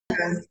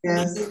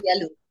Gracias.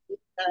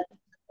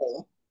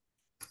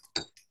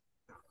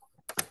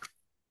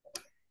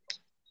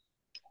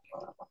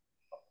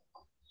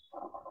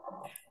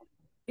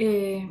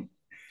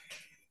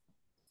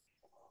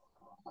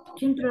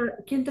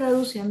 ¿Quién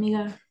traduce,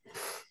 amiga?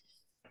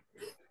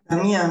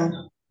 Damien,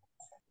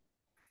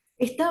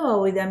 Estaba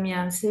hoy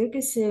Damián, se ve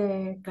que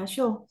se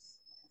cayó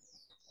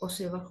o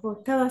se bajó.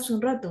 Estaba hace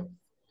un rato.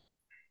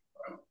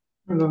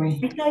 no lo vi.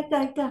 Ahí está, ahí está,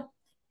 ahí está.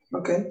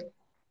 Ok.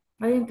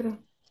 Ahí entra.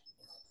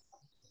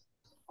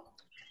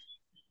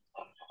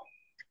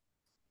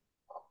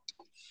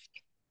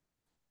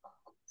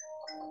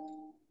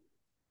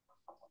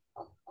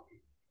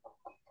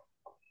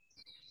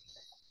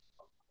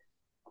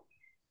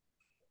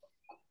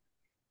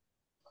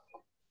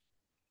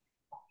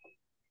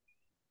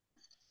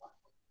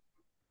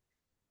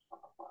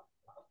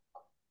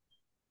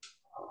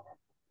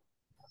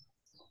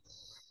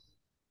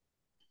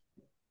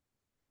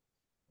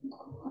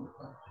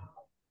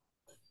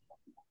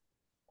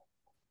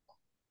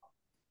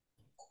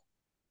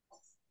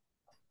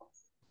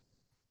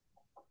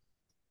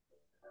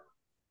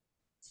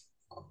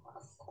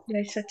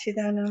 Jai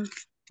Sachidanand.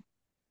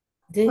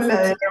 Hola,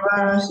 Jessica,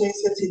 Deva,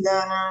 Jessica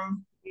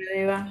Chitana.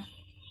 Eva.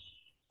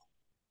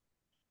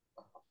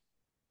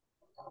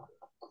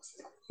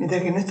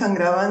 Mientras que no están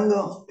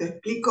grabando, te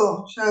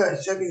explico,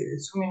 ya que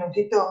es un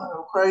minutito, a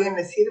lo mejor a alguien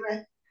le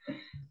sirve.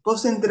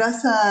 Vos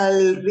entrás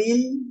al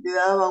reel de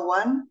Dava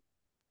One,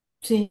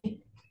 Sí,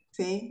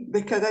 ¿sí?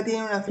 ¿Ves que acá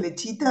tiene una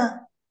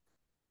flechita?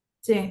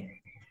 sí,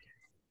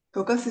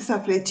 Tocas esa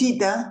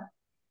flechita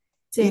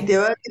y te sí.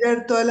 va a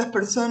tirar todas las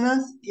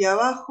personas y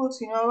abajo,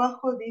 si no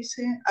abajo,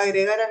 dice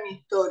agregar a mi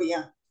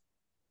historia.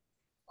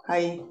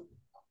 Ahí,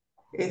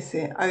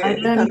 Agregar está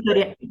mi bien.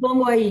 historia.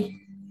 Pongo ahí.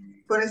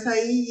 Pones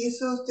ahí y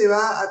eso te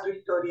va a tu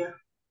historia.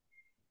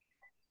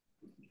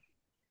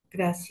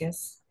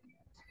 Gracias.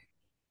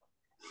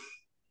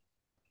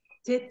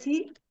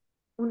 Chechi,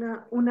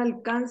 un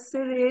alcance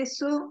de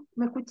eso,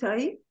 ¿me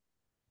escucháis?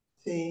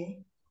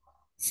 Sí.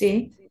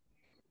 Sí.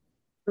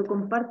 Lo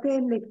compartes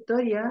en la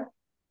historia,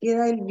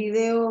 queda el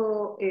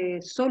video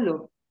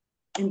solo.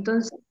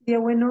 Entonces sería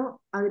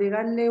bueno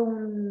agregarle o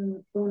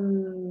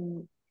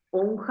un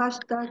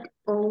hashtag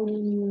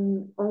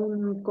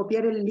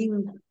copiar el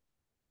link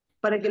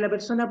para que la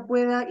persona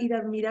pueda ir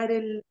a mirar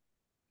el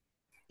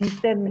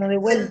interno de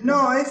vuelta.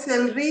 No, es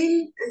el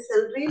reel,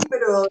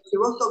 pero si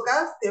vos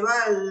tocas, te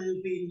va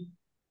al reel.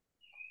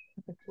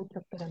 No te escucho,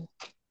 espérame.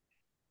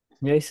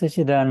 Jai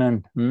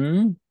Sachidanand.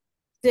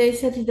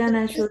 Jessica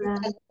Chitana ayuda.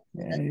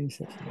 Jai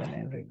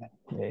Sachidanand, everyone.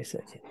 Jai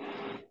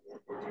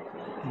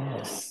Sachidanand.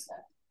 Yes.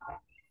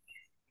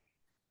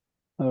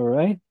 All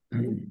right.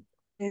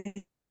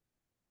 Jai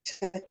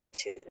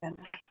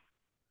Sachidanand.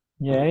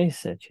 Jai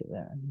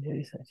Sachidanand.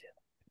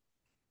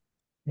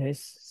 Jai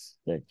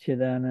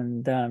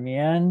Sachidanand,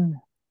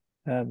 Damien,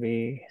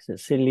 Abby,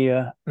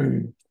 Cecilia,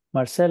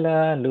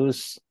 Marcella,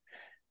 Luz,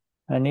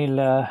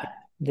 Anila,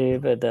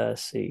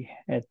 Devadasi,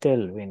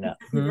 Etelvina.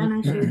 Chitana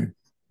ayuda.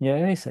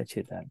 Jai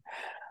Sachidanand.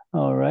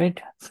 All right.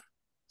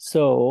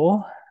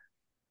 So,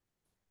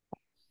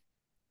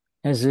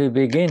 as we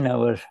begin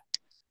our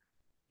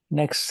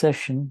next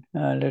session,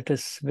 let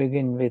us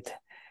begin with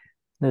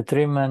the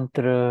three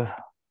mantra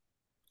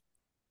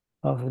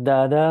of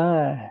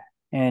Dada.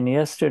 And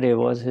yesterday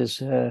was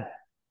his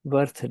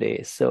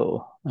birthday.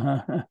 So,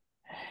 November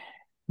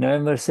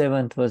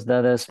 7th was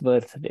Dada's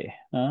birthday.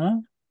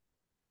 Can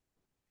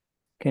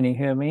you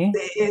hear me?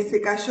 Se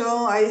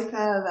cayó, ahí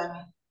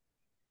está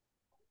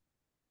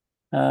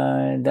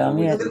Dani.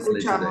 Damien. No te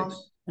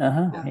escuchamos.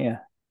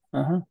 Yeah.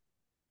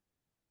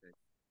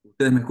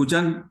 ¿Ustedes me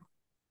escuchan?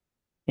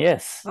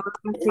 Yes.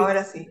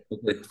 Ahora sí.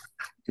 Okay.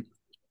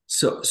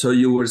 So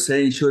you were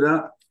saying,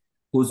 Shura,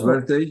 whose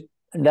birthday?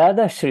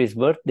 Dadashri's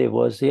birthday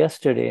was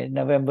yesterday,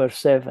 November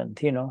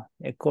 7th,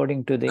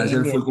 according to the Ayer fue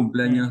Indian. el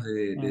cumpleaños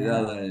de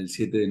Dada, el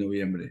 7 de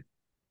noviembre.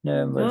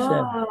 November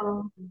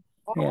 7th.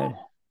 Oh,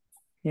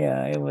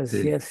 Yeah, it was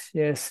Sí.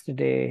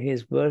 yesterday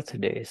his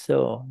birthday.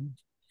 So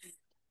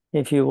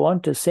if you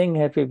want to sing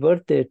happy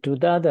birthday to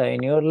Dada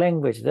in your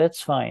language,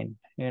 that's fine,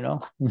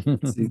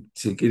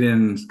 Si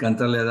quieren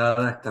cantarle a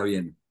Dada, está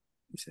bien.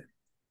 Dice,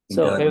 en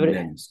So cada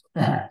cumpleaños.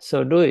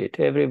 so do it.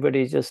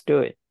 Everybody just do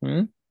it.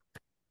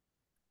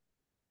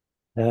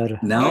 Dada.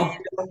 Now?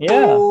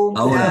 Yeah.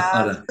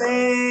 Ahora.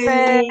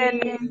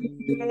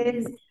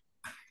 Feliz,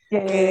 Que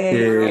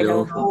que lo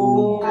lo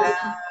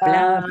cumpla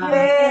cumpla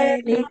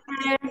feliz,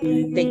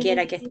 donde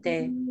quiera que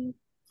esté.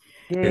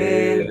 que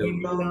Que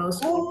lo los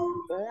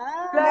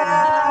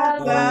cumpla,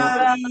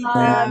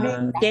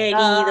 cumpla.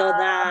 querido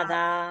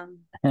Dada.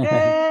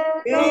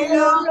 Que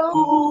lo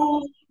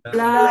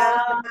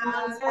cumpla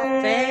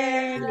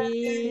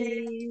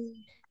Feliz.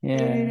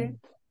 Yeah.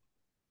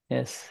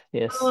 Yes.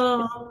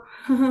 Oh.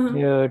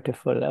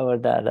 Beautiful, our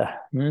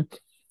Dada.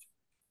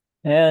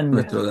 And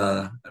Nuestro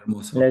Dada,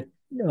 hermoso.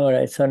 all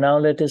right, so now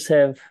let us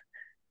have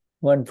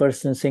one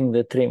person sing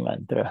the three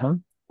mantra.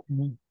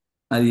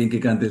 Alguien que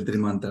cante el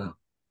Trimantra.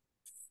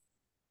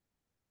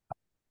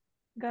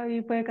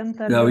 Gaby puede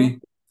cantarlo. Gaby.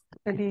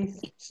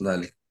 Feliz.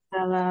 Dale.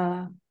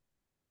 Nada.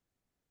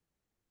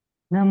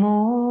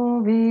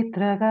 Namo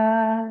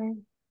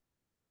Vitragai,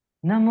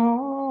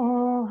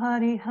 Namo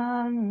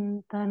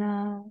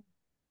Harihantana,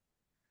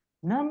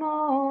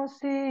 Namo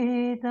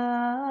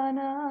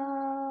Siddhana,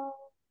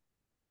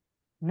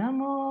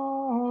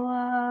 Namo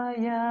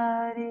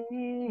Ayariyana,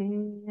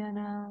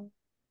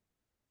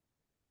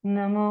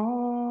 Namo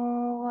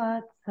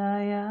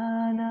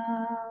Vatsayana,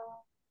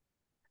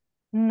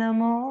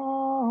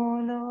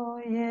 Namo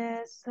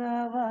Loye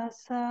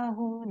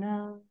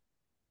Savasahuna,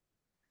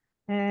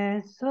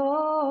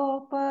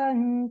 Eso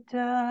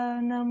Pancha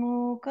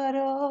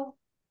Namukaro,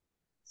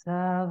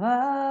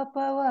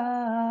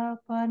 Savapava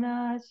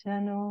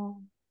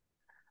Panashano,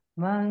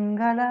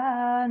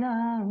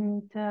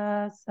 Mangalanam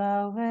cha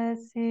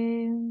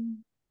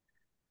Savesim,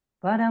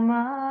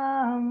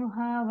 Paramam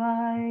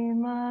Havai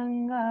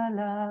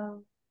Mangala.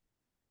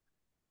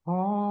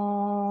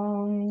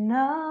 Om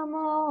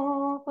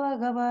Namo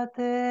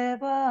Bhagavate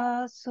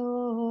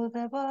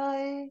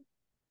Vasudevaya.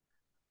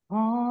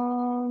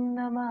 Om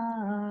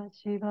Namah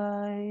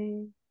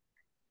Shivaya.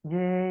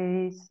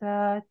 Jai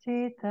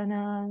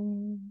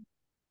Sachitanand.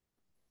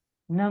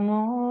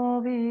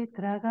 Namo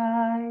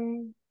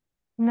Vitragai.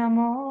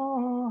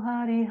 Namo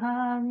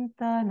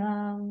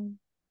Harihantanam.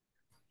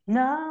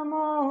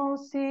 Namo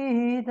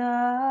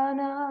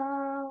Siddhana.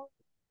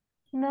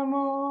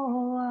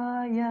 Namo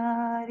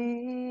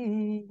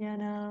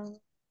Ayariyana.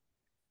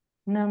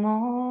 Namo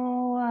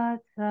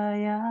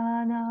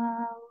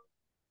Vatsayana.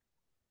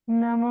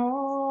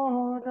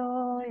 Namo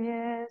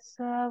Loye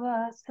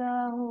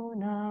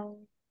Savasahuna.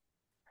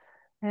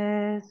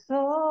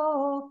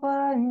 Eso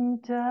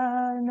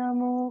Pancha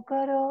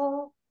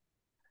Namukaro.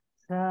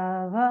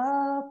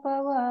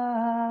 Savapava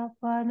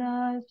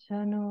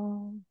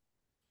Panachano.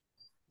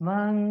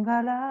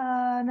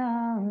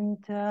 Mangalanam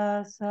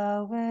cha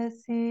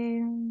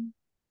Savesim.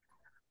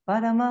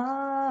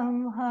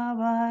 Paramam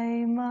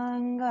Havai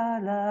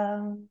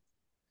Mangalam.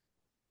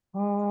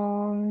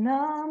 Om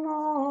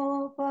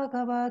Namo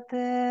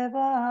Bhagavate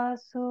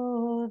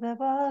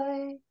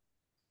Vasudevaya.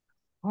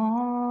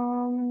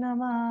 Om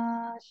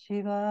Namah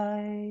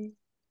Shivaya.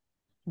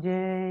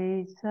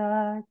 Jai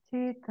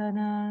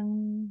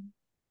Sachitanand.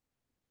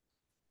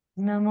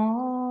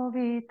 Namo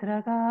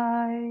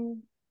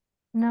Vitragai.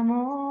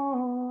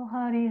 Namo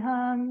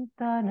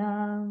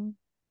Harihantanam.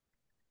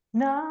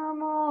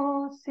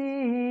 Namo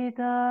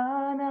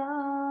Siddhana.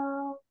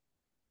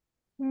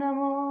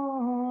 Namo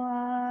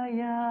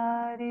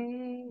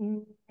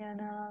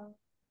Ayariyana.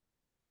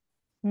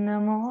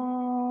 Namo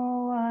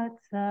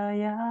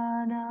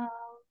Vatsayana.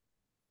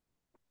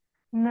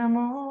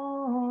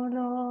 Namo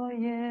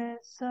Loye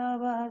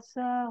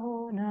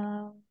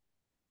Savasahuna.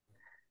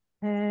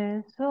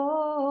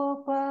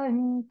 Eso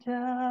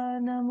Pancha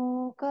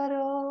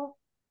Namukaro.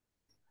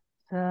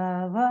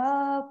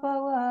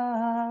 Savapava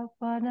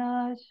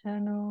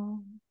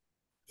Panashano.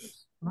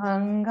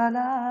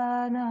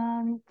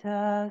 Mangalanam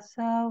cha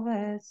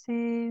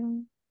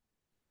Savesim.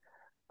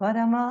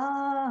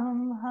 Paramam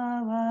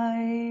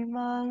Havai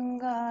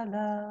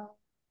Mangala.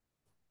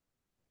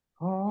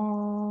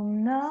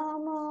 Om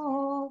Namo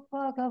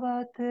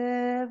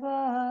Bhagavate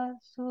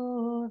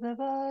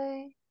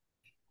Vasudevaya.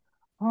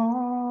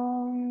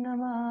 Om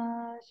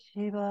Namah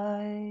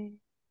Shivaya.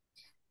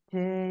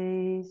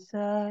 Jai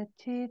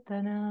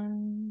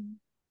Sachitanand.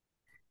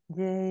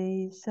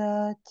 Jai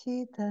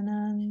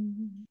Sachitanand.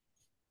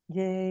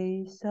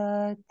 Jai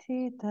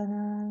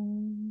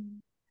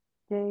Sachitanand.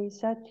 Jai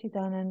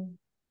Sachitanand.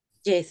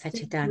 Jai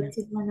Sachitanand.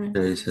 Sachitanand.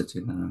 Jai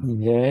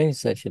Sachitanand. Jai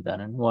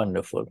Sachidanand.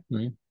 Wonderful.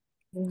 Jai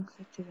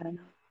Sachitanand.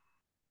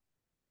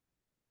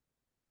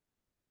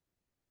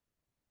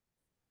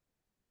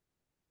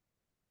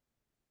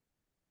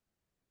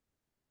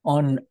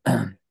 On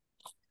I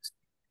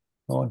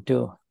want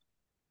to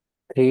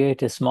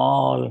create a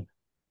small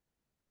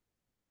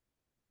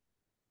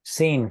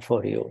scene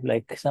for you,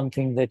 like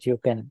something that you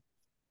can.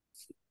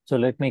 So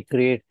let me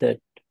create that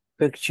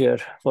picture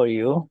for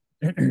you.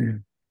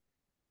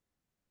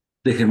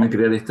 Déjenme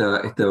crear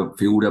esta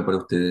figura para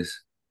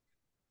ustedes.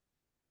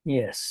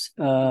 Yes.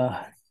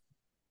 On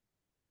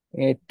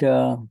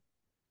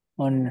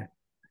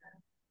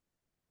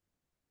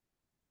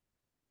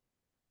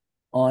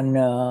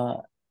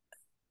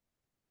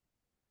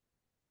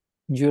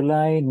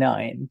July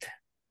 9th,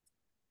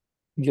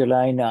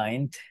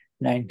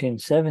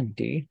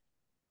 1970,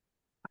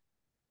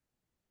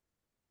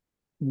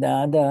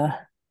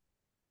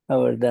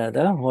 our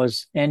Dada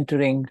was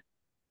entering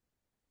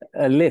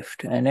a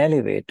lift, an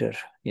elevator,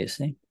 you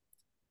see.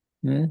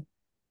 You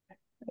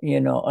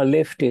know, a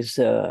lift is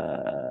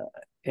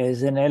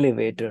an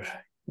elevator.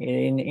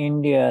 In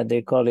India,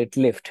 they call it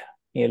lift.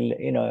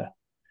 You know,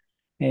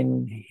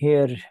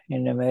 here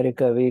in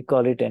America, we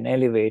call it an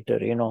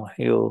elevator. You know,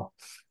 you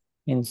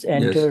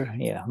enter. Yes.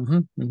 Yeah.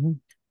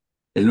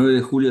 El 9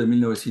 de julio de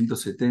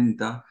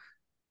 1970,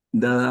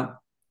 Dada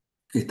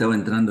estaba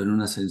entrando en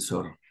un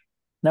ascensor.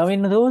 Now,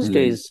 in those En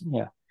days,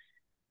 you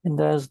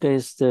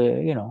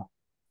know,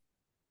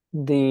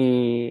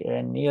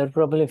 and you're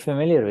probably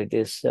familiar with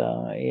this,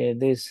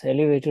 these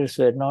elevators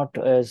were not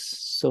as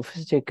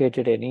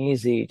sophisticated and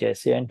easy.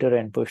 Just you enter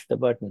and push the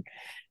button.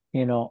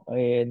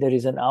 There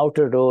is an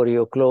outer door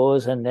you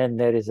close, and then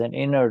there is an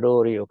inner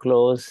door you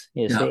close.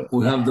 You Yeah, see?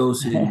 we have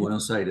those in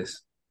Buenos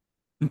Aires.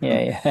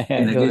 Yeah.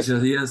 En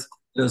aquellos días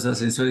los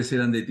ascensores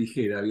eran de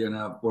tijera, había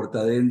una puerta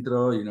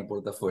adentro y una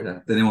puerta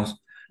afuera.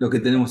 Tenemos lo que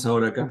tenemos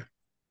ahora acá,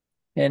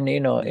 And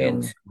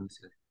digamos.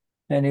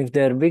 and if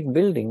they're big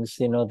buildings,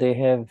 they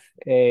have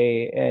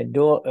a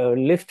door, a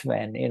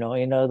liftman.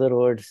 In other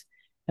words,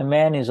 a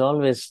man is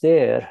always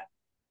there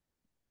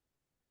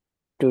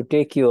to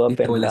take you up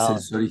Estaba and el down,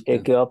 ascensorista.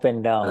 take you up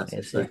and down.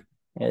 You see?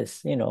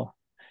 Yes,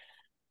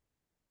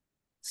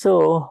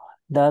 So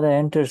Dada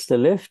enters the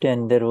lift,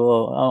 and there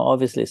were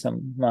obviously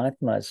some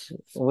Mahatmas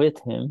with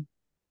him.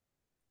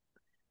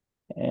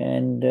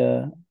 And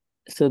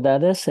so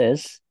Dada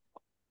says,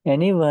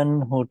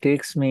 anyone who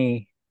takes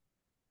me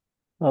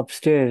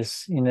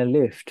upstairs in a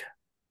lift,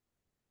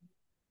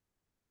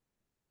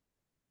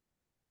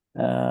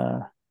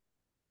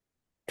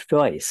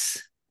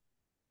 twice,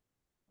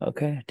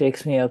 okay,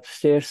 takes me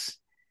upstairs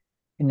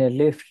in a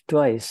lift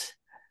twice,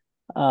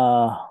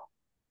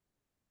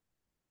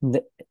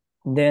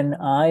 then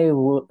I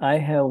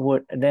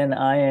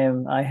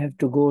have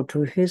to go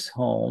to his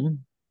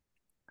home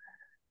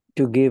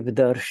to give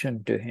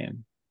darshan to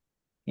him.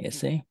 You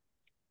see?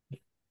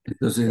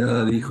 Entonces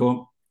Dada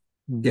dijo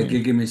que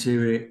aquel que me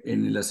lleve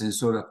en el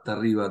ascensor hasta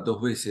arriba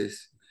 2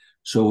 veces,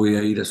 yo voy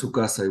a ir a su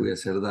casa y voy a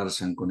hacer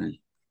darshan con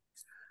él.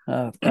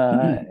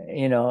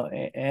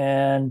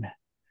 And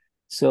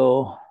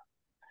so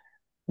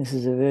this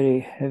is a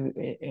very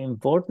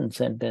important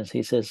sentence.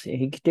 He says,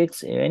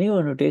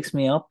 anyone who takes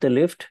me up the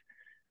lift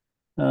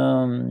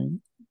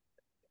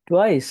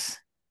twice,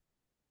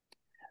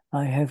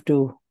 I have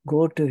to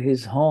go to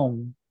his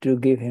home to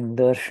give him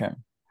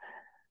darshan.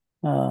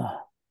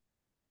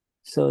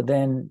 So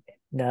then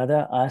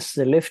Dada asks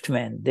the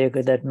liftman,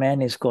 that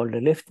man is called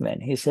a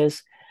liftman. He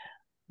says,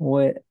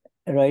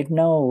 right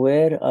now,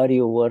 where are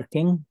you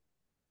working?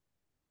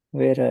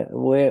 Where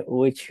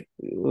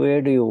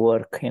do you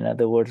work? In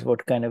other words,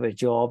 what kind of a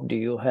job do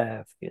you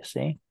have? You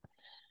see?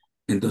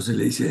 Entonces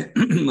le dice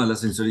al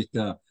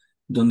ascensorista,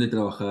 ¿dónde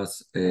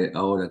trabajas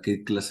ahora?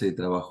 ¿Qué clase de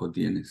trabajo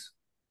tienes?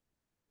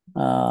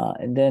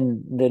 And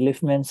then the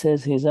liftman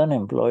says he's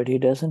unemployed. He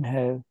doesn't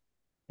have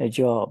a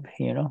job,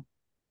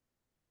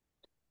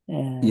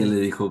 Y él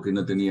le dijo que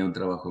no tenía un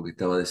trabajo, que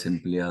estaba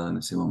desempleado en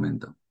ese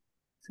momento.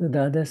 So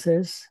Dada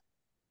says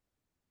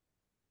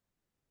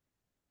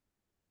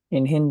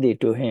in Hindi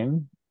to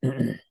him,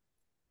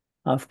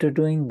 after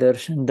doing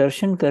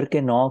darshan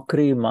karke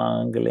naukri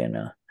maang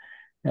lena.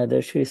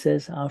 Dadashri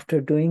says,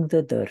 after doing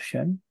the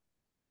darshan,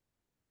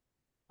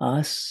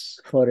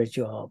 ask for a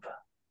job.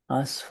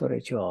 Ask for a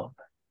job.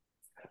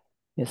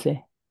 You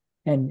see?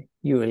 And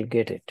you will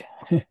get it.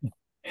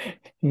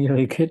 You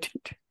will get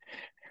it.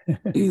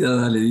 Y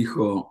Dada le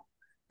dijo,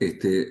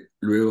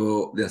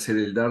 luego de hacer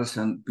el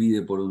darshan,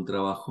 pide un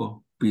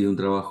trabajo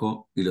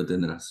y lo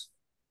tendrás.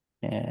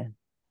 And,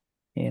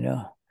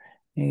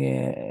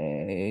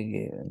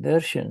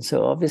 darshan.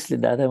 So obviously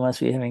Dada must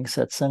be having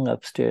satsang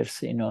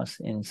upstairs,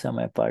 in some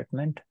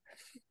apartment.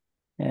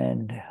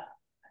 And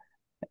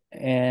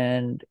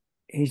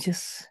he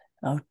just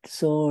out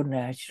so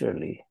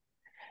naturally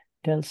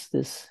tells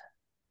this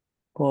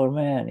poor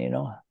man,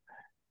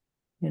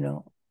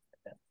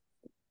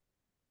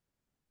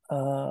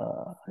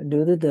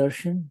 do the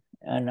darshan,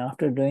 and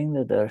after doing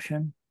the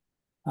darshan,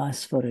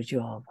 ask for a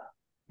job,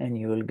 and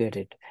you will get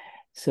it.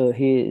 So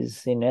he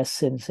is, in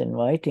essence,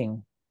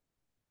 inviting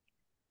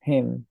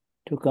him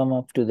to come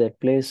up to that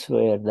place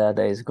where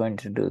Dada is going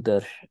to do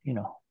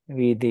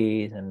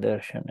vidis and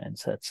darshan and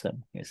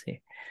satsang, you see.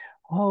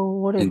 Oh,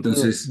 what a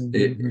Entonces,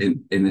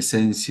 en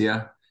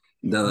esencia,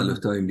 Dada lo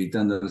estaba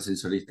invitando al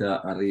ascensorista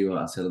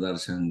arriba a hacer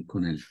darshan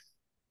con él.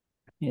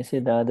 You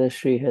see,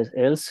 Dadashri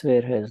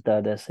elsewhere has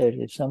Dada said,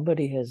 if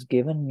somebody has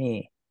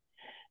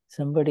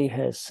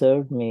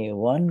served me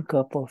one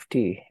cup of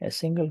tea, a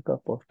single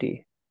cup of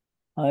tea,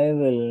 I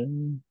will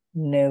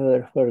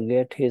never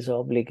forget his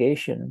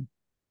obligation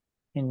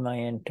in my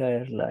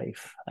entire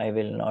life. I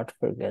will not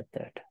forget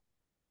that.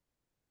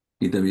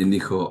 Y también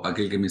dijo,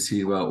 aquel que me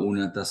sirva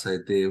una taza de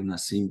té, una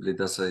simple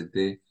taza de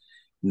té,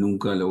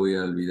 nunca lo voy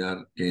a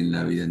olvidar en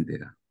la vida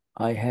entera.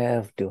 I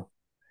have to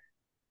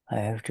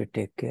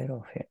take care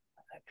of him.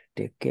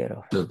 Take care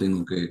of him. Lo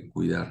tengo que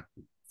cuidar,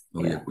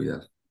 lo voy a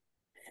cuidar.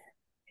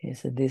 He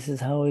said this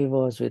is how he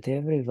was with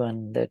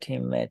everyone that he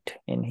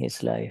met in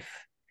his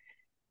life.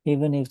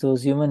 Even if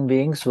those human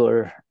beings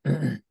were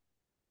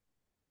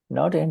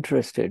not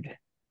interested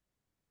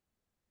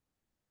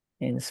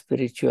in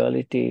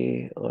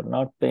spirituality or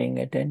not paying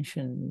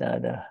attention,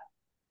 Dada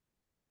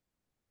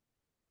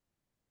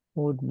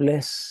would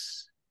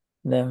bless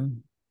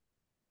them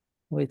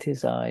with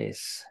his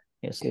eyes.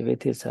 You see,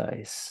 with his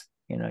eyes,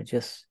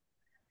 just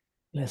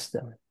bless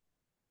them.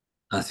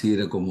 Así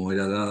era como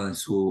era Dada en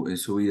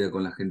su vida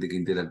con la gente que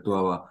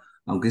interactuaba,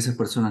 aunque esas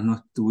personas no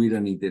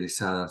estuvieran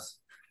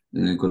interesadas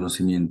en el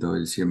conocimiento,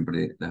 él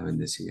siempre las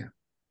bendecía.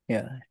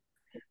 Yeah.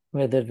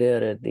 Whether they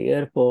are at the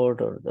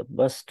airport or the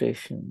bus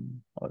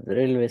station or the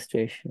railway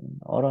station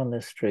or on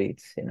the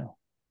streets,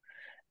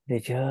 they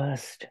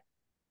just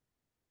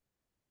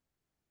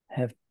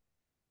have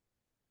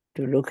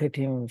to look at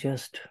him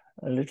just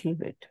a little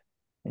bit,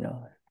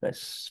 a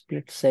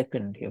split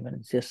second,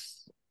 even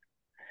just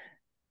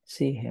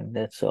see him,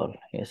 that's all.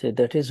 You see,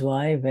 that is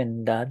why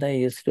when Dada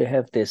used to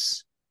have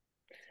this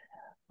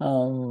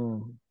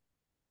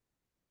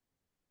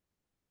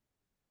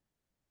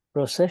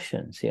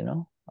processions,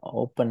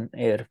 open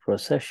air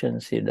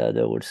processions,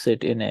 Dada would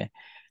sit in a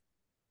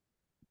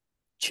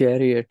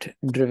chariot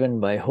driven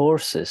by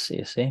horses,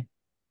 you see.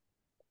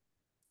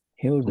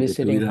 He would be Aunque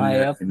sitting estuvieran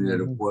high up. en el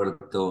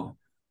aeropuerto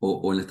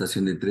o en la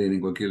estación de tren,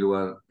 en cualquier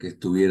lugar que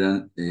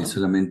estuvieran,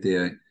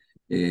 solamente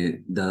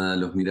Dada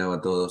los miraba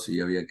a todos y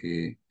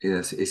era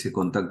ese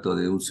contacto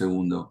de un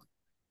segundo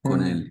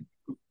con él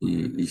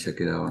y ya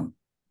quedaban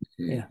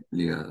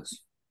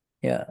ligados.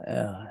 Yeah,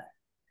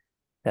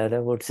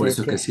 Dada would Por sit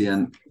eso es que there.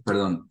 hacían,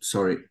 perdón,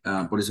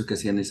 por eso es que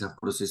hacían esas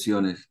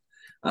procesiones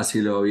a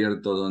cielo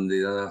abierto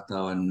donde Dada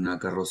estaba en una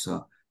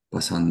carroza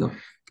pasando.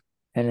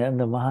 And then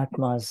the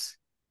Mahatmas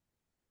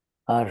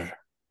are,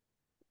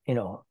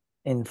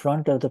 in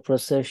front of the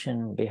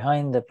procession,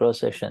 behind the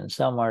procession,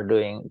 some are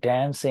doing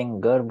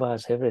dancing,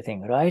 garbas,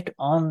 everything, right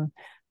on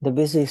the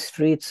busy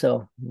streets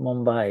of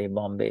Mumbai,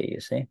 Bombay, you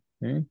see.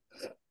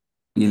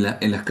 Y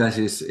en las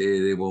calles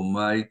de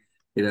Bombay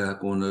era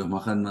como los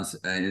Mahatmas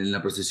en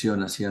la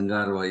procesión hacían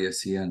garba y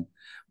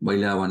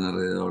bailaban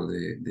alrededor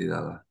de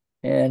Dada.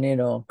 And,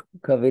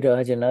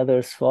 Kaviraj and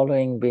others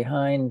following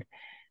behind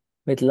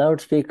with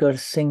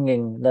loudspeakers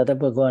singing, Dada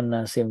Bhagwan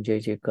Nasim Jai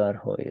Jaikar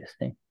Ho, you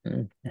see.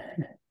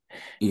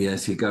 Y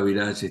así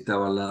Kaviraj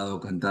estaba al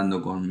lado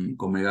cantando con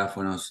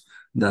megáfonos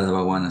Dada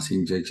Bhagwan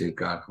Sin Jai Jai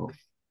Karho.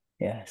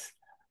 Yes.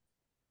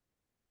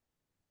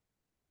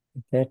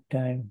 At that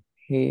time,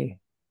 he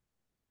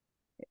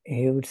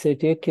would say,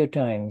 take your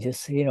time.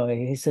 Just,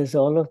 he says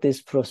all of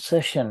this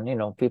procession,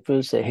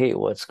 people say, hey,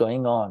 what's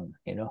going on?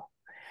 And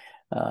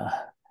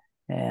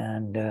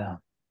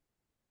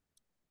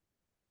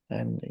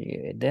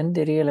then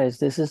they realize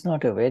this is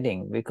not a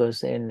wedding,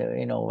 because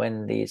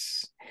when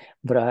this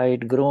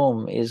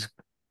bridegroom is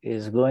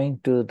going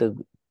to the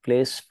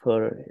place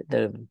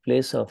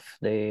of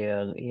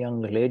the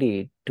young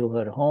lady to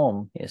her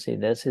home, you see,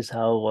 this is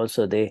how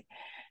also they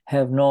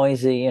have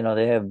noisy,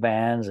 they have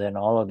bands and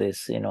all of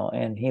this, and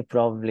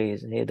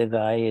the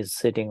guy is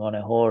sitting on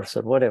a horse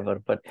or whatever,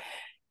 but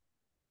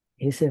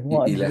he said,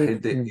 what? Y la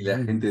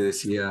gente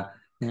decía,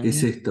 ¿qué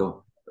es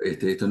esto?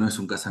 Esto no es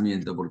un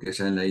casamiento, porque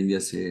allá en la India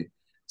se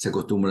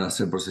acostumbra a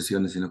hacer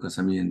procesiones en los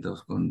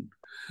casamientos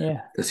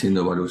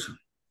haciendo barullo.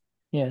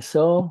 Yeah,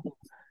 so,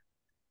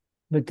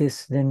 but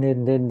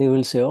then they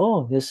will say,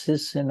 oh, this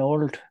is an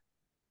old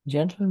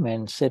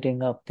gentleman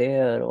sitting up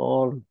there,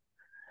 all,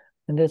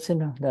 and that's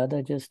enough.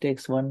 Dada just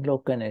takes one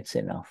look and it's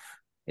enough,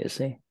 you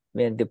see.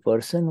 When the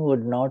person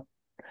would not,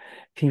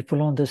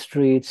 people on the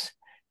streets,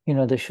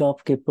 the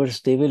shopkeepers,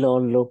 they will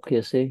all look,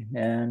 you see,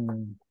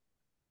 and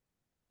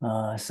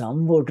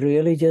some would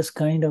really just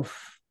kind of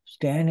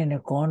stand in a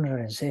corner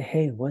and say,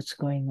 hey, what's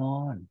going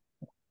on?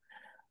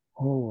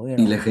 Oh,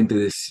 Y la gente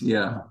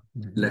decía,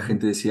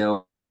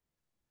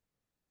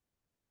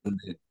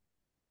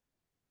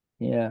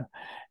 yeah,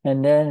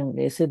 and then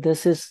they said,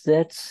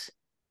 that's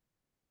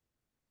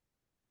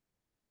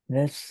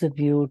the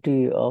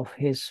beauty of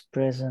his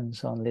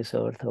presence on this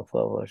earth of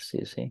ours,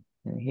 you see.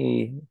 And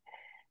he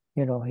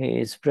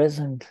is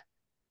present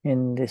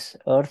in this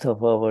earth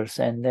of ours,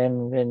 and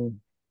then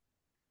when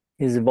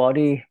his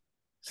body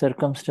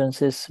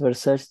circumstances were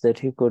such that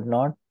he could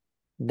not,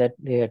 that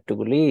he had to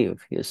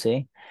leave, you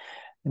see.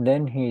 And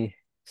then he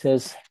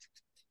says,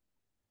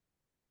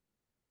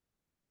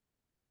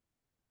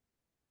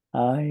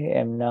 I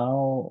am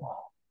now,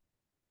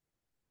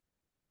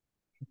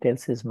 he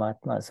tells his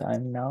Mahatmas,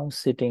 I'm now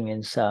sitting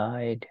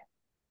inside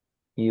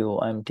you.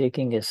 I'm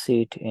taking a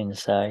seat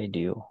inside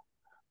you.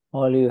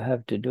 All you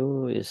have to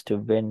do is to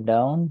bend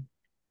down,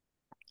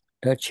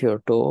 touch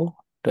your toe,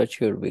 touch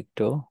your big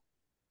toe,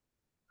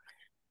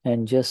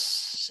 and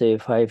just say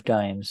 5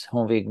 times,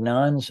 Hum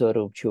Vignan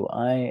Swarupchu,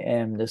 I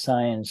am the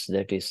science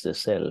that is the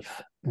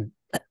self.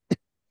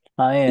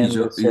 I am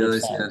the y yo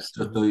decía,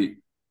 self-science.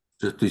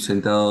 yo estoy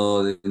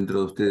sentado dentro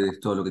de ustedes,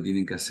 todo lo que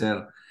tienen que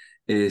hacer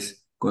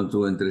es con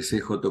tu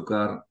entrecejo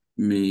tocar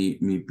mi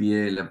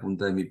pie, la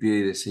punta de mi pie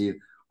y decir,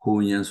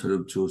 Hunyan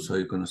Sorupchu,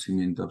 soy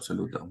conocimiento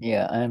absoluto.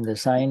 Yeah, I am the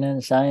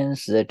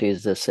science that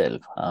is the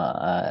self.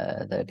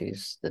 That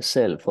is the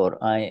self, or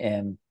I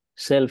am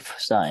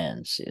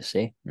self-science, you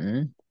see.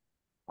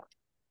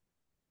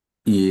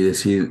 Y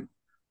decir,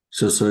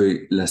 yo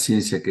soy la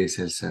ciencia que es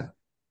el ser.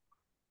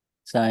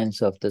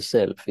 Science of the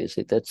self, you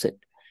see, that's it.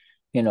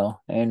 In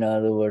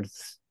other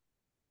words,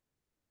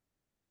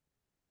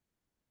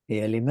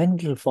 the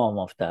elemental form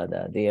of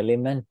Dada, the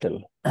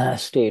elemental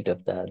state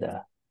of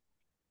Dada,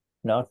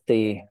 not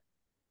the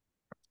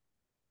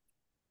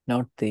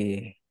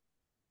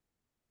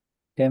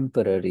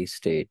temporary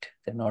state,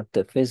 not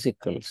the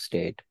physical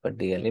state, but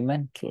the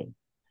elemental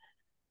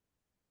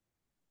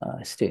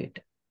state,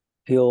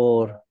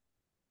 pure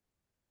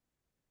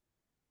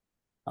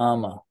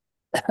ama,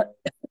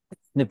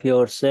 the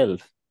pure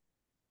self,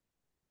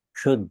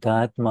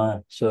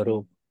 Shuddhatma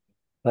Swarup,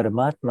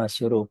 Paramatma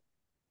Swarup,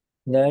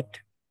 that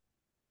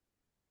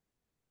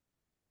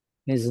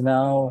is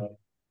now,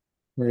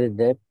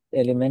 that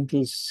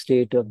elemental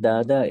state of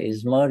Dada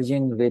is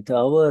merging with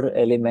our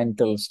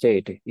elemental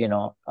state,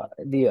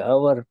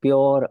 our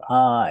pure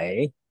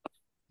I,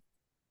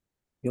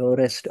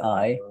 purest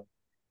I,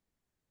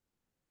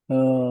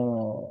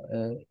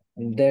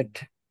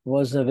 that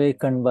was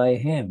awakened by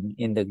him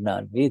in the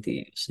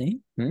Gnanvidhi, you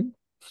see?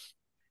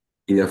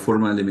 Y la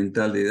forma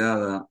elemental de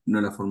Dada,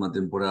 no la forma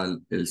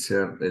temporal, el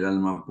ser, el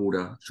alma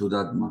pura,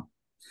 Shuddhatma,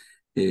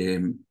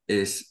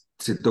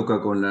 se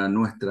toca con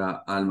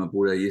nuestra alma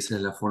pura y esa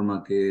es la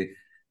forma que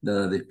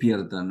Dada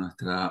despierta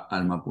nuestra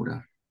alma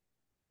pura,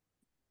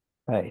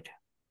 Right.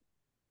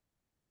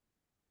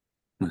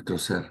 nuestro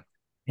ser.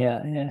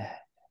 Yeah, yeah.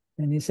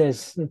 And he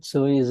says, it's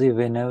so easy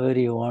whenever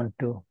you want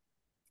to.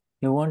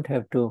 You won't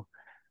have to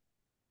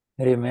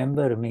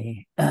remember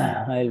me.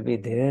 I'll be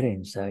there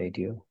inside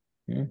you.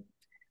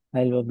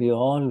 I'll be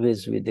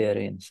always be there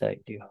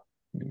inside you.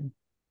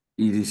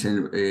 Y dice,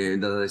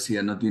 Dada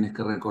decía, no tienes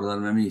que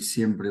recordarme a mí,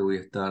 siempre voy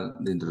a estar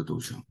dentro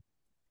tuyo.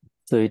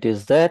 So it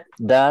is that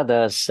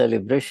Dada's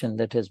celebration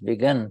that has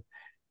begun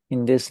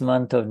in this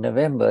month of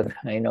November,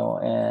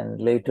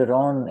 and later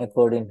on,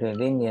 according to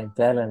the Indian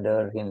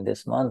calendar, in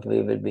this month,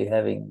 we will be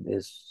having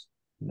this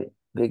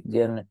big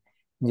journey.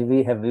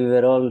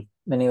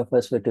 Many of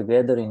us were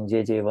together in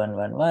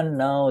JJ111.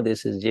 Now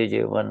this is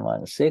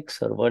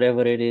JJ116 or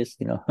whatever it is,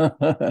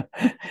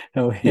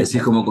 Y así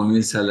es como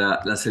comienza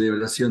la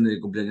celebración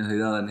del cumpleaños de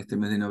Dada en este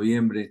mes de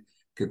noviembre,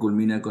 que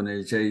culmina con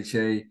el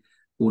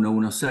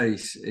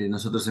JJ116.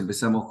 Nosotros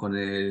empezamos con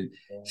el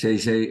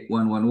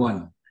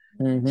JJ111.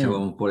 Ya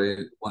vamos por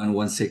el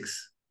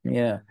 116.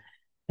 Yeah.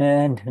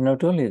 And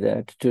not only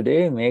that,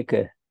 today make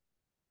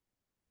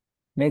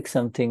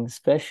something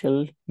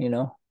special,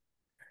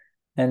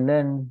 and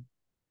then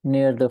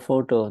near the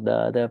photo,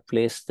 Dada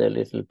place the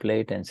little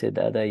plate and say,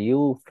 Dada,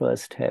 you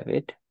first have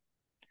it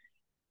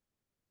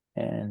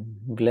and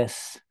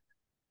bless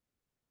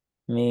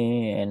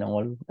me and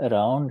all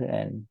around,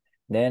 and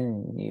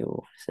then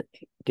you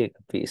take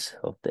a piece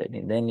of that,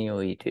 and then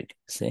you eat it.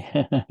 See?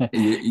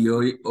 Y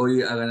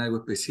hoy hagan algo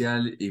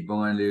especial y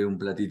pónganle un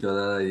platito a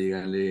Dada y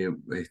díganle,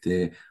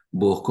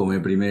 vos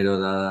come primero,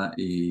 Dada,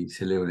 y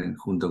celebren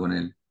junto con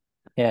él.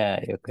 Yeah,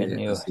 you can.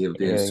 Así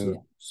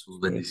obtienen su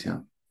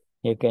bendición.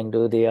 You can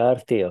do the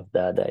arti of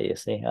Dada, you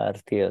see,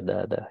 arti of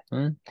Dada.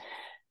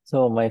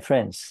 So, my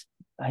friends,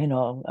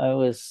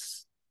 this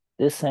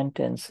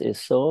sentence is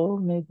so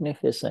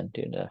magnificent,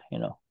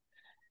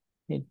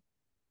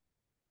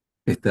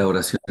 Esta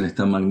oración es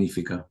tan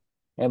magnífica.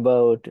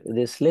 About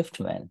this lift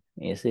man,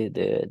 you see,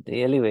 the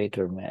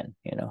elevator man,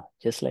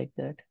 just like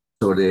that.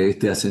 Sobre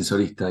este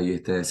ascensorista y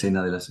esta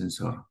escena del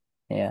ascensor.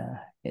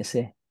 Yeah, you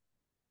see.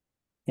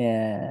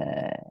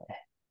 Yeah.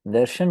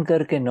 Darshan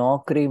karke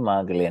naukri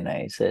maang lena,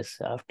 he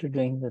says. After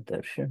doing the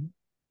darshan,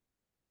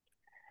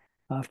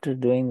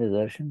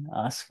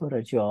 ask for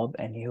a job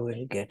and you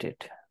will get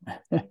it.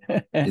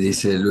 Y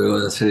dice, luego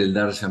de hacer el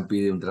darshan,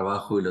 pide un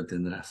trabajo y lo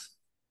tendrás.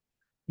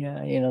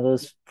 Yeah,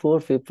 those poor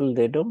people,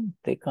 they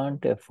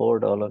can't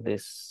afford all of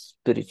these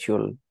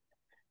spiritual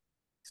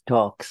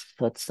talks,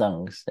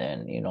 satsangs,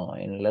 and,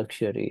 in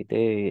luxury.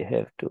 They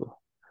have to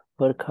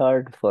work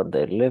hard for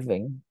their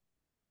living.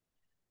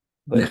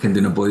 La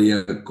gente no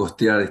podía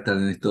costear estar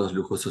en estos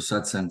lujosos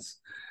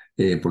satsangs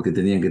porque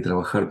tenían que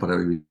trabajar para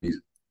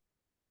vivir.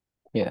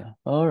 Yeah,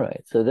 all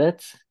right. So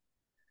that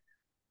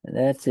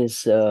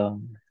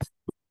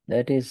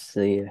is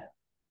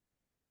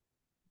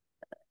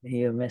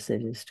your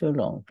message is too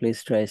long.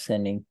 Please try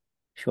sending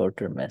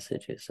shorter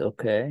messages.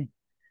 Okay.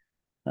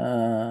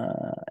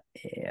 Yeah,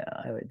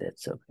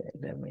 that's okay.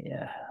 Let me.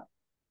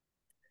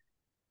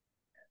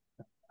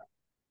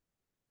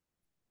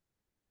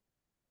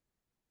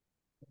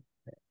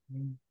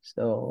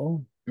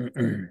 So.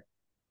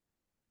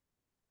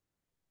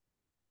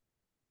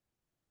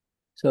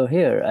 So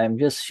here, I'm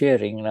just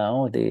sharing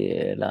now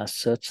the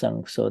last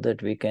satsang so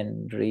that we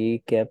can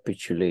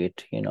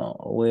recapitulate,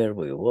 where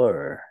we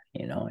were,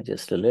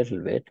 just a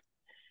little bit.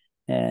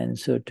 And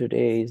so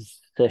today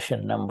is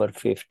session number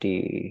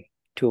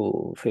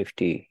 52,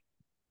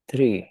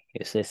 53.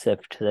 It's a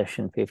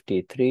session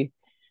 53.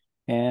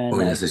 And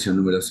hoy la sesión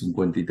número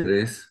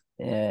 53.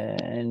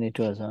 And it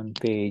was on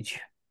page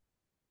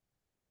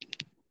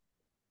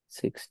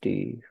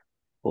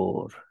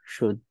 64,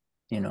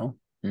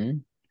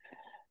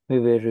 We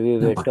were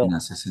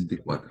página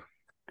 64.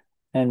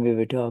 And we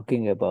were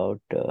talking about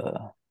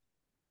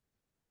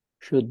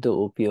Shuddha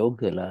Upayoga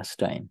the last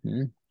time.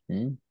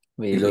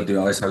 Y la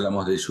última vez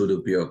hablamos de Shuddha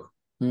Upayoga.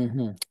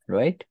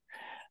 Right?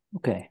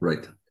 Okay.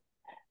 Right.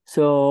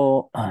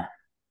 So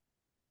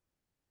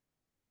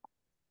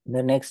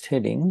the next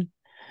heading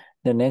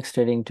The next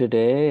heading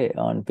today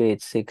on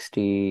page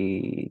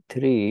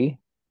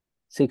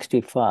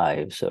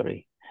 65,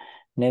 sorry.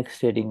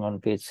 Next heading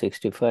on page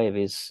 65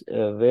 is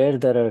where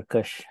there are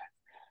kashayas,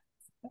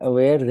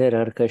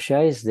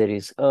 there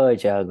is a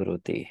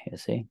jagruti, you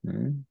see.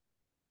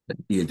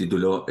 Y el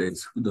título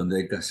es Donde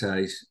hay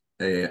kashayas,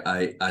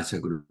 hay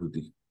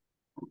jagruti.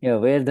 Yeah,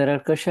 where there are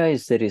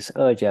kashayas, there is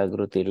a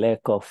jagruti,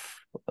 lack of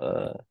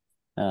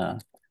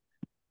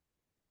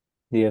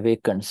the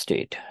awakened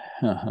state.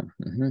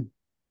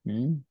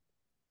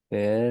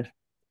 Where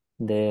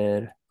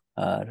there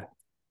are,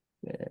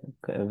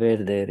 where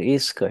there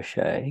is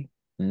kashaya,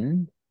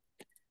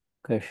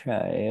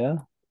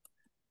 kashaya,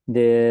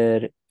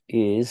 there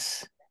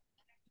is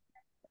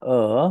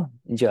a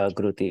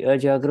jagruti. A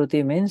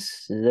jagruti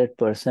means that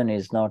person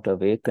is not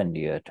awakened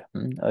yet.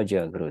 A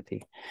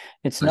jagruti.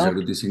 It's not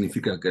Jagruti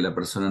significa que la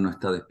persona no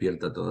está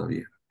despierta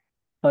todavía.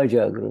 a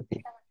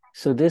jagruti.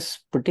 So this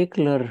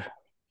particular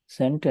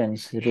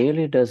sentence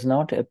really does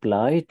not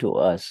apply to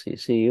us. You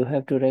see, you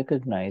have to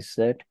recognize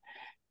that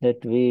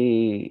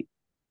we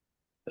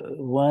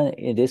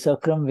this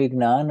Akram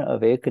Vignan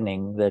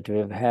awakening that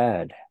we've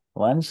had,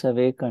 once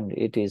awakened,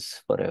 it is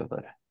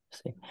forever.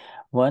 See,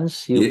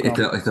 once you Y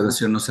come. esta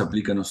oración no se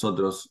aplica a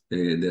nosotros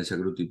de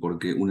Jagruti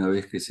porque una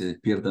vez que se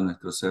despierta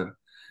nuestro ser,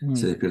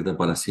 se despierta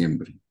para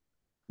siempre.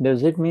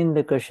 Does it mean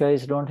the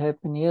kashayas don't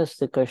happen? Yes,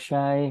 the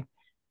kashaya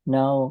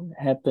now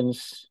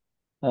happens.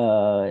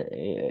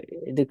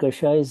 The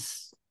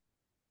kashayas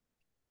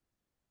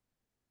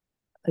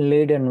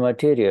laden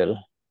material,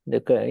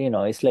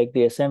 it's like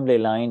the assembly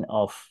line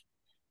of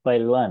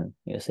file 1,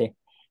 you see.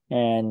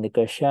 And the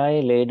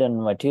kashaya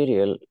laden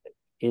material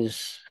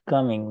is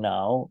coming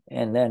now,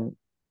 and then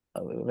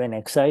when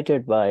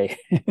excited by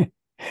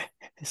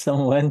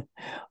someone,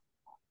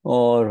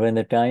 or when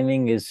the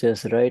timing is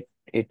just right,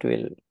 it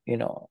will,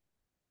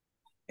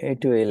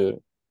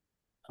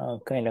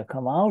 kind of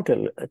come out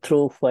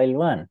through file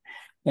 1.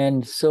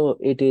 And so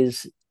it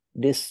is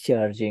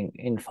discharging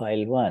in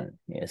file 1,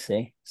 you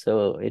see.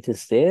 So it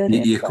is there.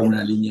 Y es como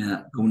una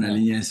línea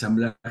de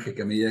ensamblaje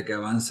que a medida que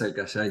avanza el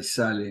kashai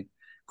sale,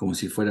 como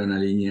si fuera una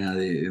línea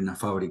de una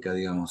fábrica,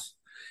 digamos.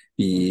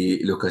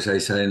 Y los kashai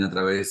salen a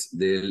través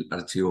del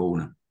archivo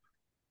 1.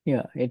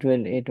 Yeah, it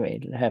will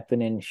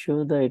happen in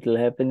Shuddha, it will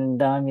happen in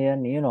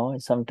Damien,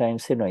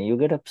 sometimes, you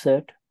get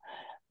upset,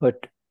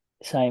 but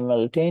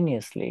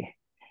simultaneously,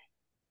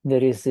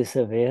 there is this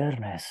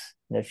awareness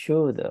that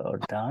Shuddha or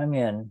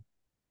Damien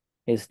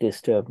is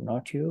disturbed,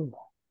 not you.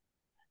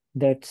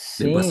 That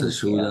Le pasa a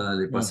same, Shuddha,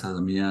 le pasa a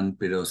Damien,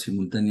 pero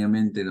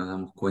simultáneamente nos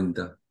damos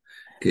cuenta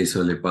que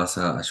eso le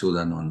pasa a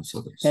Shuddha, no a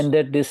nosotros. And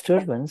that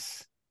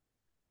disturbance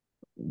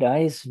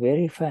dies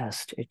very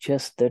fast. It's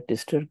just that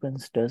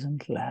disturbance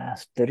doesn't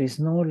last. There is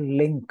no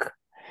link.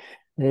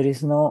 There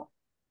is no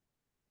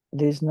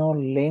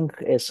link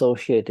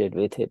associated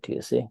with it,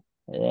 you see.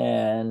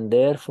 And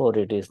therefore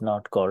it is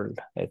not called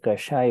a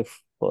kashai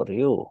for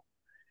you.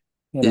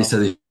 Esa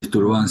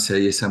disturbancia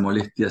y esa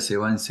molestia se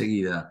va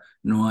enseguida.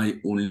 No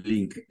hay un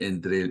link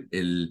entre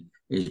el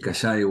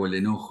kashai o el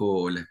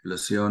enojo o la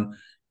explosión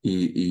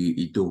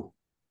y tú.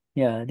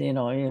 Yeah,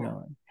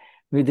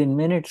 within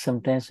minutes,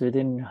 sometimes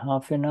within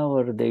half an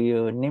hour, the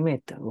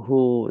nimit,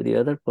 who the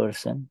other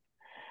person,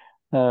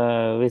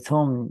 with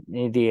whom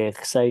the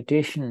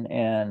excitation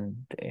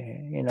and,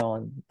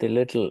 the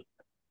little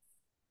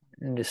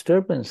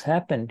disturbance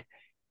happened,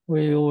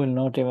 you will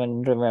not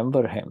even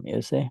remember him,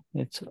 you see.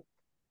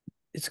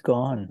 It's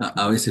gone.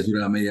 A veces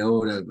dura media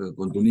hora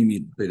con tu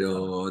límite,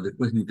 pero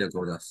después ni te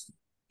acordás.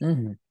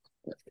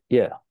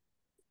 Yeah.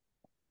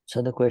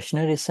 So the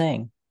questioner is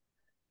saying,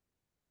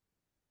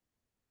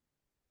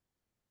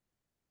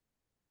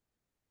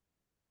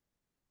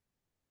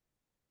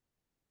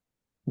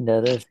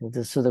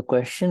 so the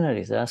questioner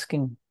is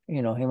asking,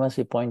 he must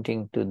be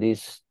pointing to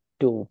these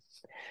two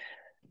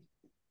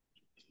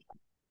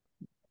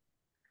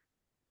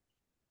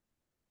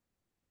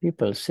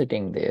people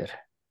sitting there,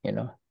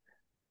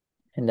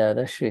 And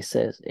Dadashri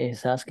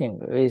is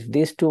asking, if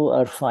these two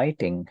are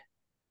fighting,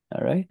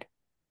 all right,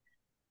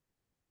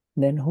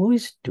 then who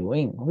is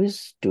doing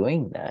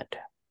that?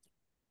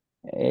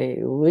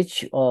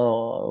 Which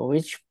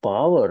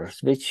powers,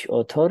 which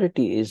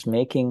authority is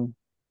making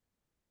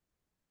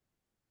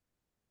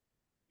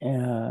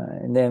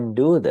them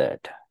do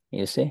that,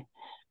 you see?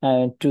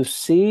 And to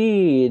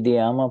see the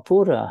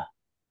Amapura,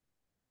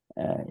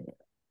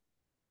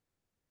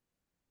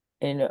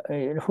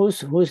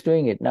 who's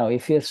doing it now?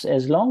 If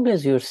as long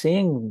as you're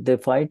seeing the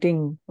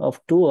fighting of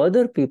two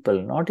other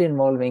people, not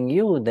involving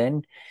you,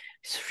 then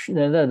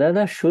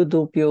Dada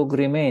Shuddha Upayoga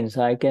remains.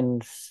 I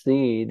can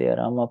see their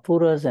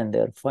Amapuras and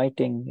they're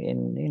fighting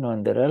in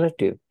the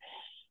relative.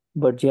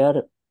 But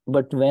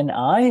when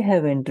I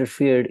have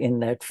interfered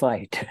in that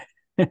fight,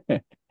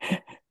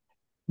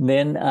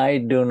 then I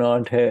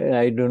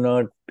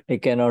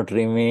cannot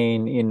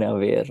remain in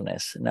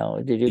awareness. Now,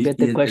 did you get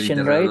the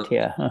question right?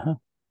 Yeah.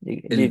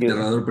 El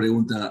interrogador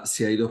pregunta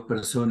si hay dos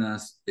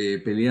personas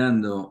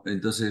peleando,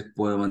 entonces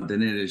puedo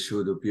mantener el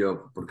Shuddha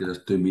Upayoga porque lo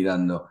estoy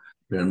mirando.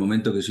 Pero al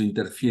momento que yo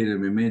interfiero y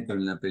me meto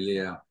en la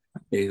pelea,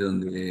 es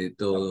donde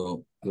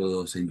todo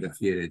se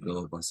interfiere,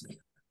 todo pasa.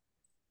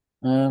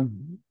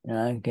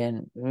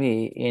 Can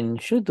we in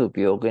Shuddha,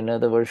 in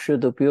other words,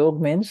 Shuddha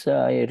means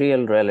a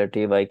real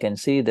relative. I can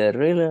see the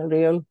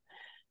real,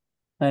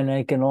 and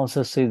I can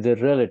also see the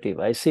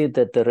relative. I see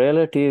that the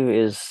relative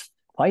is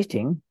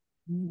fighting,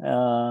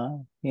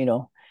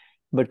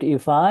 but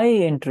if I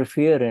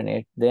interfere in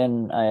it,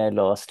 then I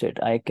lost it.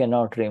 I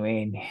cannot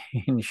remain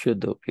in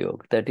Shuddha.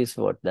 That is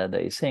what Dada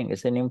is saying.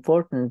 It's an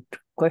important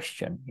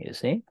question, you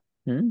see.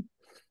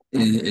 En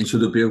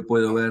YouTube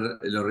puedo ver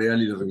lo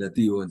real y lo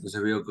relativo,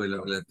 entonces veo que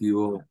lo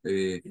relativo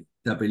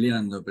está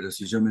peleando, pero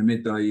si yo me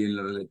meto ahí en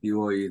lo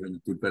relativo, ahí es donde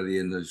estoy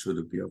perdiendo el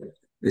YouTube.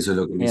 Eso es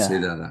lo que dice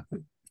Dada.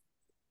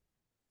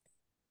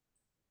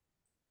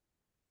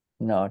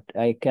 Not,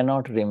 I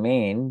cannot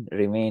remain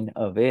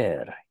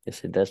aware. You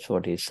see, that's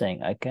what he's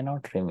saying. I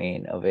cannot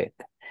remain aware.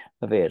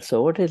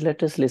 So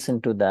let us listen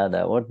to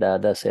Dada, what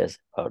Dada says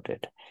about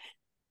it.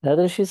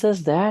 Dada, she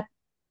says that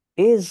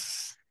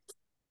is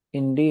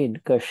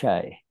indeed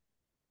kashaya.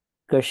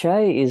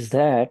 Kashaya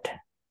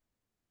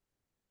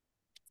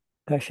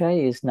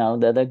is now,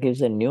 Dada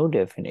gives a new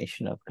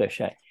definition of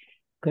kashaya.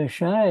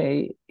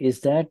 Kashaya is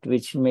that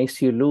which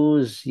makes you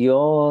lose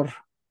your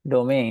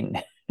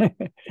domain.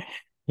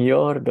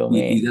 Your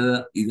domain.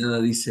 Y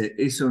Dada dice,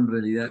 eso en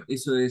realidad,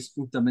 eso es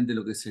justamente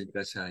lo que es el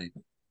kashaya.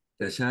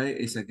 Kashaya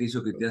es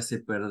aquello que te hace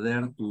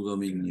perder tu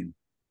dominio.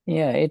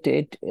 Yeah,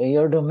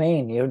 your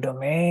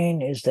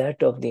domain is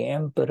that of the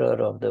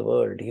emperor of the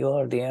world. You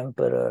are the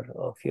emperor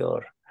of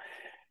your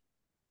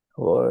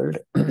world.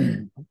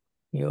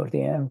 You're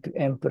the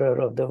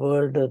emperor of the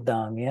world,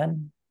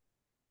 Damien.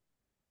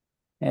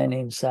 And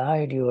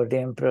inside you are the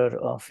emperor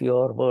of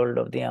your world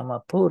of the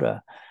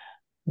Amapura.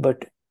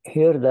 But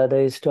here Dada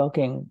is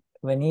talking,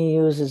 when he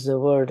uses the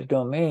word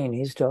domain,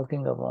 he's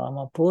talking of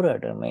Amapura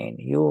domain.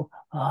 You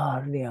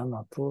are the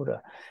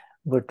Amapura.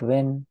 But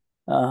when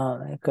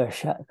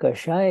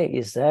kashaya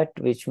is that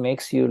which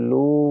makes you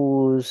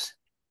lose,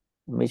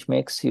 which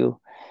makes you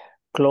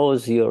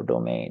close your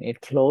domain.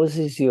 It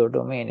closes your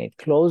domain. It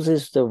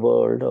closes the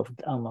world of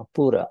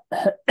Amapura.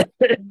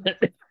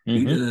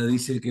 Y Dada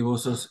dice que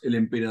vos sos el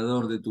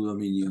emperador de tu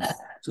dominio,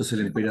 sos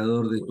el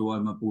emperador de tu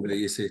alma pura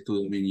y ese es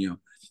tu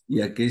dominio.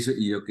 Y lo que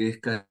es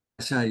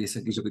kashaya es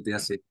aquello que te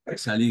hace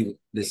salir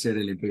de ser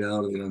el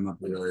emperador del alma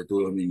pura, de tu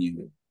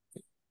dominio.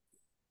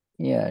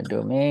 Yeah,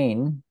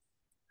 domain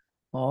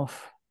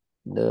of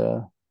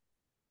the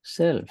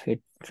self.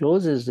 It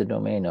closes the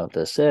domain of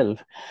the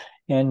self.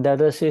 And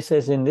Dada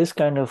says in this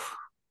kind of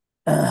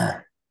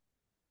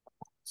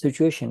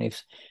situation,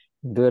 if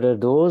there are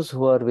those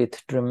who are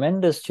with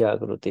tremendous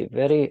jagruti,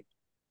 very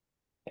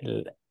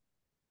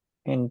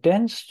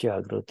intense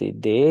jagruti,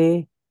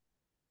 the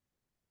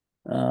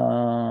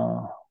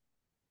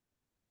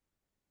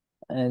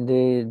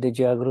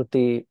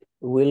jagruti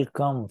will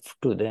come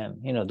to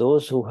them.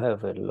 Those who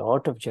have a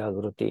lot of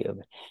jagruti,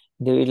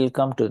 they will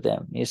come to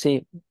them. You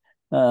see,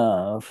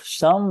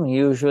 some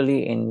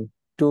usually in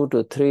 2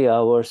 to 3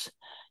 hours,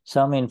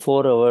 some in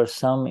 4 hours,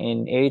 some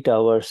in 8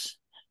 hours,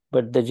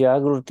 but the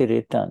jagruti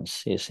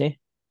returns, you see.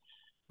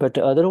 But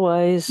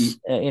otherwise,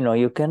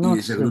 you cannot.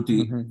 Y el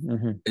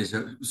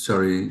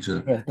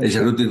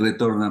jagruti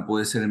retorna,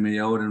 puede ser en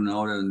media hora, en 1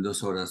 hora, en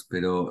 2 horas,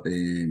 pero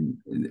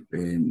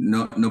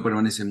no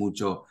permanece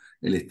mucho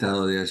el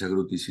estado de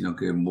jagruti, sino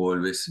que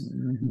vuelves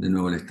de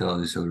nuevo al estado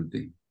de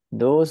jagruti.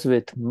 Those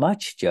with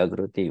much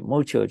jagruti,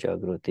 mucho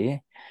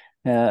jagruti,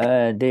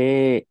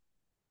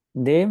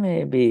 they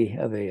may be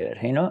aware,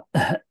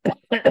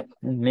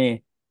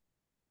 may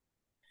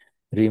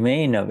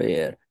remain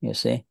aware, you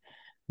see.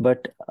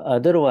 But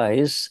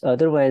otherwise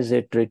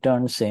it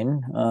returns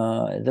in,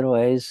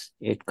 otherwise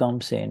it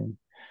comes in,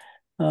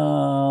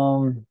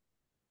 in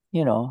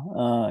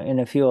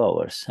a few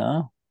hours.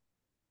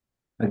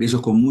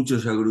 Aquellos con mucho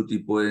jagruti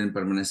pueden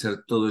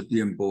permanecer todo el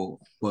tiempo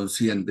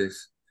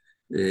conscientes,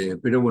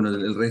 pero bueno,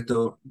 el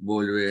resto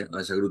vuelve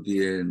a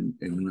jagruti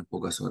en unas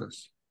pocas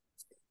horas.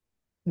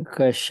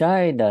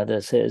 Kashaya,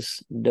 Dada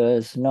says,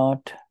 does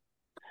not,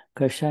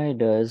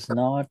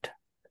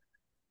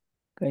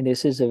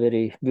 this is a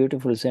very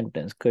beautiful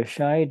sentence,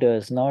 kashaya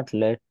does not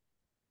let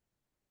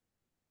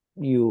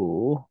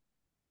you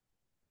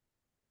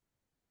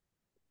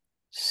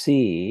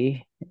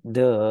see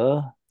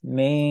the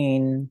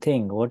main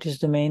thing. What is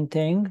the main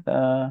thing?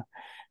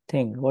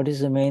 What is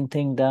the main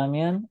thing,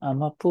 Damien?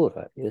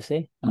 Amapura, you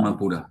see? Alma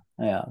pura.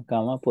 Yeah,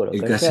 Kamapura.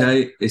 El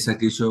kashaya es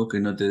aquello que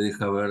no te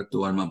deja ver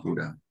tu alma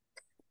pura.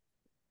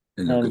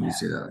 Es lo que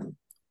dice Dada.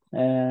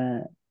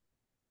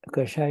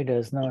 Kashaya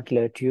does not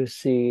let you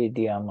see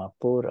the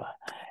Amapura.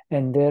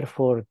 And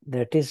therefore,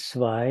 that is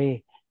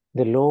why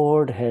the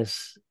Lord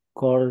has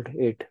called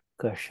it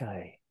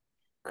Kashaya.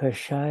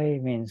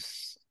 Kashaya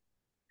means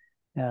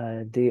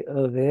the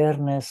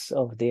awareness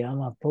of the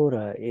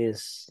Amapura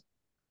is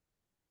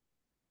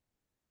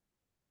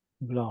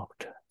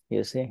blocked.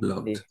 you see.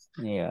 blocked.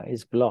 Yeah,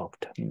 it's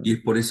blocked. Y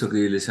es por eso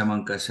que le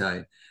llaman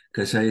kashaya.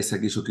 Kashaya es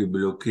aquello que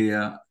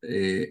bloquea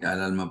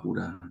al alma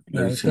pura,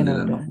 la Yeah, it visión del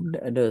cannot, alma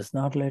pura. does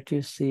not let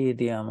you see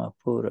the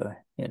Amapura,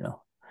 you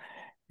know.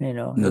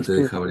 No If te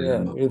deja ver el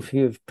alma pura. if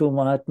you have two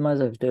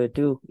Mahatmas, if there are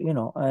two,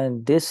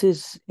 and this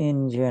is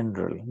in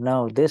general.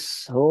 Now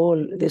this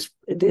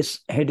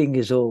heading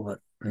is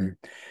over.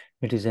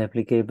 It is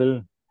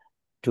applicable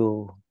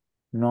to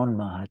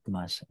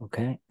non-Mahatmas,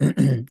 okay?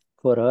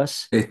 For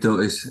us. Esto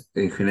es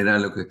en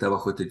general lo que está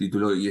bajo este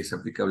título y es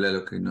aplicable a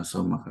los que no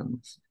son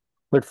Mahatmas.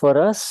 But for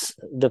us,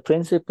 the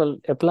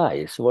principle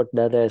applies, what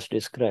Dada has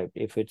described.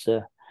 If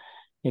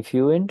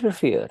you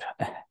interfere,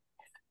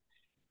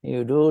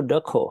 you do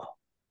dakho,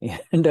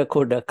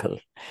 dakho.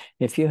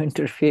 If you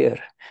interfere,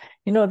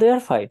 they're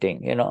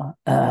fighting,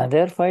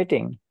 they're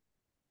fighting.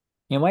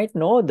 You might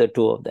know the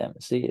two of them,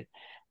 see,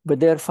 but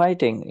they're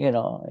fighting,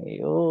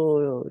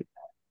 you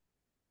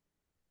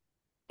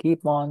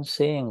keep on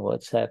seeing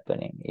what's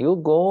happening. You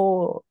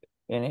go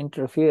and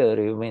interfere,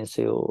 it means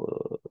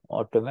you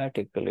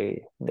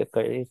automatically,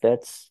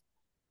 that's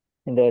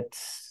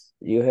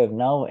you have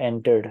now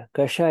entered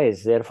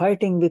kashayas. They're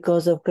fighting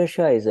because of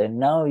kashayas, and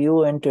now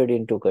you entered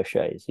into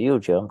kashayas. You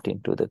jumped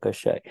into the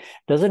kashaya.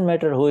 Doesn't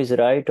matter who is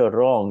right or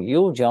wrong,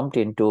 you jumped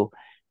into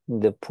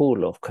the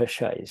pool of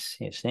kashayas,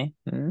 you see.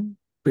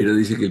 Pero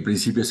dice que el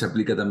principio se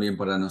aplica también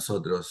para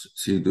nosotros.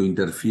 Si tú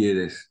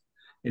interfieres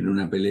en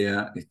una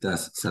pelea,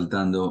 estás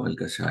saltando el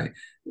kashaya.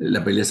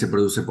 La pelea se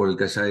produce por el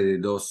kashaya de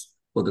dos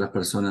otras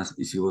personas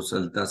y si vos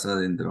saltás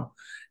adentro,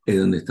 es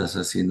donde estás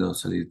haciendo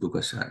salir tu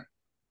kashaya.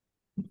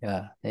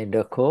 Yeah, the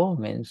dakho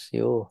means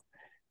your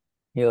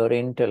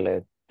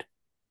intellect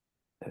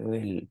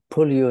will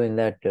pull you in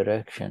that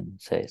direction,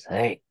 says,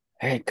 hey,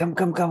 come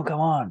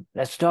on,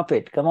 let's stop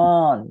it, come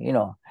on,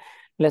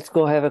 let's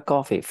go have a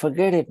coffee.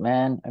 Forget it,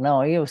 man.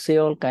 No, you see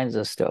all kinds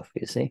of stuff,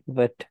 you see,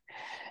 but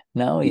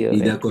now you're...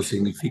 Y daco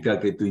significa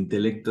que tu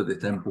intelecto te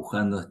está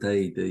empujando hasta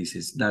ahí y te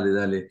dices,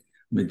 dale,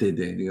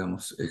 métete,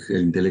 digamos, es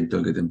el intelecto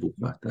el que te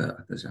empuja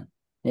hasta allá.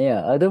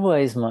 Yeah,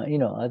 otherwise,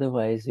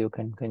 otherwise you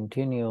can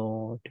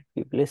continue to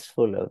be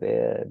blissfully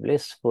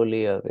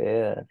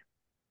aware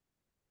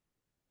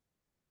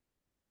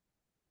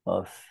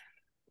of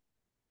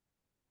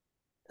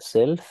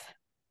self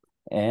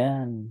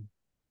and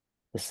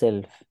the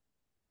self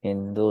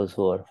in those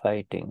who are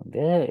fighting.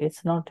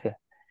 It's not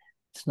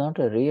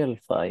a real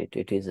fight,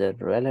 it is a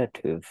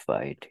relative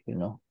fight,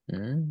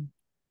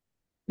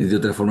 De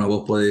otra forma,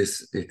 vos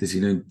podés, si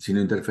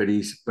no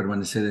interferís,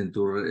 permanecer en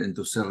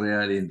tu ser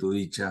real y en tu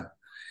dicha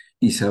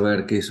y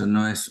saber que eso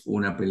no es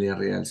una pelea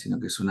real, sino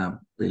que es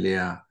una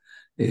pelea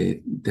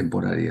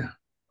temporaria.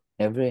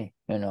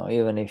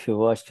 Even if you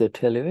watch the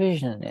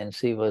television and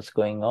see what's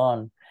going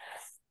on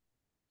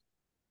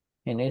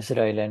in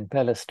Israel and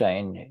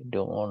Palestine,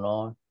 do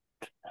not,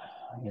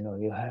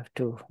 you have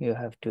to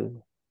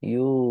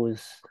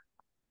use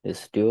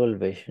this dual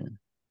vision.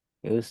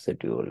 Use the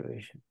dual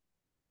vision.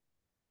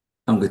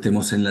 Aunque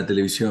estemos en la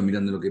televisión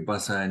mirando lo que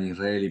pasa en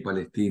Israel y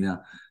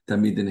Palestina,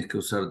 también tenés que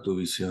usar tu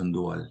visión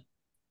dual.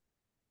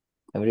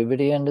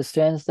 Everybody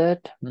understands that?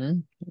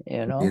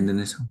 ¿Entienden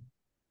eso?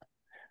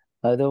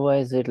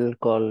 Otherwise,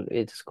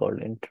 it's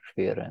called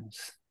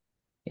interference.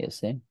 You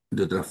see?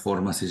 De otra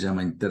forma se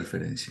llama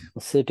interferencia.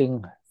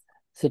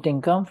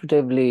 Sitting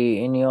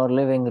comfortably in your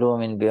living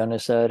room in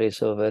Buenos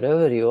Aires or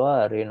wherever you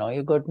are,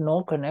 you got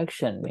no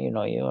connection.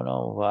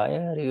 Why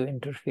are you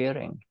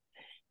interfering?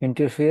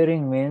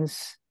 Interfering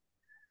means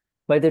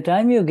by the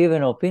time you give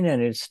an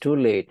opinion, it's too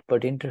late.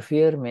 But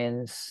interfere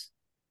means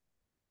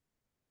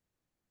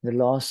the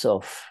loss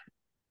of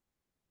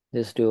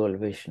this dual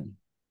vision.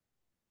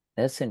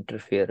 That's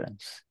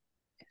interference.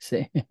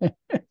 See?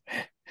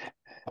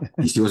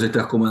 Y si vos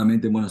estás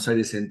cómodamente en Buenos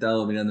Aires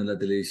sentado mirando la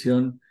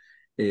televisión,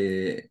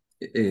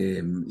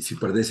 si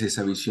perdés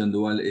esa visión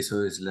dual,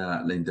 eso es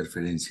la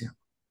interferencia.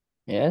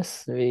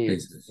 Yes, we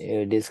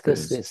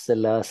discussed this the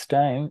last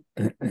time.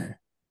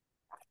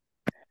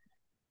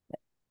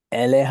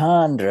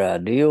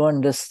 Alejandra, do you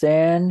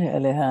understand,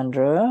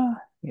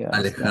 Alejandra?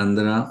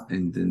 Alejandra,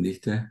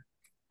 ¿entendiste?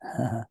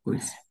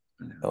 Pues,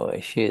 oh,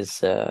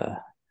 she's,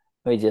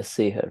 we just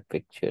see her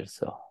picture,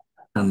 so.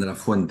 Alejandra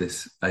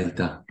Fuentes, ahí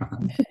está.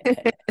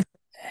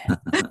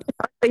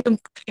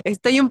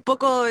 Estoy un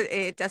poco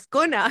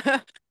chascona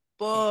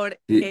por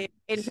el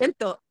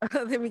viento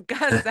de mi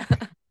casa.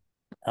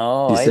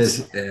 Oh, she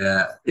says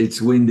it's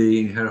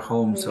windy in her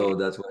home, so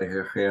that's why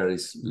her hair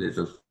is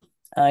little.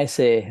 I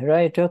see.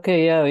 Right.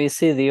 Okay. Yeah, we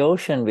see the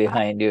ocean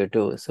behind you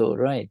too. So,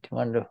 right.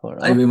 Wonderful.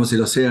 Ahí vemos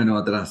el océano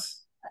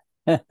atrás.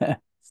 Sí,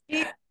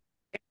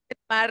 el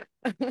mar.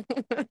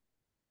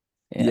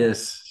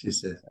 Yes, she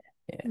said.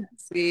 Yeah.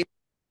 Sí.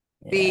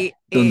 Yeah.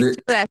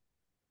 Shuddha,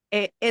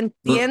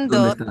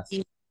 entiendo. ¿Dónde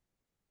estás?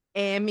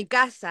 En mi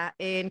casa,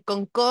 en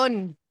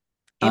Concón,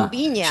 en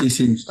Viña.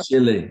 She's in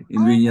Chile,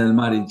 in Viña del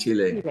Mar, in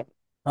Chile.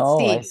 Oh,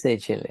 sí. I say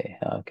Chile.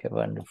 Okay,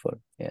 wonderful.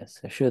 Yes,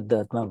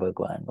 Shuddhatma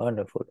Bhagwan.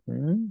 Wonderful.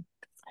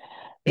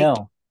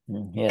 No.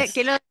 Yes.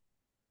 Que lo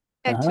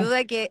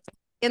ayuda, que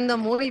entiendo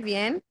muy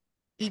bien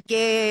y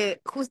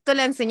que justo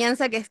la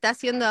enseñanza que está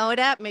haciendo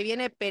ahora me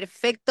viene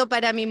perfecto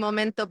para mi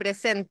momento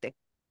presente.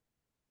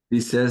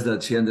 She says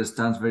that she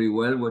understands very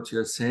well what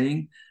you're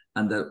saying,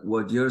 and that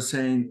what you're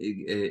saying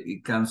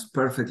it comes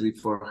perfectly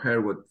for her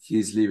what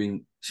she's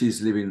living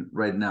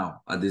right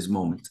now at this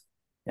moment.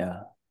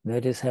 Yeah,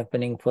 that is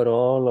happening for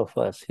all of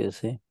us, you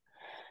see.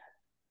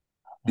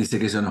 Dice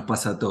que eso nos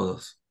pasa a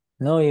todos.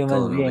 No human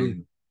Todos nos being,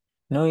 vivimos.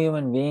 no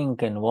human being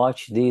can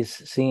watch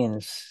these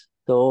scenes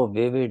so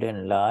vivid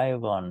and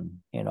live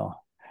on,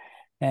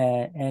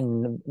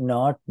 and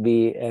not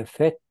be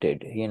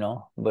affected,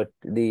 but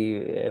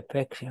the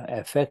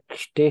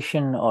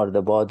affectation or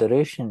the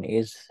botheration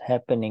is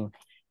happening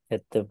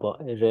at the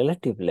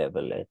relative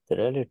level,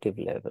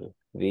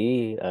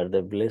 We are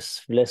the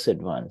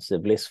blessed ones, the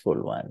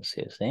blissful ones,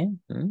 you see.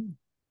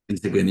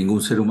 Dice que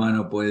ningún ser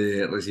humano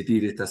puede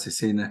resistir estas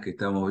escenas que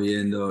estamos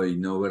viendo y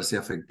no verse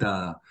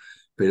afectada,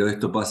 pero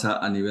esto pasa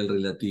a nivel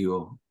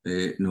relativo,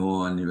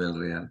 no a nivel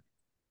real.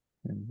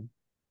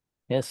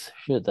 Yes,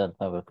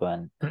 Shuddhatma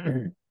Bhagwan.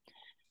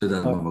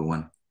 Shuddhatma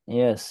Bhagwan.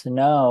 Yes,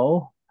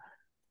 now,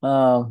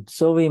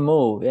 so we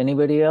move.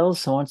 Anybody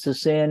else wants to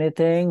say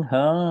anything?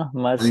 Huh?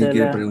 ¿Alguien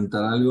quiere Marcella?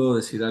 preguntar algo,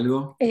 decir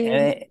algo?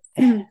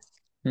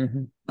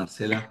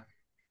 Marcela.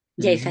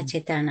 Jai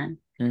Sachetanan.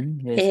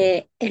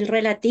 Yes. El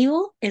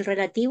relativo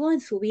en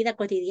su vida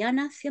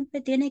cotidiana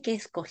siempre tiene que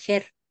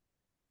escoger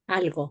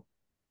algo,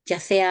 ya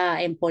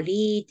sea en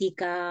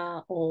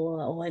política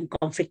o en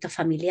conflictos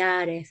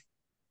familiares.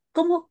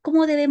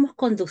 ¿Cómo debemos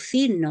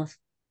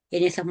conducirnos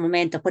en esos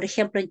momentos? Por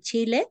ejemplo, en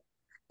Chile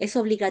es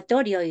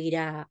obligatorio ir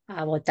a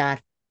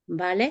votar,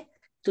 ¿vale?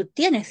 Tú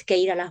tienes que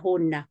ir a las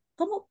urnas.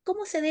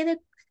 ¿Cómo se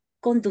debe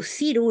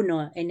conducir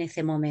uno en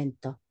ese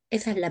momento?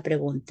 Esa es la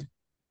pregunta.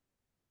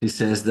 He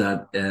says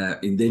that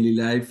in daily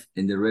life,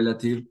 in the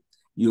relative,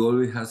 you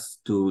always have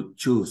to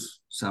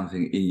choose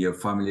something in your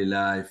family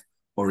life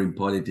or in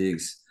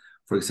politics.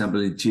 For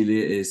example, in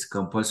Chile, it's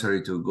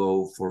compulsory to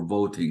go for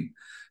voting.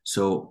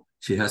 So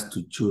she has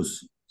to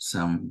choose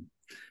some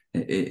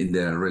in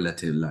their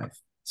relative life.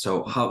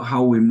 So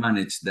how we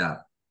manage that?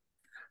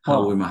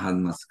 How we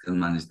Mahatmas can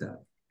manage that?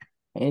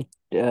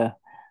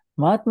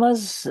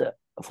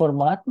 For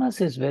Mahatmas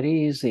is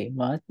very easy.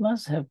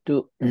 Mahatmas have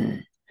to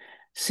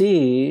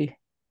see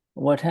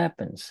what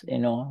happens,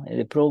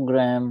 the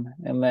program.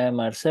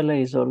 Marcella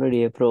is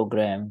already a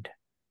programmed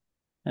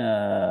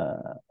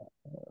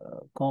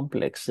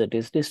complex that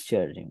is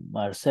discharging.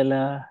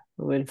 Marcella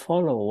will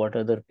follow what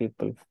other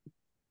people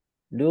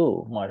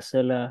do.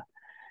 Marcella,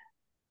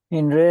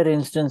 in rare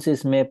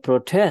instances, may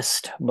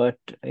protest, but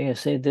you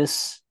see,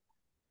 this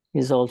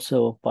is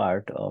also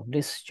part of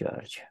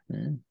discharge.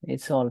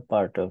 It's all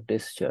part of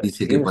discharge.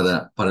 Dice que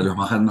para los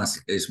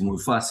Mahatmas es muy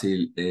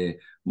fácil,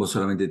 vos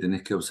solamente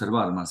tenés que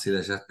observar.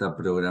 Marcela ya está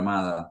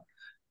programada,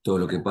 todo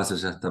lo que pasa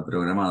ya está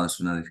programado,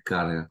 es una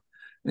descarga.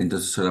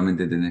 Entonces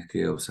solamente tenés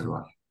que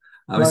observar.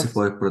 A veces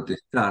podés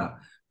protestar,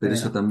 pero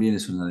eso también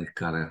es una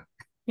descarga.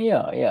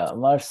 Yeah.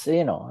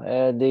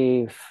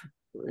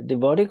 The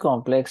body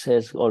complex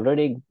has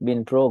already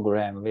been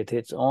programmed with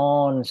its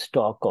own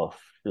stock of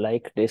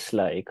like,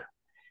 dislike,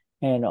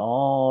 and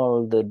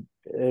all the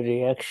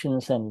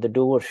reactions and the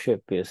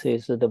doership, you see.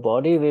 So the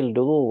body will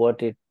do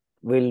what it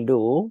will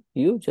do.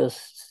 You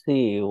just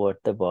see what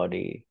the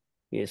body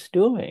is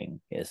doing.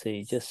 You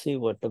see, just see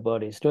what the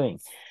body is doing.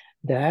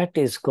 That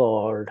is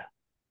called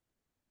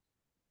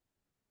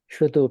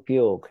Shuddha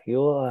Upayoga.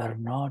 You are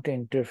not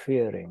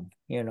interfering,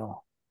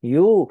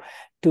 You,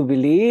 to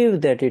believe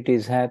that it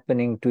is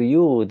happening to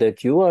you,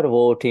 that you are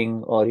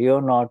voting or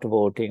you're not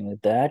voting,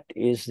 that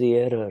is the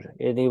error.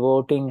 The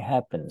voting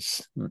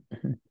happens.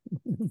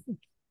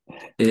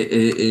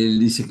 Él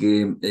dice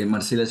que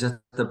Marcela ya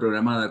está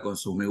programada con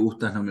sus me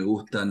gustas, no me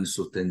gustan,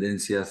 sus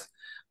tendencias.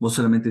 Vos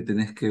solamente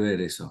tenés que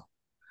ver eso,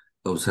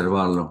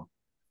 observarlo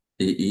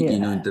y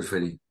no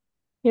interferir.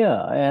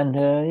 Yeah, and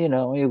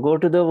you go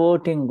to the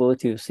voting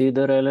booth, you see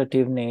the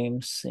relative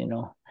names,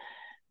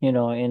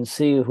 and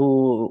see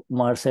who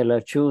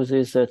Marcella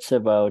chooses. That's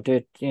about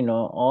it.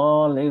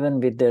 All, even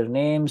with their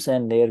names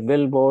and their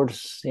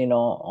billboards,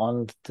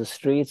 on the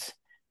streets,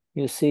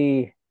 you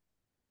see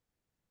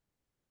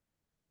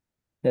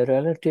the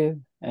relative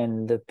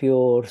and the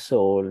pure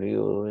soul.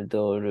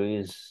 There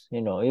is,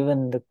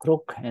 even the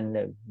crook and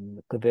the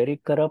very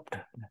corrupt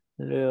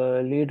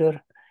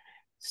leader,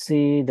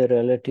 see the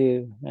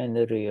relative and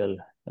the real.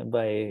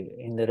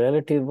 In the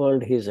relative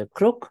world, he's a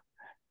crook.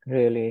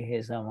 Really,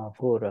 he's a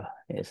Mahapura,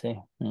 you see.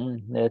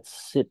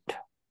 That's it.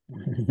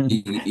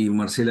 Y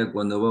Marcela,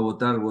 cuando va a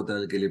votar, vota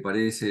al que le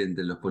parece.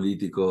 Entre los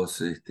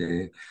políticos,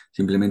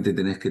 simplemente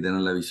tenés que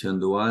tener la visión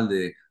dual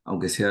de,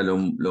 aunque sea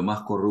lo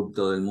más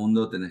corrupto del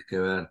mundo, tenés que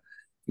ver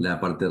la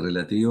parte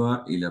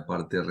relativa y la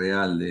parte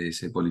real de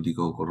ese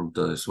político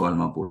corrupto, de su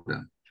alma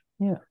pura.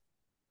 Yeah.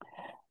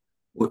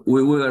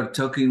 We were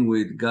talking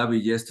with Gabi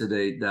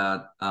yesterday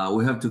that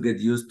we have to get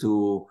used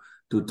to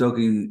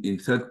talking in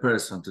third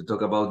person, to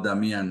talk about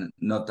Damien,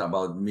 not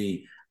about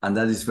me. And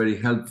that is very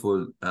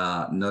helpful,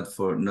 not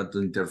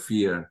to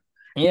interfere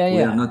We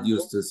are not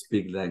used to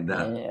speak like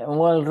that.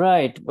 Well,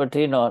 right, but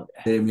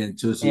Damien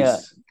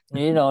chooses.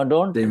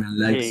 Don't. Damien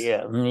likes.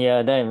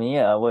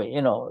 Damien.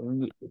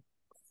 Well,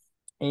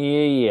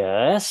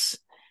 yes.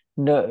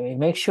 No,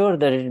 make sure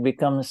that it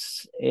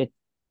becomes it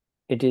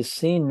is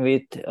seen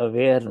with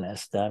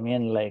awareness.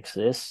 Damien likes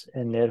this,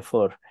 and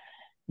therefore,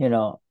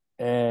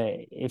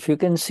 if you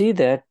can see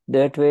that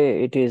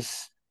way,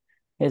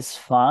 it's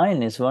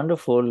fine, it's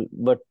wonderful,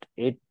 but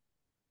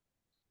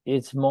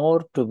it's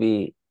more to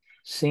be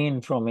seen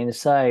from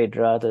inside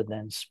rather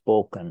than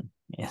spoken.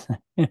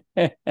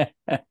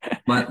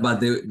 But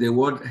the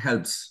word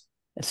helps.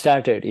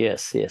 Started,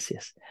 yes. Yeah.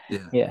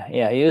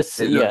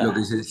 Lo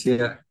que se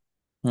decía,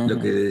 lo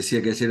que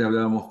decía que ayer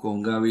hablábamos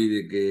con Gaby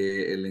de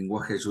que el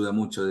lenguaje ayuda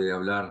mucho de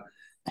hablar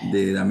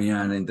de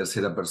Damián en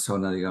tercera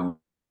persona, digamos.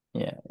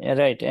 Yeah,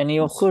 right. And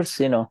of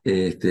course, y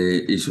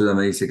Shuddha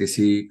me dice que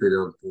sí,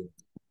 pero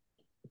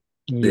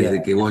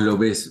desde que vos lo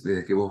ves,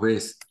 desde que vos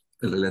ves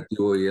el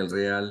relativo y el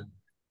real,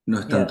 no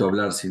es tanto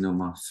hablar, sino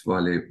más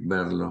vale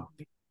verlo.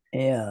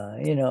 Yeah,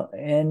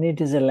 and it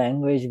is a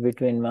language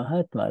between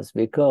Mahatmas,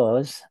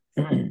 because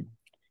if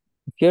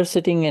you're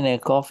sitting in a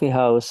coffee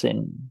house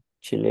in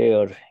Chile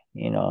or,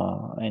 in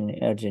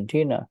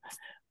Argentina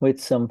with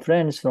some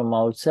friends from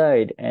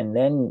outside, and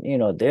then,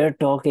 they're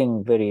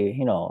talking very,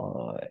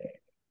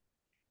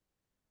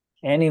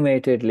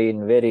 animatedly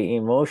and very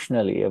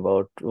emotionally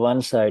about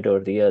one side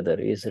or the other,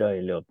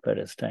 Israel or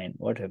Palestine,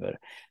 whatever.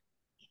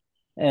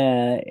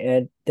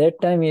 At that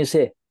time you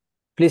say,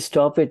 please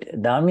stop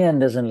it. Damien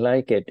doesn't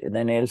like it. And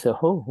then he'll say,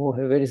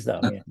 where is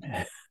Damien?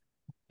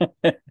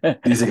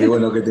 Dice que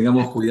bueno, que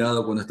tengamos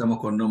cuidado cuando estamos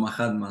con no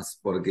Mahatmas,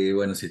 porque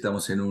bueno, si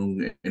estamos en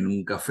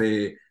un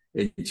café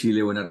en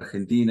Chile o en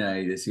Argentina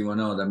y decimos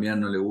no, Damián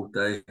no le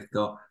gusta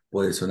esto,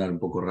 puede sonar un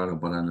poco raro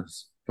para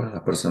las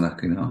personas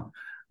que no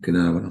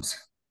lo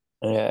conocen.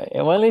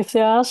 Well, if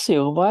they ask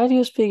you, why are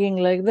you speaking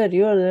like that?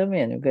 You are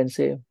Damien. You can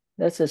say,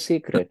 that's a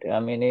secret.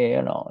 I mean,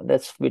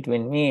 that's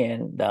between me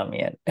and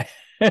Damien.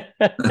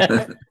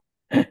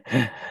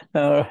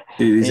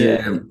 Y dice,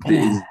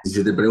 y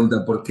si te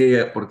preguntan por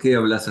qué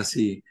hablas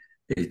así,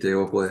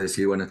 vos podés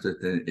decir, bueno, esto es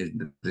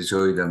entre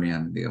yo y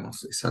Damián,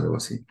 digamos, es algo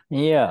así.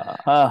 Yeah,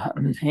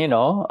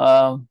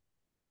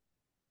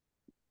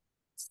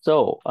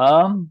 so,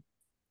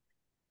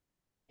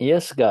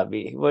 yes,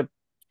 Gabi, what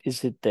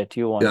is it that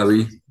you want?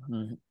 Gaby.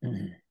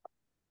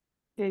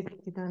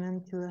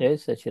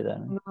 Yes,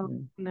 Sachidanand.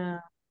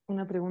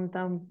 Una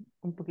pregunta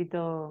un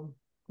poquito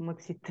como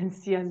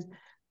existencial.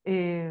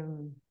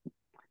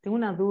 Tengo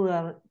una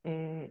duda,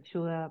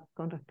 Shuddha,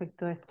 con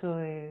respecto a esto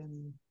de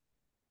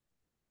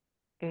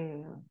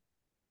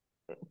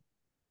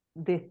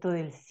esto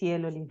del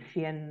cielo, el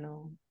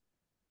infierno,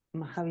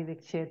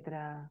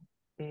 Mahavidekshatra,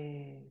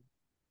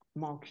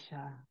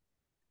 moksha,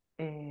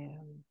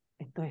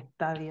 estos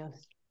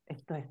estadios,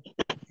 estos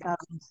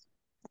estados.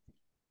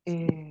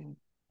 Hay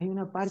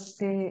una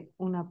parte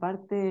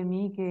de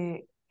mí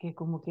que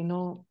como que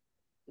no,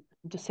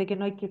 yo sé que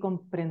no hay que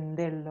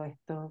comprenderlo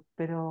esto,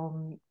 pero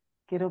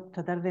quiero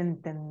tratar de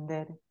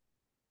entender,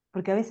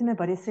 porque a veces me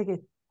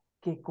parece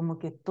que como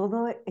que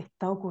todo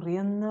está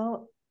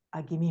ocurriendo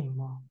aquí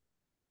mismo.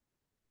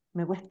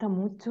 Me cuesta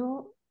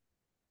mucho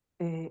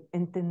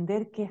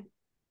entender que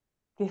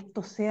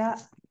esto sea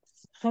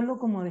solo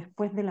como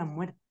después de la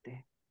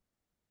muerte.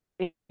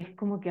 Es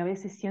como que a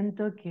veces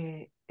siento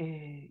que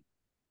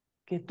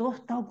todo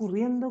está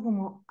ocurriendo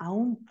como a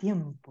un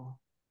tiempo.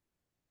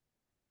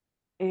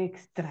 Es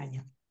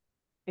extraño.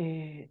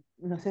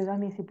 No sé,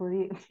 Dami, si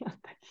podía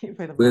hasta aquí,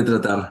 perdón. Voy a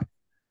tratar.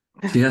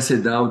 She has a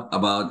doubt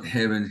about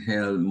heaven,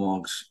 hell,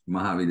 moksha,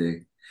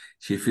 Mahavide.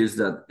 She feels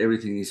that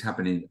everything is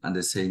happening at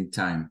the same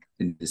time,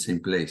 in the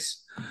same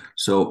place.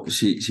 So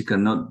she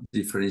cannot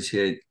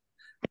differentiate.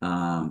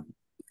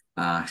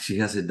 She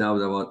has a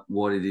doubt about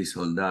what it is,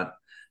 all that.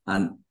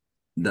 And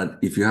that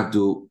if you have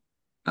to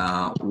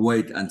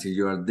wait until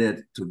you are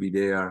dead to be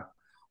there,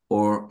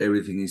 or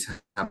everything is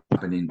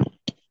happening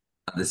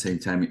at the same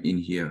time in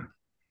here.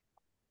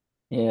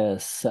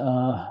 Yes,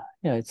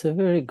 it's a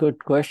very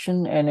good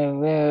question and a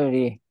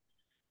very,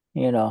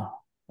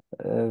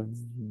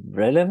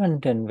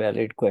 relevant and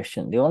valid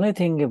question. The only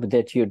thing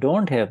that you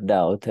don't have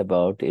doubt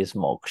about is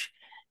moksha.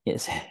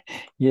 Yes,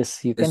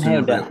 yes, you can Es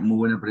have una that. muy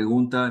buena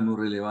pregunta, muy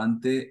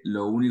relevante.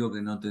 Lo único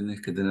que no tenés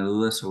que tener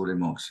dudas sobre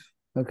moksha.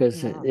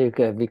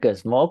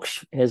 Because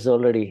moksha is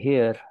already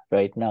here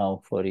right now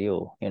for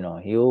you.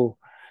 You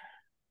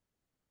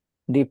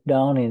deep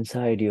down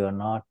inside, you are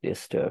not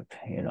disturbed.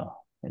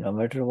 No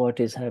matter what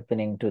is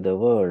happening to the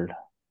world,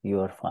 you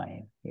are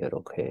fine. You're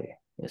okay.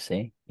 You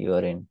see, you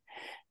are in.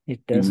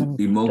 It doesn't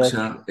y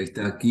moksha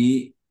está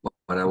aquí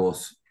para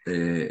vos.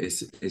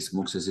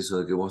 Moksha es eso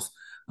de que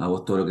a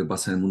vos todo lo que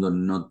pasa en el mundo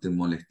no te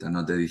molesta,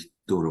 no te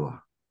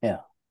disturba.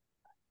 Yeah.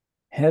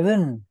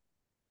 Heaven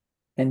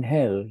and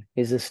hell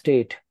is a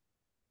state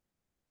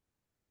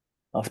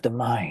of the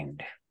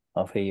mind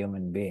of a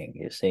human being.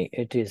 You see,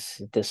 it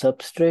is the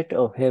substrate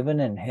of heaven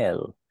and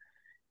hell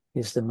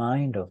is the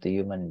mind of the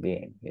human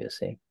being. You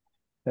see,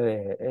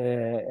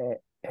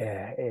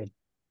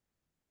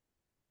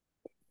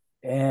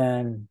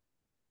 And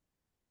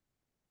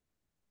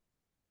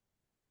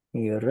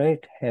you're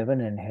right,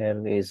 heaven and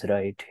hell is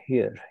right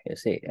here, you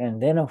see.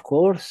 And then, of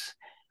course,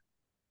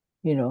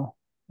 you know,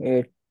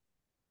 it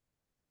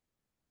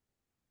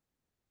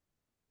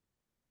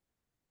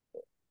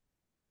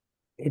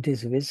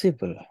is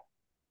visible.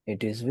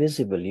 It is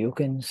visible. You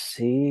can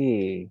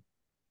see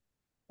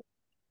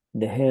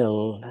the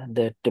hell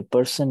that the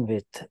person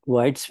with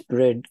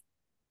widespread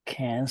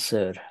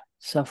cancer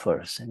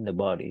suffers in the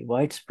body.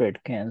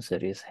 Widespread cancer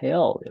is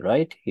hell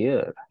right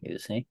here, you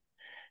see,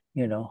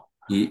 you know.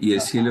 Y el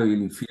cielo y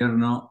el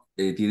infierno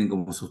tienen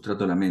como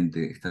sustrato la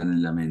mente, están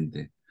en la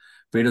mente,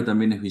 pero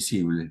también es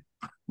visible.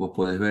 Vos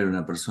podés ver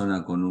una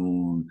persona con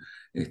un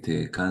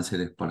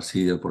cáncer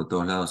esparcido por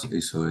todos lados,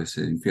 eso es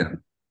el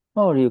infierno.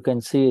 Or you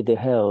can see the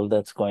hell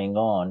that's going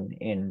on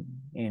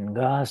in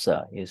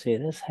Gaza. You see,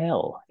 this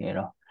hell, you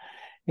know.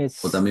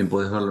 O también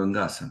podés verlo en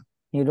Gaza.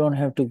 You don't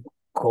have to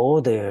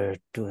go there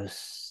to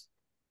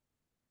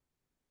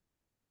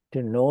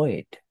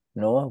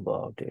know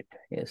about it,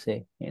 you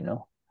see, you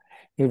know.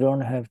 You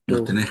don't have No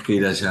to... tenés que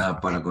ir allá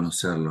para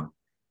conocerlo.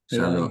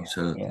 Ya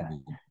Yeah.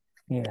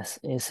 Yes,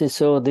 you see,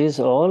 so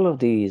all of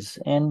these,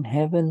 and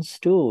heavens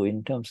too,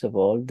 in terms of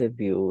all the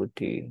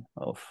beauty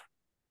of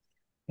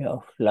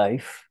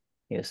life,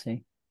 you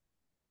see,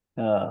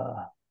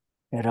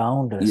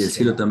 around us. Y el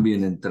cielo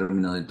también en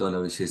términos de toda la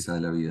belleza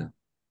de la vida.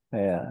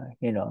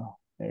 You know,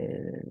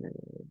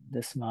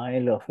 the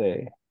smile of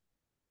a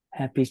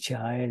happy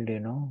child,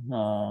 you know,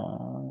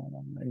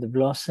 the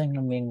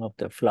blossoming of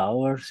the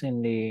flowers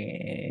in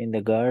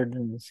the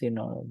gardens, you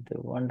know,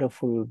 the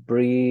wonderful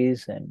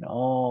breeze and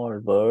all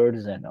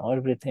birds and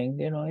everything,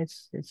 you know,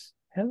 it's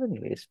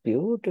heavenly, it's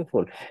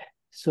beautiful.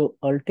 So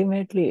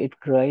ultimately it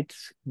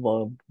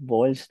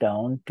boils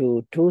down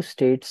to two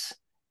states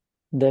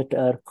that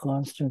are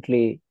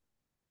constantly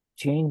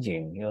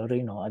changing, or,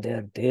 you know,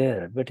 they're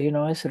there, but, you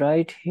know, it's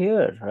right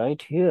here.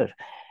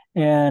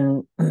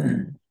 And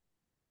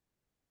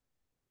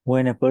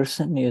when a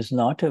person is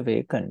not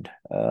awakened,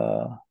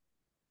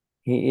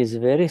 he is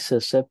very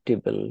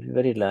susceptible,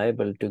 very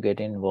liable to get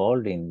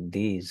involved in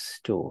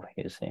these two,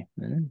 you see.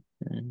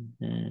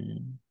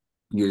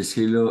 Y el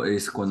cielo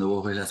es cuando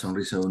vos ves la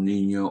sonrisa de un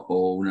niño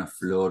o una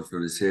flor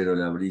florecer o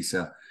la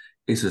brisa,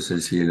 eso es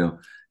el cielo.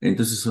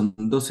 Entonces son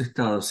dos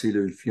estados,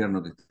 cielo e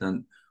infierno, que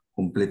están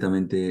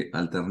completamente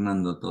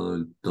alternando todo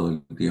el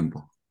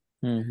tiempo.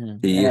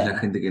 Y es la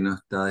gente que no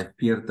está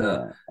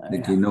despierta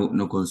de que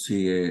no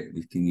consigue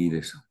distinguir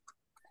eso.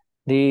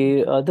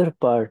 The other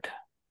part,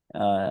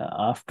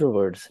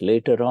 afterwards,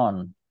 later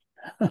on,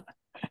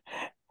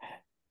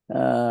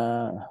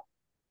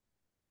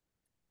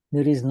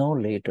 there is no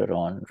later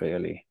on,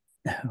 really.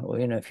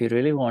 You know, if you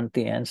really want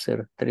the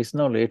answer, there is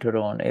no later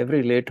on.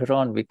 Every later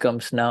on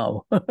becomes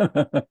now.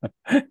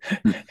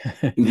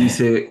 Y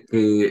dice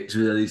que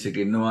Shuddha dice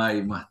que no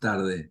hay más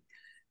tarde,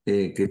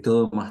 que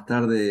todo más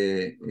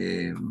tarde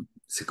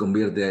se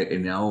convierte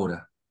en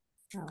ahora.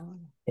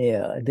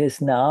 Yeah, this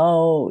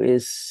now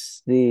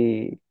is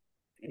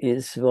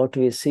what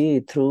we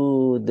see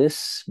through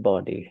this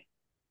body.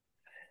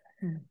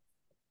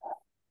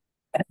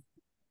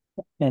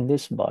 And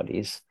this body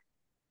is,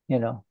 you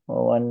know,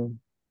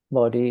 one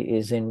body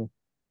is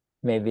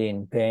maybe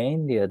in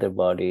pain, the other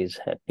body is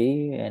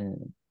happy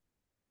and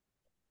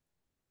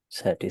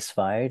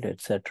satisfied,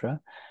 etc.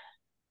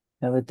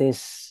 Now with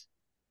this,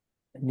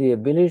 the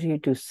ability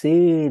to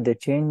see the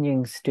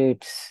changing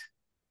states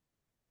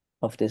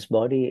of this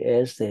body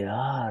as they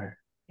are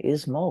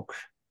is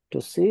moksha.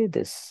 To see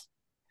this,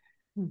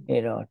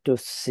 you know, to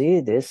see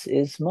this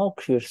is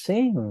moksha. You're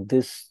seeing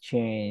this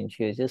change.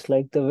 You're just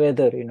like the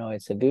weather, you know,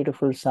 it's a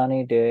beautiful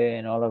sunny day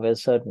and all of a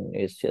sudden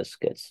it just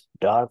gets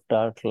dark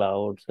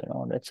clouds, you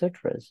know,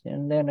 etc.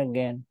 And then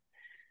again.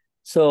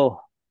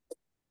 So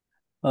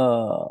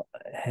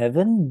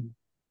heaven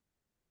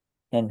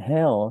and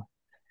hell,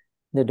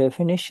 the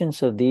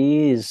definitions of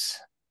these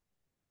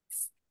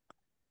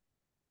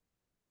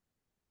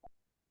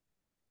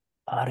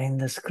are in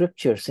the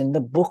scriptures, in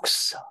the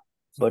books,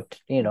 but,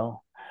 you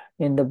know,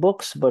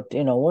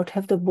 what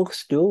have the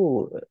books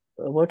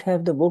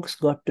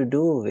got to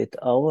do with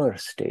our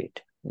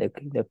state,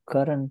 the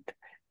current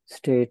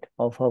state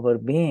of our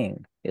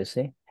being, you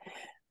see?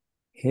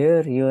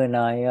 Here you and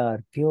I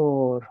are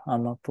pure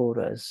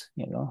Amapuras,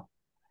 you know,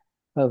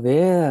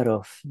 aware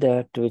of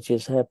that which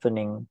is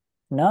happening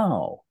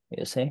now,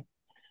 you see,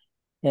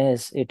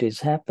 as it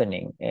is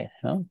happening, you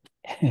know?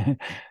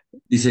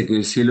 Dice que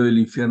el cielo y el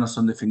infierno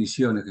son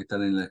definiciones que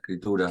están en la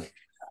escritura,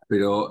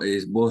 pero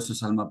vos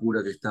sos alma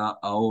pura que está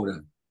ahora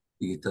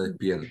y que está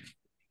despierta.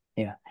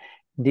 Yeah.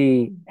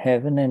 The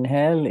heaven and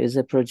hell is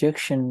a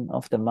projection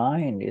of the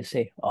mind. You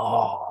say,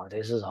 oh,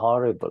 this is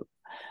horrible.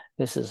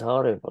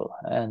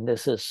 And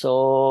this is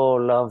so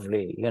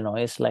lovely. You know,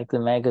 it's like the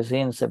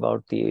magazines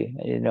about the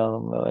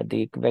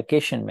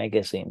vacation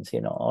magazines,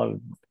 you know, all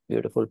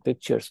beautiful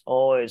pictures.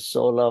 Oh, it's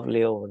so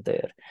lovely over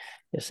there.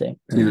 You see.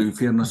 Sí, los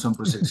infiernos son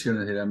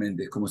proyecciones de la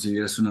mente, es como si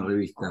vieras una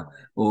revista.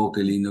 Oh,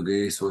 qué lindo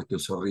que es, o esto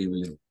es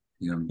horrible,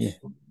 digamos.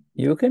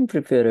 You can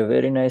prepare a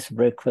very nice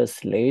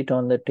breakfast late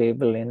on the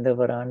table in the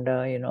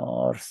veranda,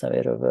 or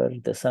wherever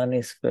the sun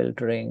is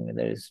filtering.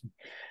 There is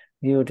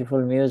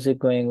beautiful music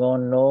going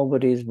on.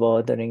 Nobody's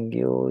bothering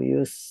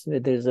you.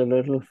 There's a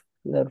little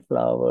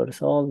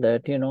flowers, all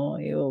that,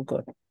 you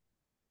got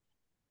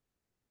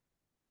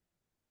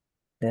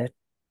that.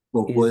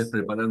 Vos podés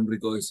preparar un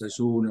rico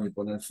desayuno y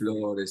poner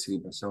flores y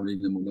pasar un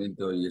lindo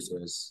momento y eso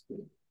es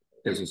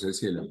el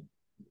cielo.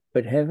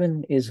 But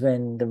heaven is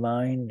when the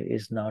mind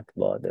is not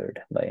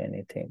bothered by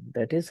anything.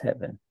 That is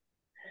heaven.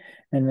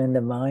 And when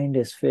the mind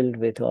is filled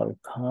with all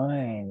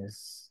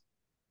kinds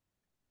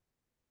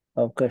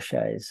of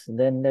kashayas,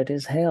 then that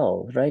is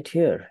hell right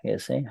here, you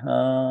see.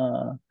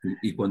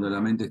 Y cuando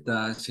la mente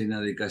está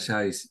llena de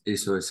kashayas,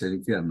 eso es el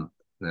infierno,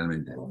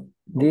 realmente.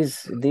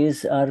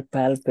 These are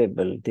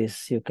palpable.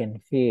 This you can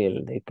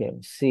feel, they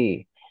can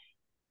see.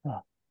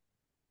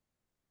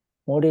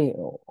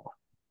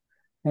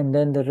 And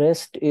then the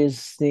rest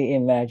is the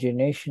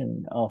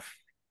imagination of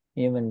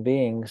human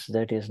beings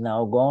that is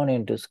now gone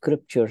into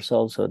scriptures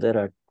also. There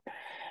are,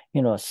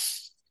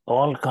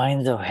 all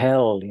kinds of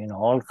hell,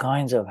 all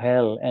kinds of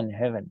hell and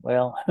heaven.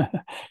 Well,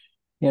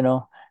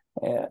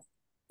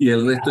 y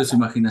el resto es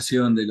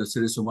imaginación de los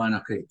seres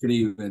humanos que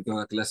escriben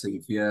toda clase de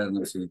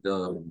infiernos y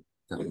todas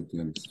estas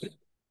cuestiones.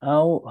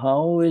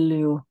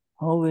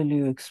 How will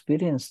you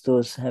experience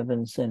those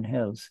heavens and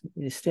hells?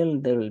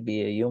 Still, there will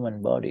be a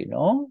human body,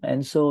 no?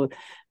 And so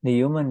the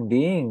human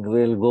being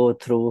will go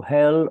through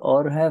hell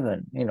or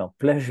heaven,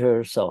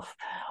 pleasures of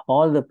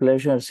all the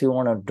pleasures you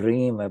want to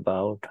dream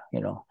about,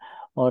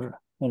 or,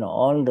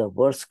 all the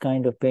worst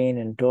kind of pain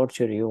and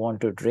torture you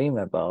want to dream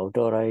about,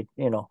 or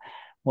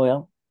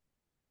well,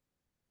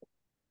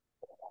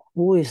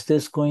 who is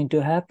this going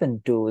to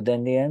happen to?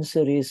 Then the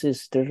answer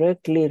is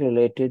directly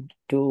related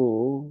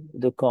to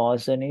the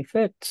cause and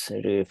effects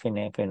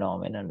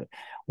phenomenon.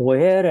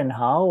 Where and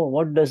how,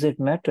 what does it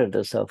matter?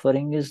 The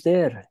suffering is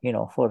there,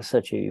 for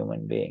such a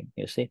human being,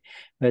 you see.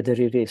 Whether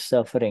it is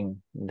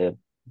suffering the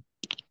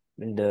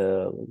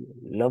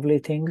lovely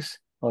things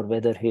or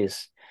whether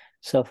he's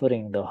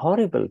suffering the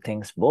horrible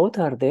things, both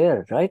are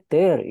there, right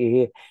there.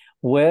 He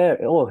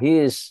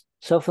is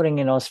suffering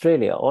in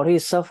Australia or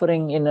he's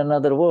suffering in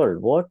another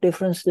world. What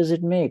difference does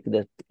it make?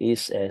 That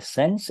is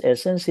essence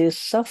is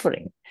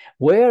suffering.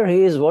 Where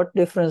he is, what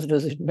difference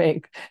does it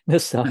make? The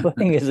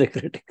suffering is a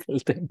critical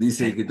thing.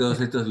 Dice que todos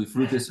estos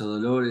disfrutes o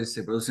dolores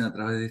se producen a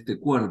través de este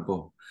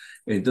cuerpo.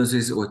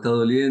 Entonces, o está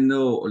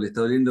doliendo, o le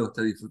está doliendo, o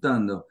está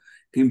disfrutando.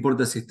 ¿Qué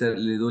importa si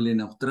le duele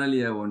en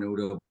Australia o en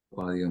Europa,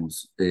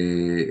 digamos?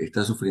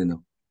 Está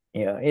sufriendo.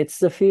 Yeah, it's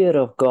the fear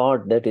of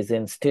God that is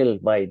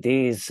instilled by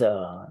these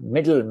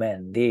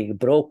middlemen, the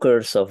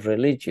brokers of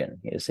religion.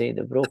 You see,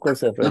 the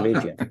brokers of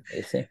religion.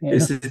 You see,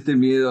 Es este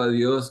miedo a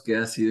Dios que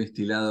ha sido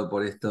instilado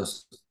por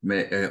estos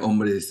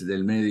hombres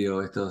del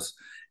medio, estos,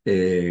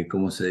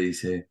 ¿cómo se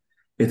dice?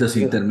 Estos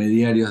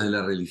intermediarios de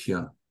la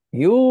religión.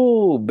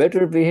 You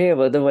better behave,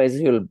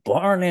 otherwise you'll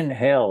burn in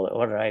hell.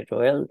 All right,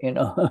 well,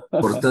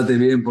 Portate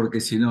bien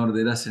porque si no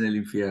arderás en el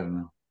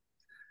infierno.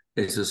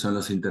 Esos son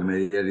los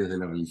intermediarios de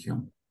la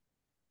religión.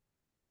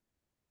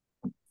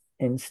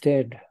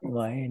 Instead,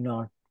 why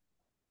not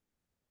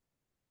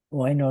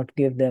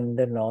give them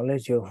the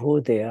knowledge of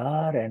who they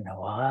are and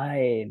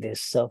why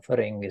this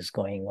suffering is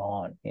going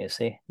on, you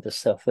see, the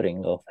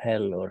suffering of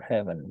hell or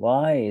heaven.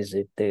 Why is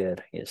it there,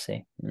 you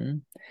see?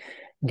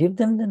 Give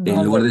them the knowledge.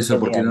 En lugar de eso,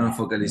 ¿por qué no nos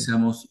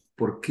focalizamos?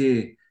 ¿Por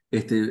qué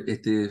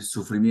este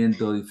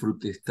sufrimiento,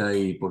 disfrute está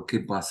ahí? ¿Por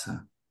qué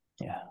pasa?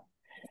 Yeah.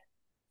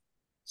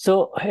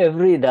 So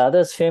every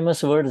Dada's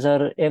famous words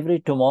are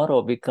every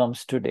tomorrow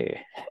becomes today.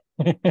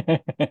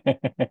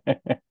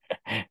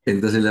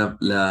 Entonces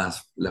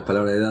las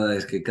palabras de Dada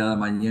es que cada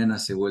mañana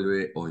se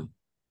vuelve hoy.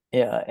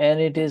 Yeah,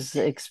 and it is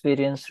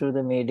experienced through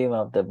the medium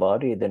of the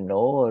body, the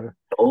knower.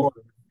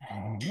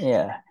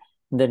 Yeah,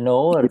 the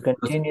knower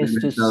continues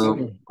to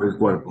see. Por el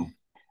cuerpo.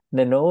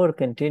 The knower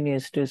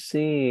continues to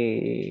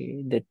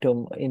see the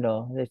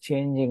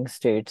changing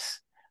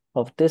states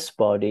of this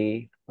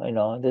body.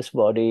 This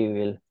body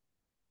will.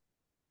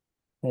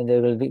 And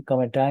there will come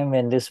a time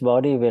when this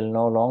body will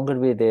no longer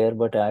be there,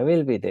 but I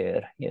will be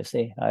there. You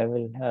see,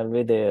 I'll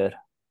be there.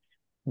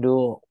 Y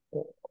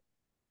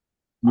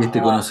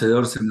este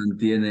conocedor se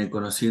mantiene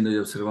conociendo y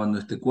observando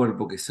este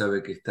cuerpo que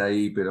sabe que está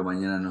ahí, pero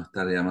mañana no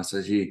estará más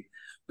allí,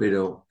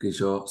 pero que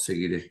yo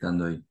seguiré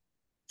estando ahí.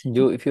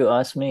 If you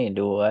ask me,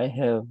 do I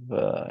have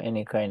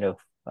any kind of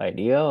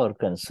idea or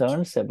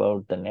concerns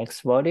about the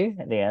next body?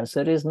 The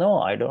answer is no,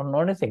 I don't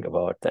know anything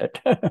about that.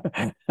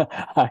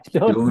 I don't Si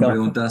vos me know.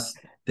 preguntas,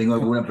 ¿tengo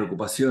alguna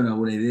preocupación,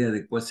 alguna idea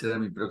de cuál será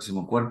mi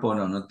próximo cuerpo?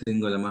 No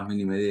tengo la más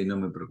mínima idea y no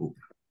me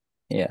preocupa.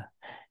 Yeah.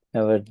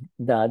 Our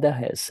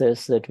Dada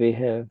says that we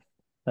have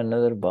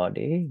another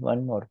body,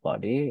 one more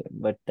body,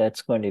 but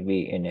that's going to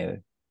be in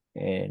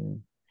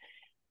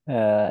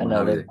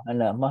another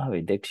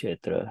Mahavidya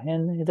Kshetra.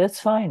 And that's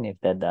fine. If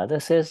that Dada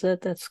says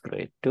that, that's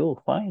great too.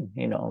 Fine.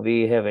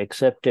 We have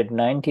accepted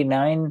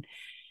 99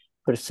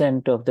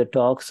 of the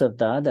talks of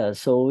Dada.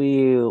 So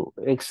we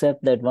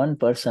accept that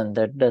 1%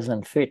 that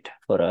doesn't fit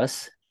for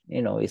us.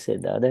 We say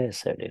Dada has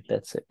said it.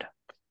 That's it.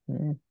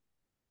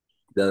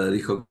 Dada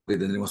dijo que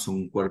tendremos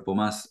un cuerpo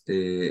más,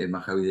 el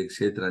Mahavira,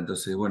 etc.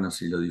 Entonces, bueno,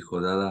 si lo dijo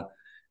Dada,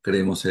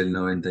 creemos el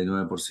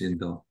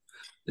 99%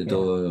 de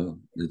todo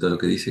lo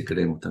que dice,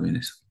 creemos también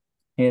eso.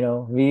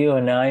 We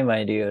and I,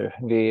 my dear,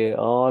 we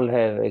all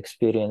have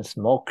experienced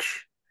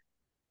moksha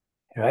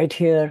right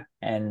here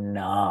and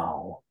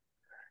now.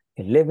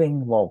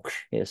 Living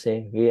moksha, you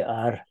see, we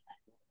are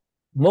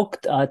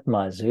mukt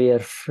atmas, we are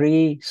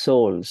free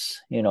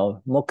souls.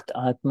 Mukt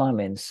atma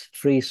means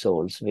free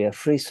souls. We are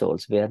free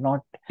souls. We are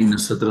not. Y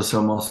nosotros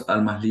somos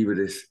almas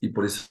libres y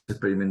por eso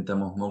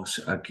experimentamos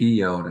moksha aquí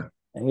y ahora.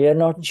 We are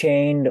not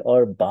chained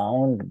or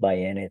bound by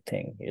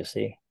anything, you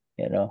see.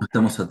 No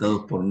estamos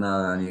atados por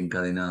nada ni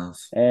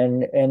encadenados.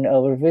 And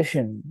our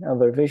vision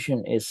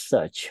is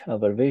such.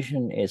 Our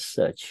vision is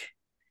such.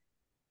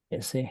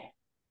 You see.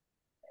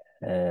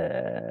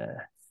 And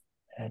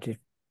it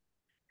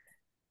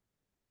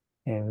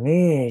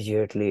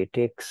immediately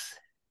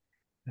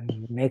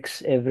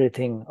makes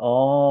everything,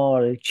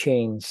 all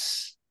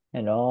chains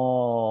and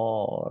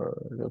all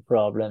the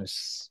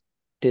problems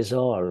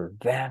dissolve,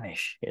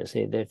 vanish. You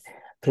see, that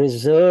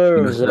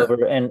preserves our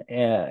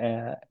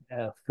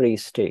free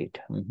state.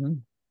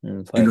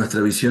 Y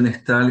nuestra visión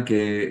es tal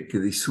que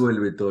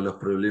disuelve todos los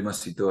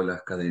problemas y todas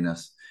las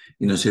cadenas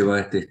y nos lleva a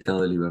este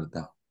estado de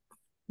libertad.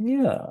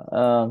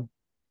 Yeah,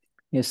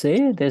 you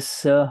see,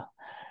 this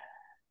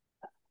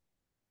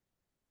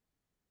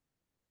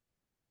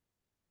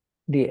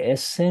the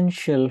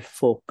essential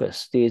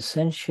focus, the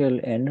essential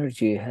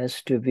energy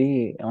has to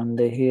be on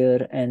the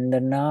here and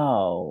the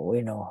now.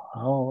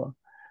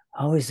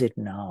 How is it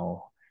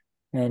now?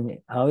 And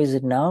how is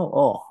it now?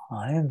 Oh,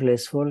 I am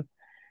blissful.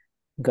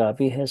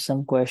 Gabi has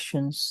some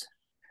questions.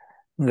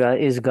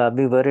 Is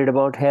Gabi worried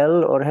about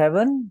hell or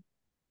heaven?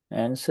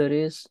 Answer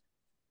is,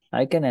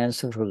 I can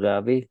answer for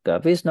Gabi.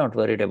 Gabi is not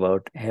worried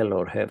about hell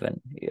or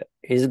heaven.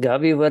 Is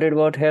Gabi worried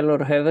about hell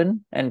or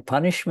heaven and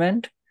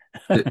punishment?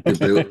 ¿Te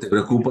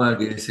preocupa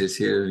qué es el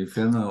cielo y el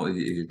infierno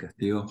y el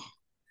castigo?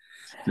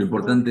 Lo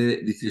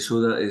importante, dice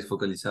Shuddha, es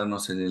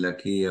focalizarnos en el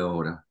aquí y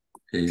ahora.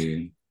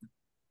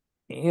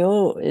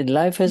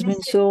 Life has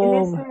been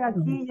so...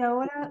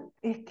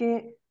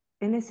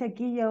 En ese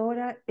aquí y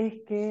ahora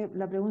es que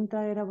la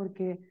pregunta era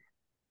porque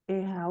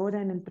es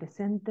ahora en el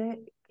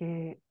presente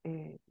que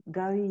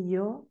Gaby y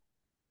yo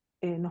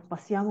nos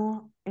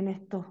paseamos en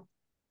estos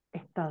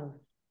estados.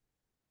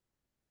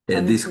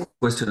 This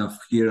question of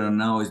here and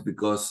now is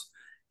because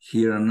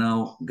here and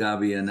now,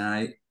 Gaby and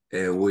I,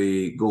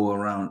 we go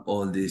around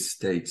all these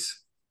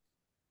states.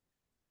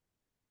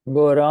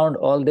 Go around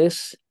all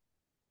this?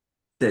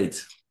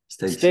 States,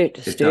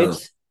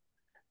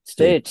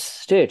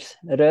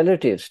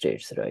 relative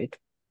states, right?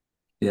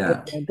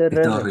 Yeah,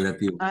 estados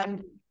relativos.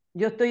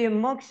 Yo estoy en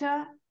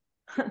moksha,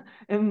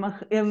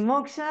 en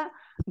moksha,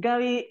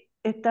 Gaby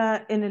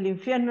está en el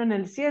infierno, en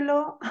el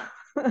cielo.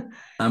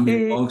 I'm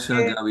in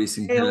moksha, Gaby is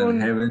in hell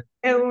and heaven.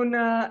 Es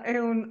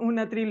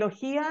una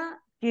trilogía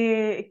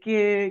que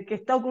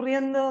está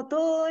ocurriendo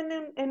todo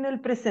en el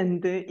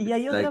presente. Y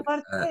hay otra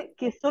parte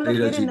que solo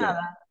quiere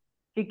nada,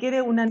 que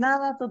quiere una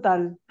nada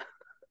total.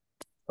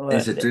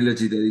 It's a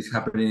trilogy that is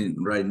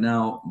happening right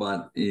now,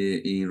 but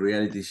in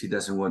reality, she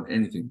doesn't want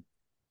anything.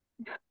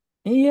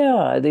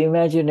 Yeah, the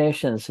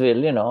imaginations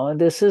will,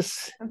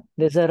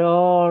 these are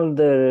all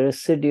the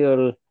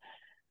residual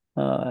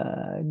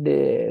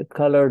the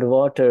colored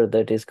water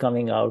that is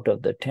coming out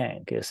of the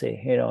tank, you see.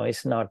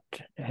 It's not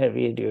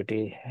heavy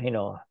duty,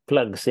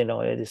 plugs,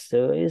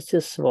 it's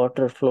just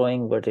water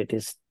flowing, but it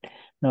is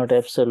not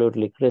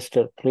absolutely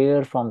crystal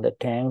clear from the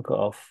tank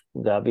of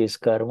Gabi's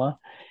karma.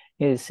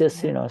 It's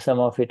just, some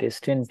of it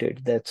is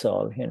tinted, that's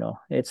all,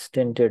 it's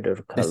tinted or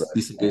colored.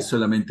 Dice que es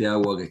solamente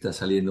agua que está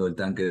saliendo del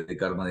tanque de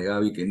karma de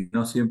Gaby, que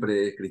no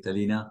siempre es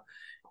cristalina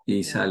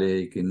y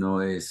sale y que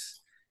no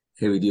es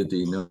heavy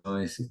duty, no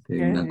es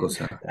una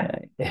cosa.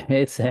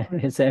 It's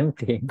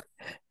emptying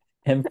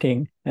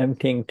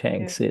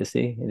tanks, you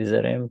see. These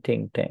are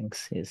emptying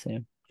tanks, you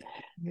see.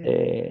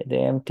 They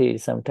empty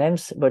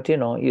sometimes, but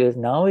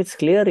now it's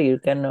clear. You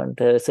cannot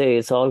say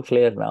it's all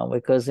clear now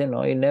because you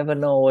never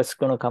know what's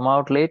going to come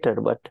out later.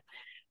 But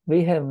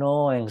we have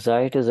no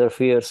anxieties or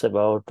fears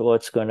about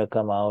what's going to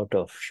come out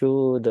of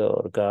Shuddha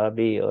or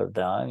Gabi or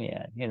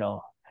Damien.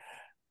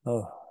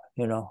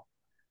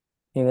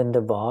 Even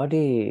the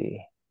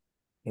body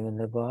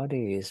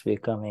is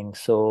becoming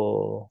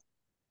so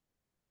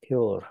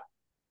pure.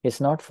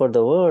 It's not for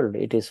the world.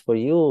 It is for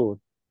you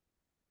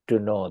to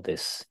know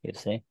this. You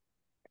see.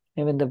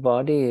 Even the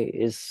body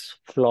is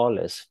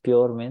flawless.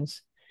 Pure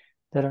means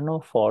there are no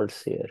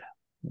faults here.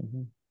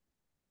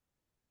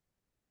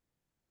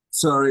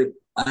 Sorry,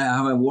 I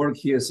have a work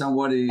here.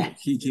 Somebody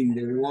hitting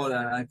the wall.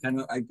 I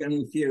cannot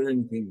hear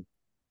anything.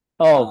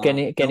 Oh, can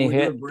you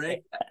hear?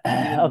 Break?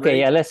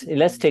 Okay, yeah.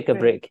 Let's take a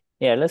break.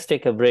 Yeah, let's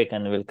take a break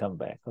and we'll come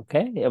back.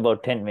 Okay,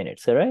 about 10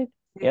 minutes. All right?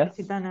 Yeah.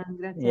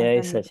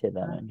 Jai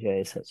Sachidanand.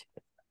 Jai Sachidanand.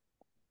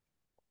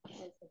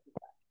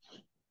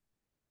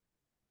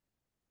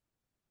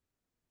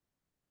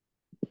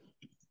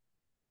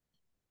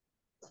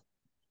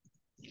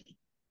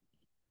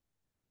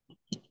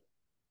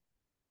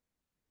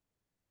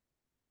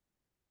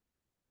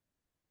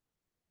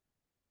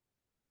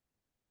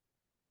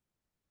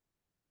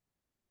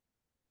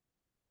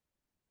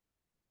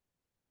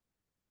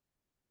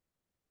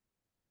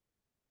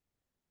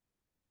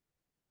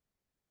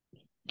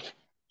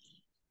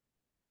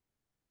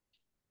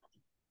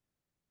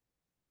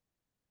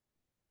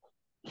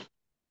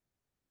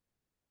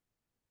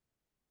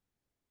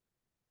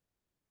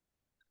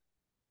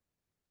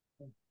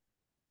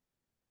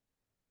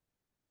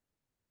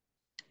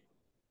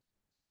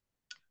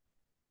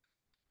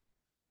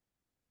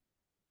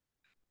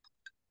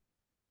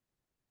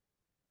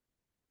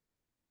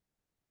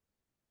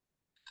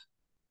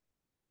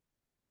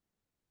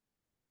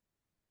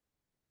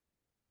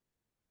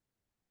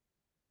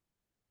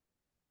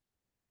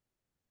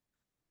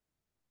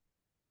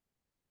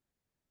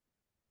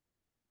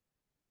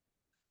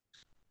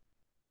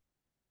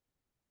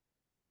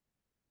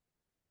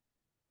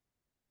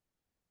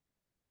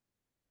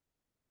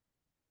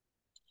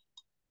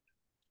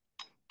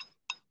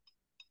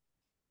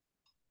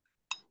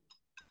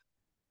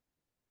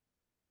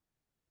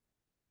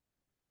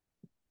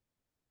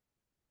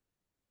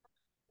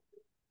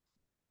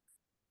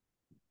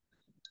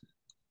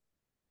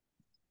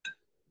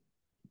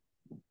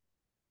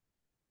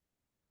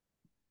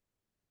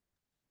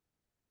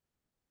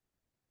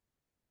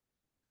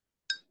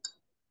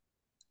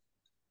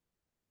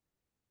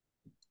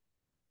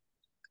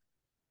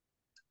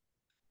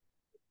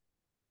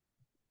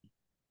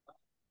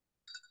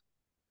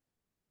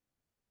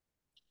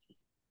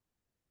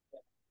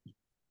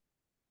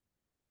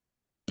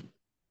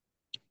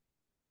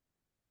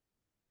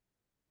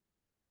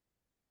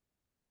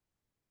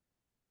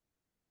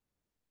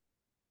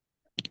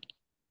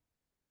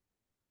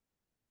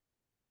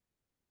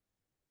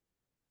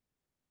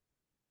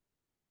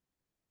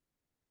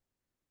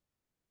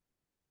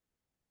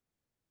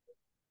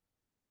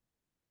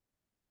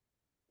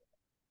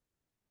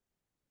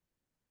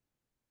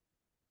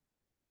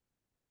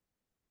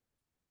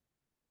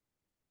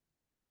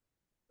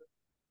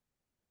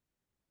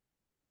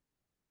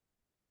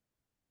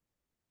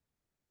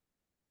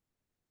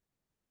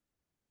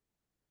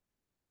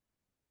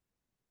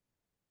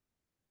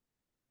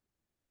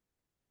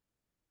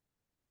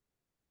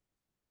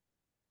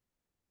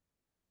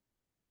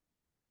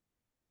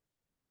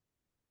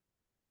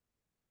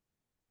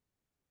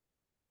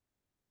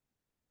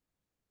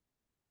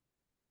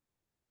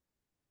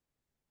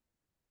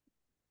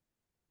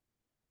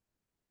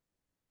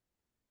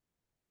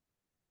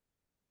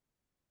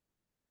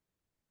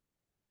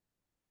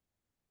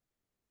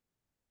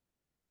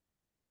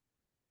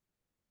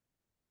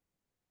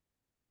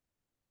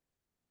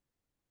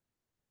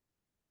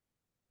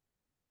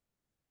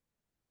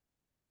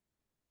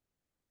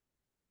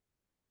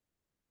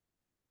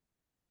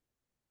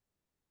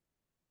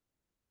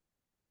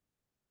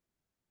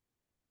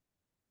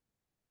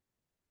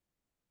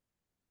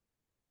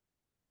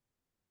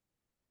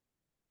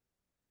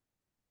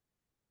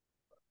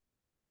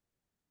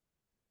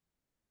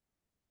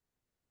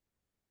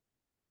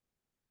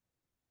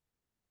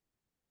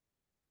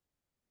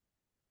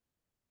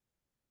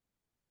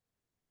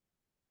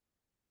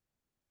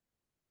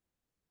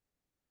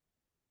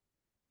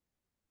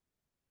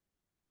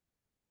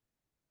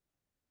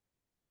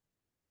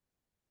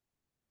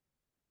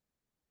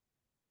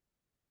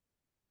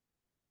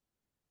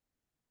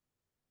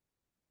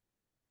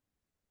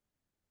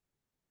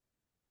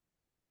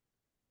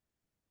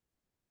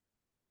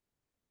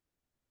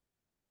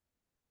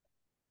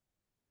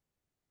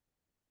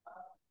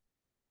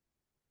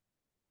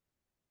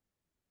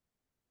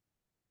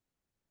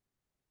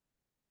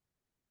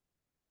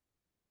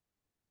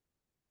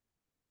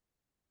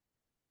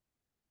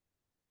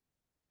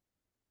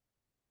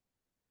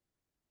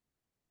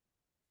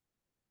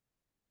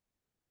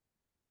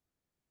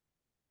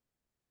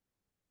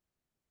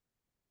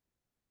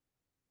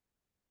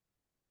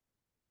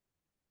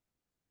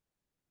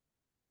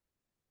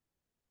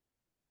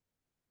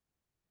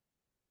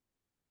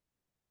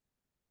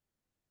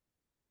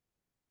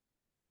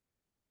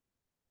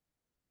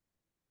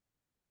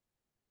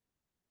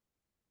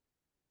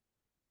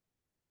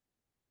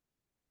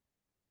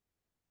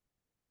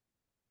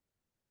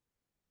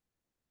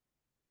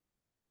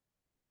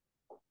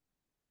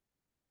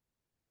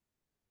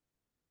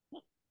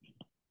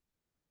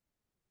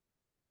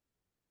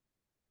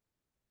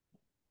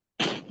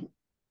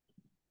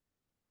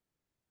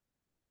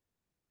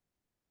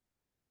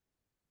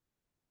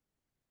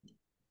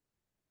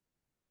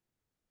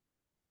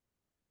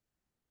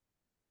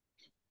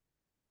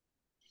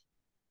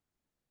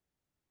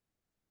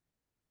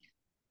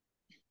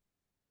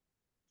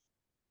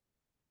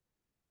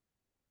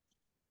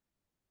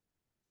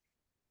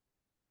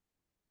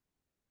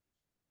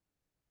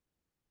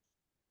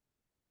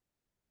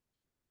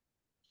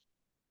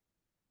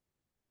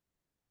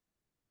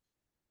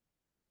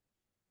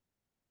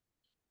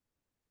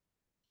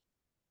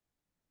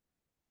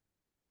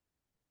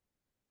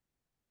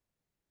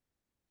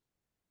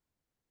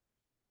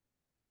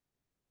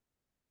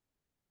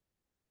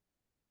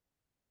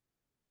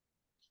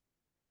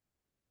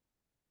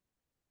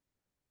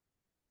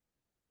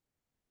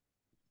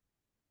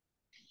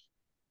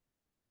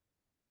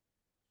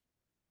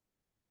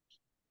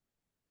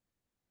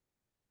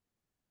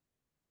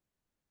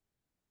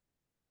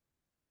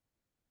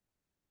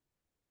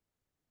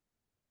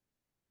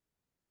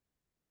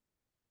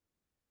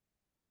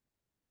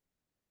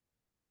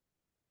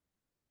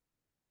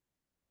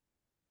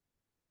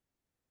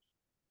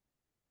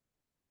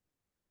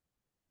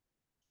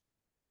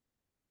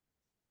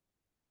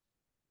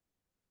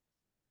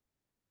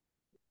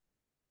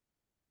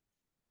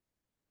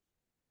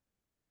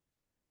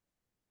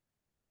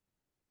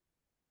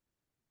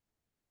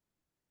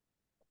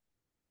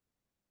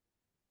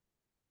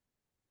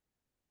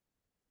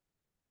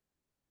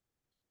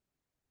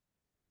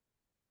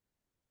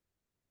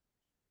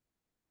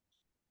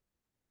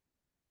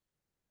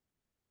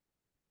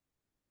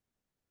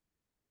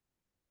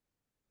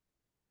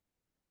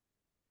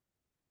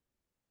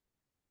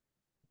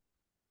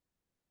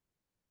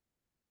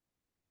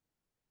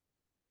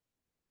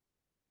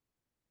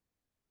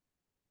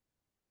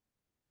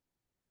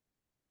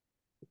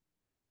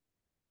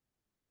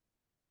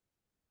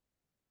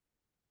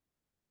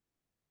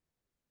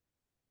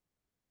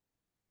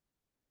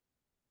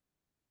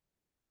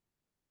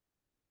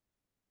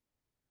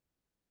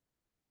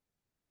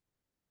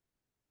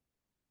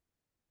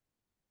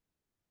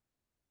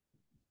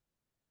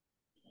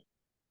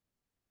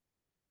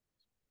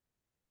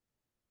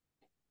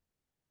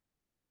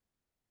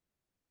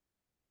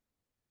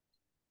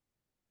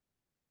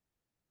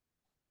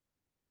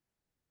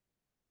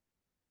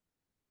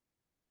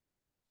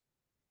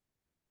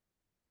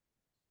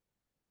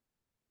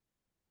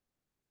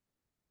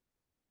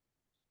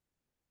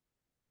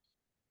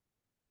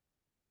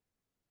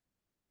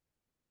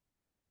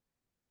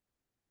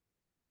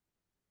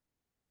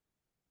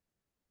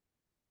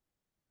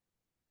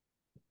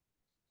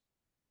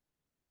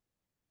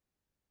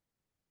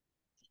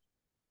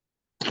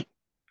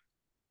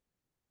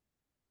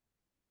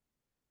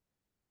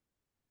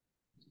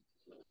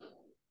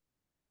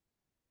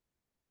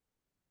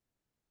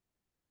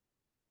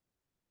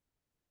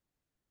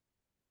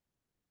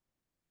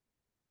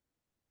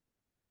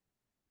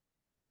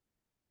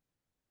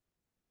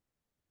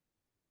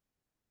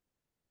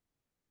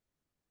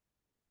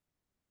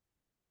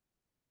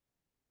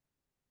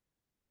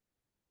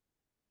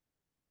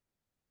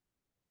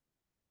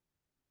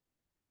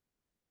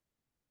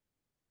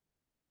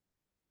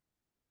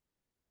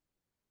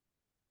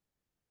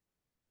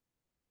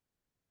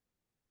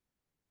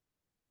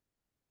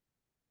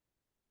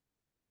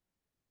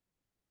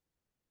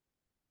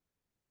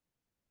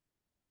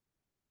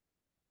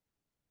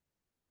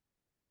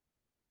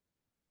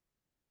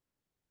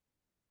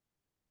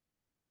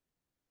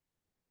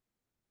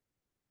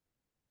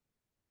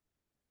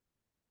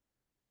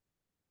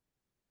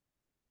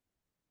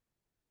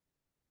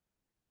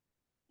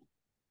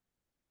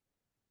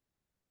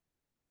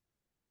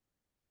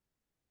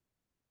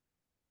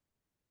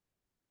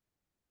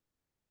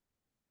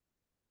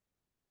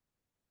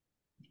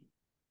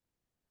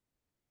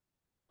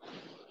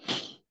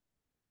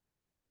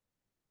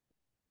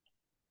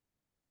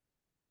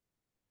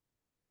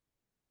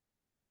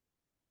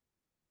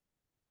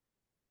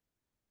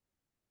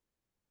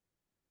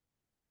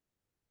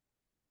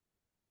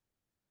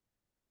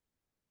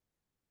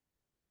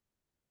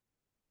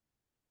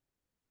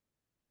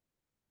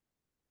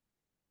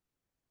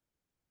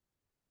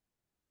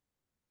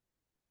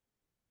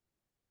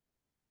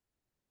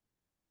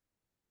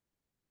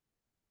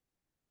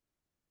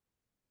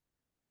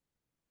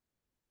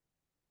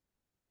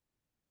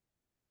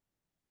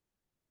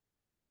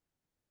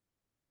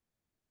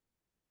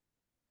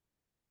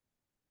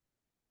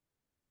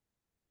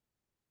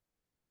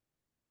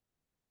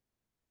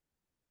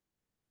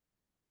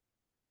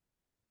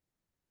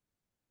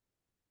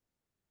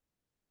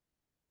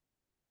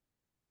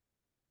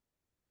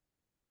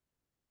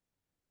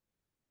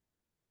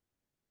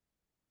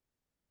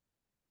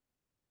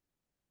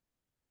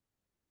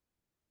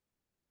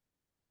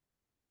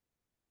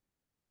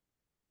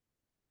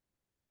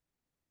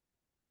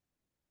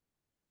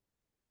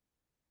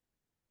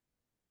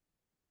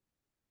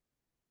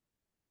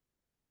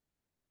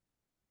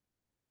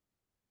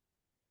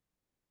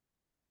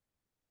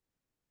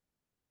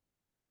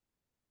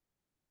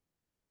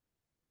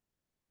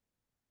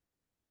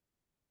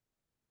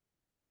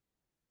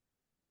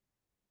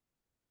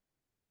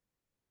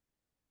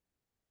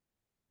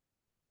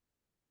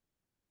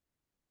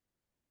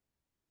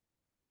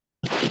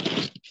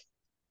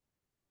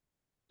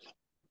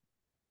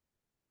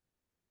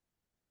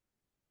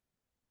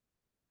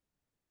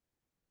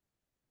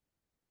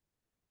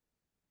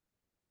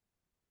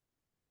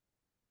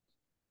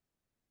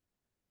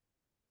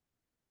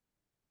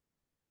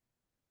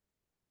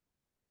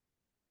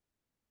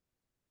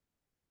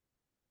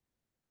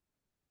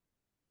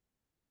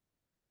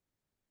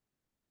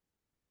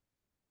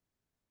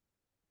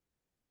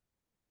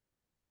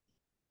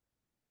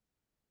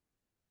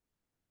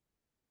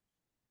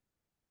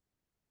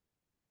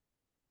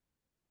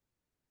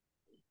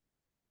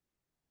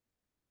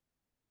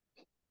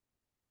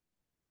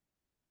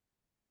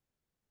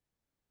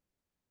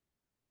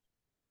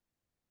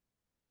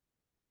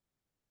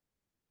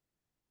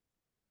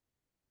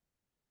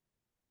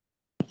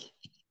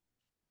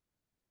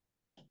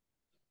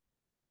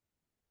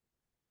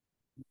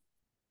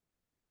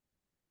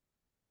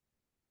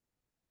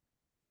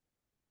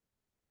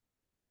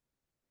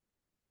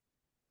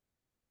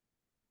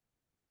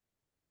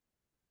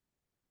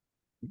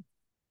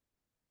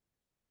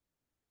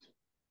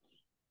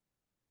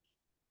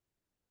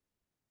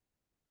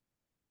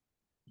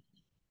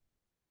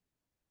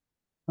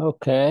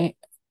 Okay.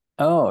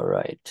 All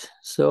right.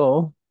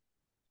 So,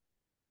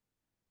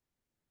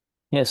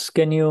 yes,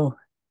 can you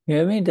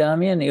hear me,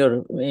 Damien?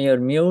 You're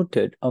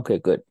muted. Okay,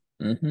 good.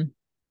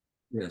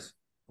 Yes.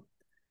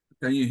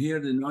 Can you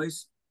hear the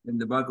noise in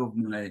the back of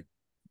my?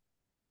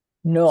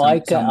 No, I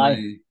can.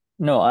 Somebody.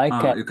 I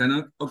can. You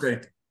cannot.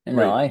 Okay. No,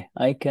 Great.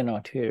 I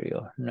cannot hear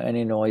you.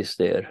 Any noise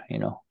there,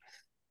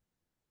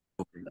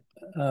 Okay.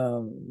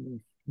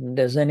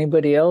 Does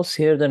anybody else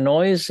hear the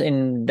noise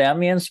in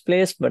Damien's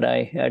place? But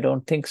I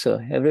don't think so.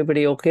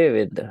 Everybody okay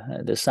with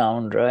the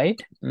sound,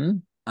 right?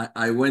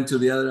 I went to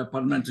the other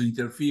apartment to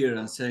interfere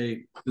and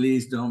say,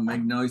 please don't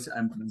make noise.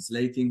 I'm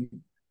translating.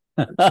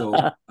 So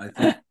I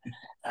think.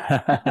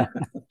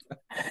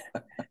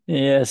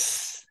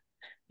 Yes.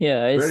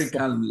 Yeah. Very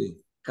calmly.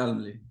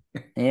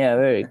 Yeah,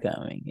 very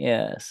calming.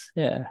 Yes.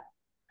 Yeah.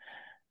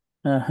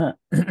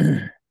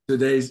 2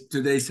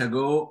 days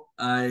ago,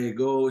 I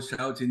go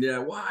shouting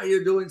there, why are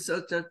you doing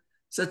such a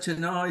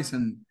noise?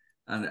 And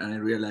I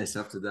realized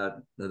after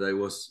that I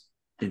was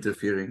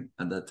interfering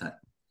at that time.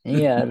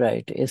 Yeah,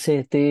 right. You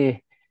see,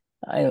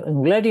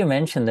 I'm glad you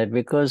mentioned that,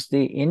 because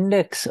the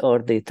index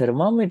or the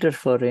thermometer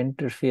for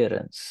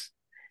interference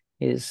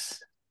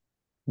is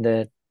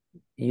that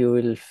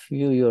you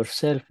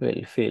yourself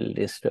will feel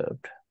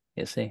disturbed.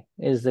 You see,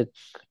 is the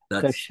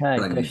That's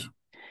kashaya.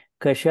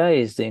 Kashaya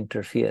is the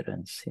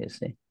interference. You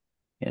see,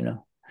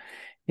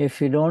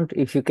 if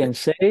you can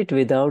say it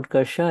without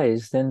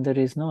kashayas, then there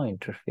is no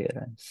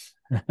interference.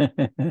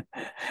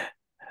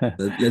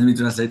 Let me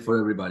translate for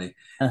everybody.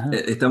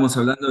 Estamos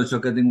hablando, yo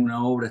acá tengo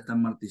una obra,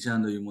 están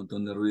martillando y un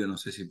montón de ruido, no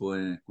sé si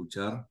pueden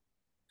escuchar.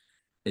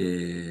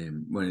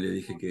 Bueno, le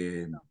dije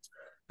que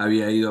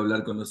había ido a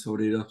hablar con los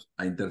obreros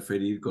a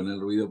interferir con el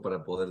ruido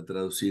para poder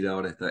traducir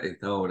ahora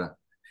esta obra.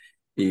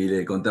 Y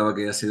le contaba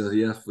que hace 2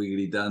 días fui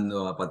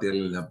gritando a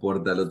patearle la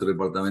puerta al otro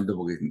departamento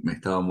porque me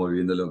estaba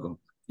volviendo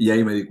loco. Y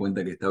ahí me di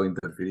cuenta que estaba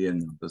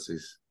interfiriendo.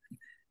 Entonces,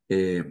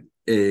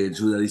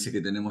 Shuddha dice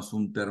que tenemos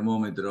un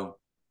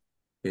termómetro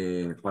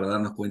para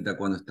darnos cuenta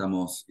cuando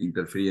estamos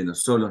interfiriendo.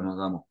 Solos nos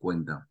damos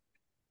cuenta.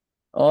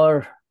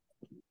 Or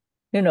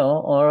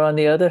on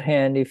the other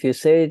hand, if you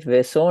say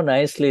it so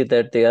nicely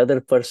that the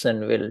other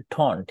person will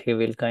taunt, he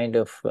will kind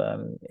of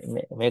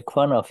make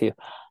fun of you.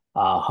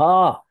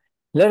 Aha,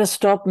 let us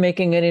stop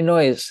making any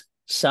noise.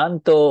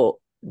 Santo,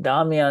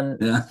 Damien,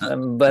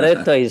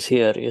 Baretta is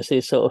here, you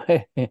see, so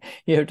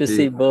you have to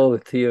see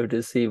both. You have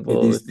to see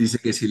both. Dice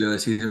que si lo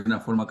decís de una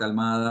forma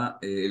calmada,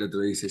 el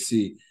otro dice,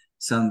 sí,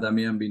 San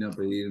Damián vino a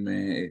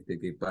pedirme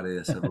que pare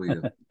de hacer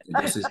ruido.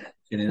 Entonces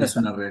generas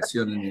una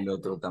reacción en el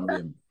otro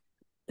también.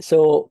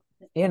 So,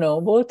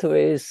 both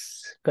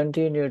ways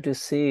continue to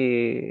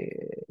see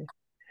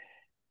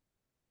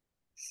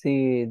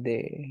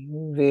the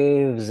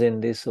waves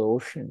in this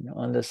ocean,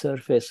 on the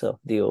surface of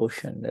the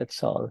ocean.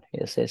 That's all.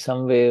 You say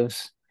some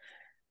waves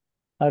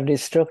are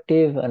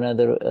destructive and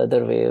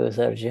other waves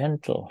are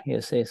gentle.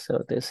 You say,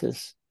 so this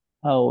is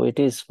how it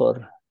is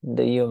for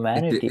the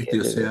humanity.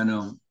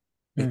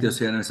 Este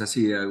océano es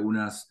así.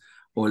 Algunas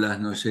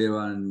olas nos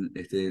llevan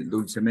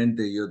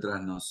dulcemente y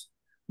otras nos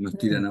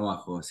tiran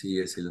abajo. Así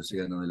es el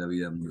océano de la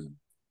vida mundial.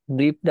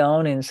 Deep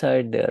down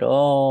inside, they're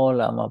all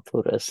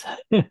amapuras.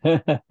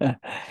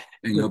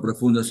 En lo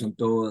profundo son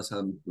todas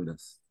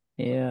amapuras.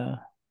 Yeah.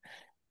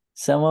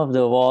 Some of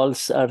the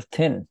walls are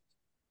thin.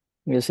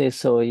 You see,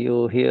 so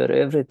you hear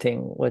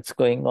everything, what's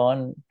going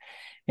on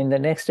in the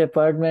next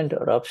apartment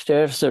or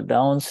upstairs or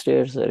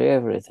downstairs or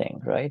everything,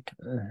 right?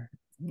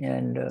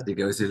 And Así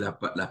que a veces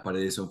las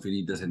paredes son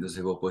finitas,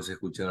 entonces vos podés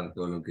escuchar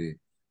todo lo que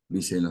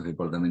dicen los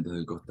departamentos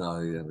del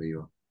costado y de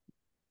arriba.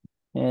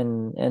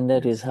 And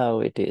that is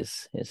how it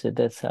is. You see,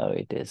 that's how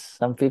it is.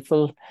 Some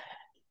people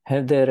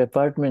have their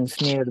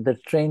apartments near the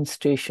train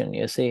station,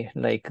 you see,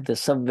 like the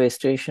subway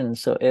station.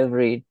 So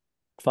every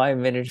 5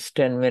 minutes,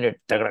 10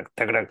 minutes,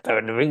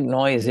 big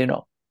noise,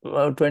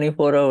 about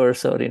 24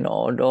 hours or,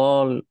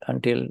 all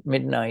until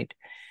midnight.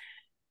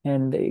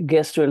 And the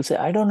guest will say,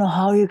 I don't know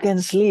how you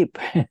can sleep.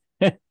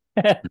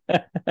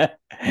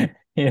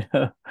 Y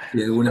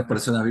algunas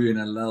personas viven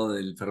al lado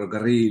del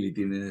ferrocarril y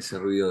tienen ese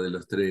ruido de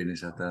los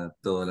trenes hasta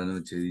toda la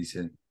noche y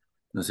dicen,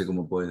 no sé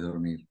cómo puedes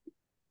dormir.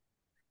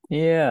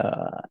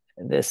 Yeah,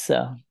 this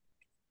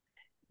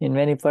in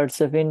many parts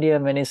of India,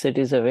 many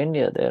cities of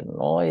India, they're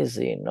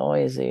noisy.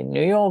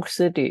 New York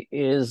City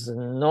is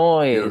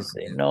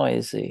noisy,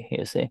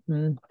 you see.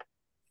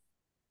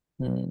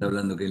 Está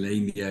hablando que en la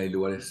India hay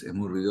lugares, es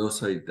muy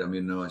ruidosa, y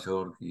también Nueva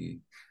York,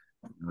 y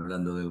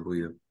hablando del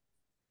ruido.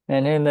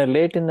 And in the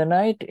late in the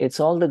night, it's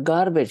all the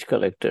garbage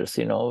collectors,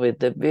 with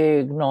the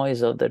big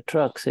noise of the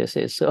trucks. You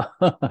see, so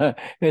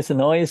it's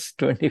noise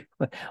 20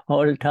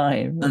 all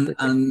time.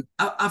 And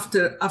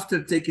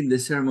after taking the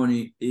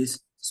ceremony,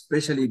 is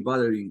especially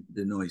bothering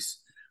the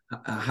noise.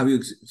 Have you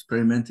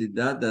experimented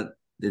that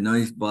the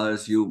noise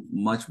bothers you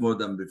much more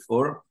than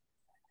before?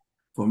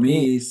 For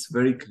me, it's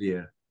very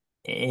clear.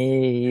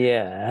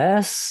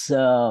 Yes,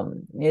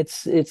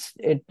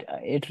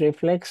 it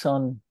reflects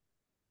on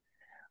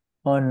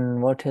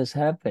what has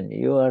happened.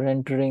 You're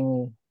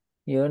entering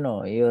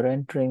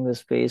the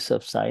space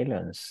of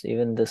silence.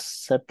 Even the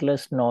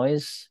subtlest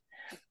noise,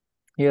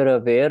 you're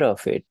aware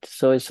of it.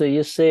 So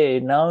you say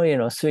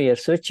now, so you're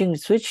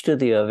switch to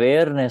the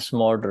awareness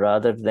mode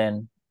rather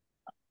than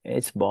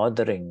it's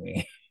bothering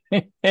me.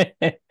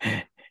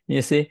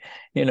 You see,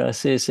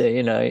 yes,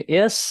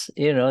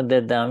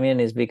 that Damien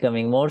is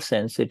becoming more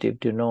sensitive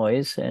to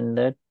noise, and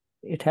that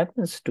it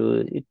happens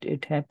to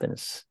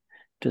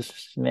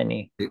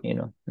many,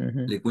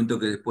 Le cuento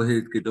que después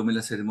de que tomé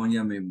la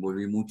ceremonia me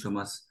volví mucho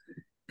más,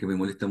 que me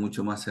molesta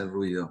mucho más el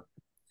ruido.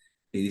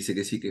 Y dice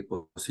que sí, que es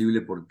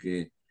posible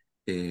porque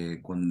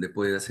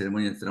después de la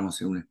ceremonia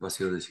entramos en un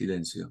espacio de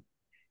silencio.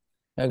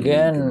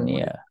 Again,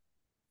 yeah.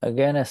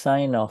 Again, a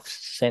sign of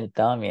Saint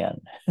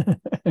Damien.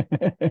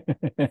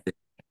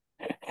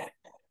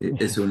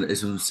 Es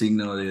un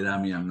signo de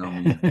Damien, no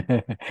mío.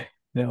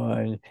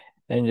 No,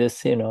 and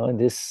just,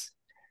 this,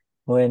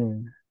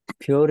 when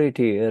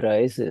purity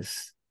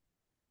arises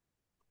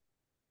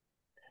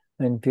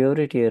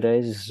within,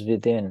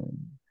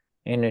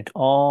 in it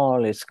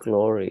all its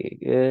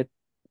glory,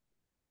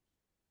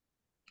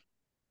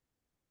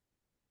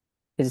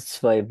 its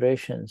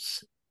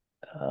vibrations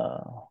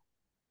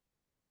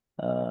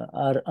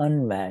are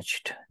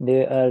unmatched.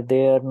 They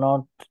are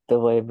not the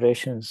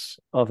vibrations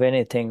of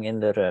anything in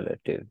the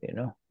relative,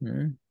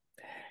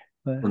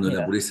 Cuando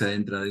la pureza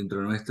entra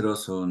dentro nuestro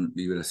son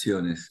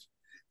vibraciones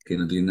que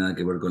no tienen nada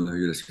que ver con las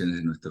vibraciones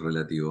de nuestro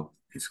relativo.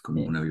 Es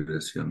como una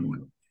vibración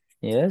nueva.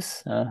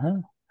 Yes.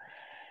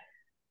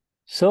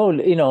 So,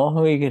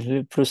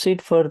 we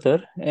proceed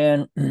further,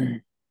 and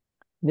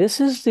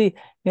this is the,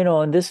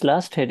 this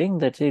last heading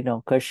that,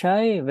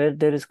 kashaya, where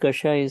there is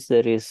kashaya,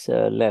 there is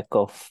a lack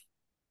of,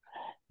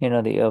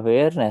 the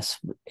awareness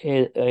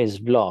is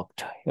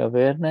blocked.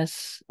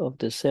 Awareness of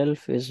the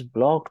self is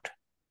blocked.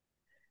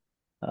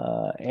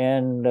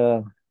 And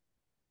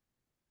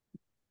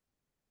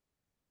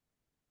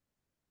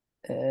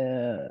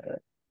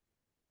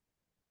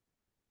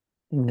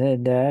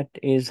that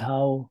is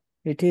how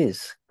it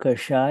is.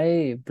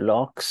 Kashaya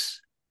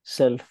blocks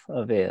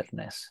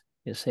self-awareness,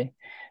 you see.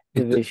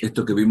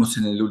 Esto que vimos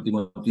en el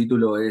último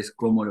título es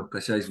cómo los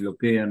kashayas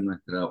bloquean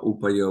nuestra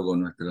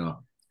Upayoga,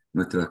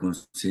 nuestra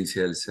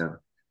conciencia del ser.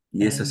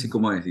 Y es así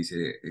como es,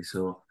 dice,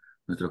 eso,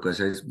 nuestros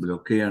kashayas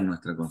bloquean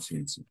nuestra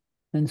conciencia.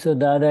 And so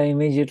Dada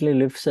immediately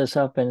lifts us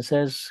up and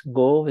says,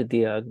 go with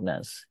the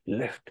agnas,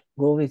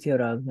 go with your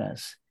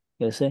agnas,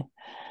 you see.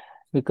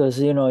 Because,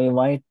 you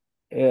might,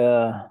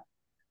 by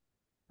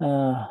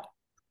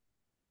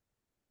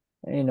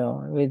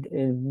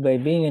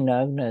being in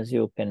agnas,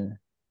 you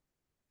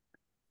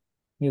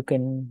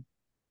can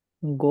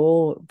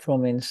go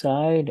from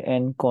inside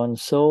and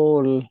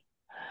console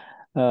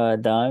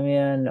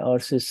Damien or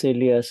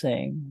Cecilia,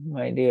 saying,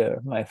 my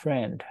dear, my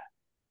friend,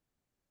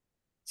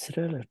 it's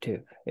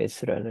relative.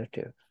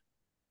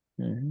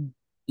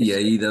 Y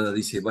ahí Dada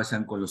dice,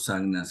 vayan con los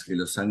agnas, que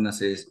los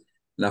agnas es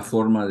la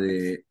forma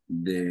de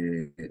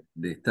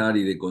estar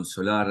y de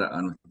consolar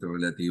a nuestro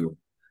relativo.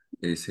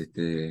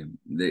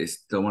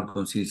 Es tomar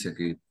conciencia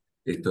que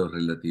esto es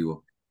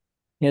relativo.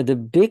 Yeah, the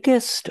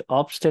biggest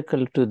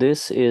obstacle to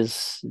this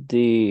is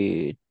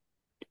the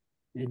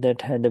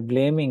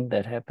blaming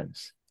that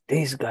happens.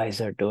 These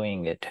guys are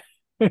doing it.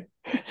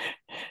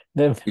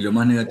 Y lo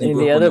más negativo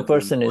the es other cuando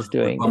person is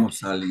doing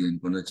culpamos a alguien,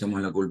 cuando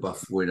echamos la culpa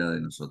fuera de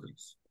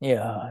nosotros.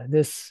 Yeah,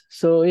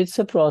 so it's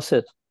a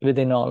process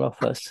within all of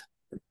us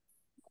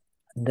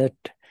that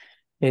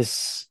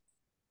is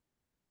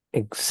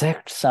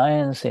exact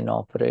science in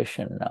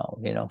operation now,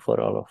 for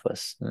all of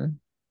us.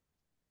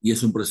 Y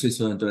es un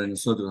proceso dentro de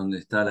nosotros donde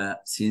está la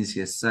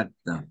ciencia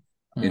exacta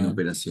en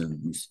operación,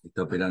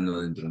 está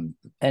operando dentro de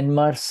nosotros. And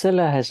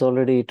Marcella has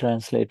already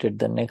translated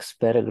the next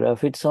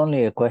paragraph. It's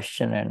only a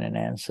question and an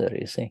answer,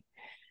 you see.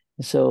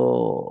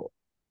 So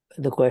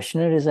the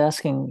questioner is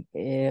asking,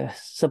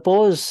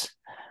 suppose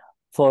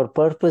for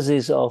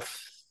purposes of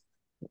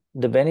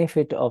the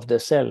benefit of the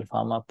self,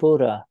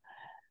 Amapura,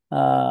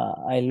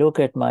 I look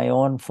at my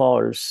own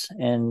faults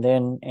and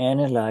then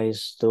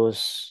analyze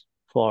those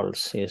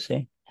faults, you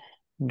see,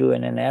 do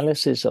an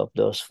analysis of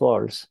those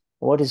faults.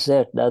 What is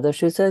that?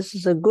 Dadashri says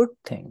it's a good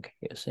thing,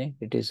 you see,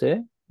 it is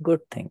a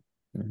good thing.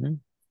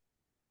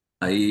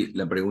 Ahí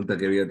la pregunta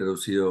que había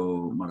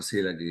traducido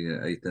Marcela, que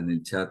ahí está en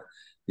el chat,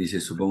 dice,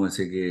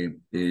 supóngase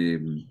que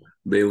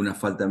veo una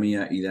falta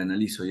mía y la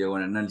analizo y hago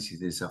un análisis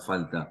de esa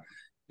falta.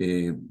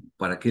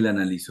 ¿Para qué la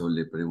analizo?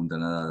 Le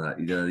preguntan a Dada.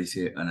 Y Dada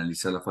dice,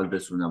 analizar la falta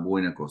es una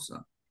buena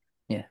cosa.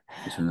 Yeah.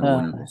 Es una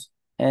buena cosa.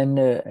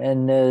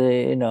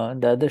 you know,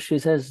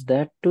 Dadashri says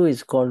that too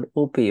is called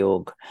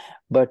Upayoga,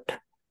 but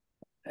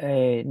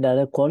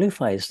Dada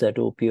qualifies that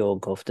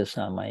Upayoga of the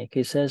Samayik.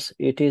 He says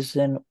it is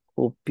an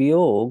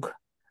Upayoga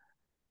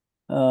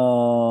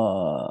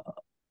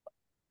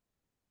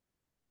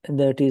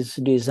that is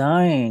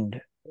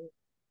designed.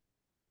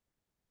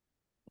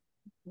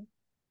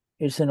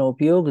 It's an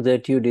Upayoga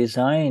that you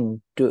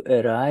design to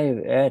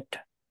arrive at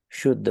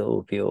Shuddha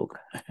Upayoga.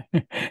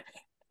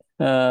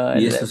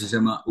 Y eso se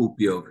llama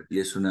Upayoga, y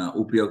es una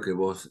Upayoga que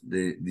vos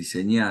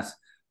diseñás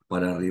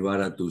para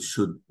arribar a tu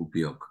Shuddha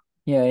Upayoga.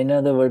 Yeah, in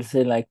other words,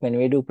 like when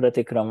we do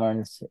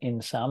pratikramans in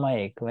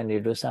Samayik, when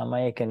you do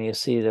Samayik and you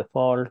see the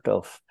fault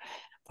of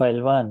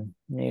file 1,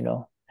 you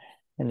know,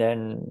 and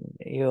then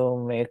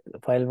you make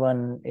file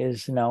 1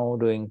 is now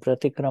doing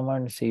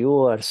pratikramans,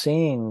 you are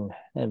seeing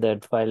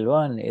that file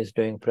 1 is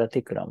doing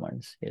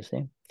pratikramans, you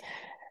see.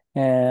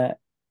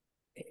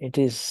 It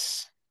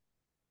is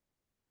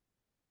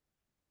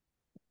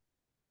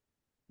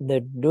the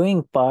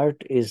doing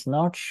part is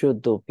not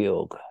Shuddha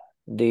Upayoga.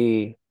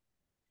 The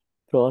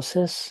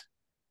process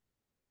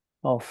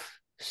of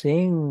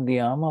seeing the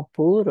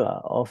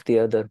Amapura of the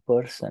other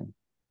person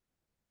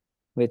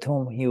with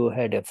whom you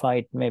had a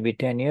fight maybe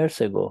 10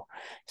 years ago,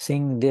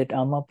 seeing that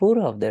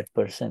Amapura of that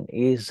person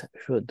is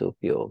Shuddha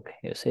Upayoga.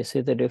 You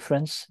see the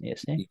difference? You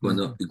see? Y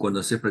cuando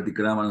haces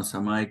pratikrama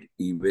Samaik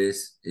y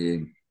ves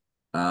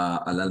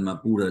al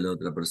alma pura de la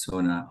otra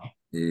persona,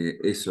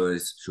 eso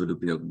es Shuddha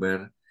Upayoga,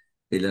 ver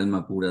el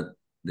alma pura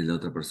de la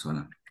otra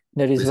persona.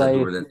 That is Ves why a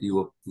tu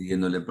relativo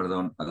pidiéndole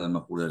perdón al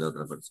alma pura de la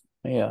otra persona.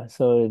 Yeah,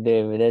 so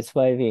that's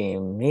why we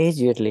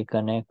immediately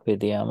connect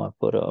with the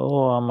Amapura.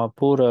 Oh,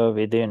 Amapura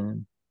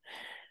within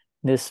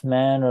this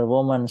man or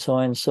woman, so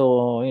and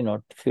so, you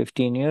know,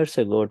 15 years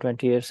ago,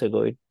 20 years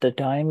ago. The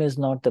time is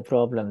not the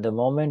problem. The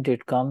moment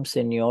it comes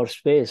in your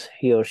space,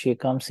 he or she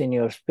comes in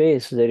your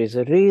space, there is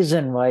a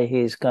reason why he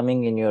is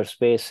coming in your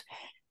space.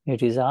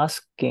 It is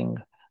asking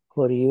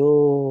for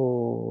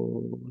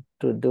you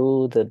to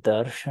do the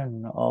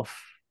darshan of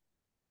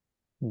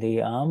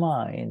the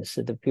Ama,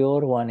 the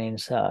pure one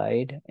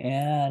inside,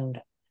 and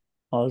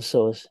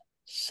also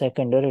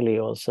secondarily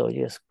also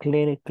just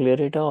clear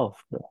it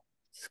off.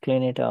 Just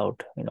clean it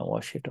out, you know,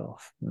 wash it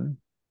off.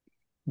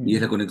 Y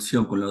es la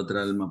conexión con la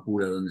otra alma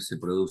pura donde se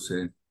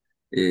produce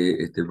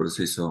este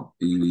proceso.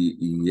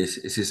 Y es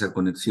esa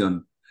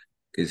conexión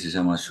que se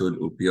llama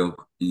Yod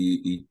Upiok.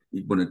 Y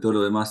bueno, todo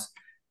lo demás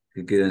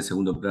que queda en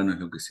segundo plano es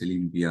lo que se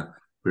limpia.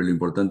 Pero lo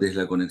importante es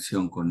la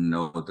conexión con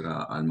la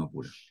otra alma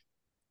pura.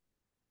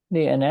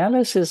 The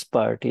analysis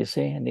part, you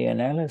see, the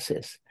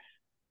analysis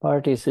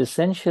part is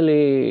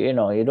essentially, you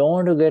know, you don't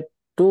want to get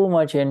too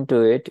much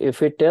into it.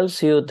 If it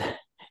tells you,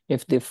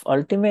 if the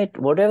ultimate,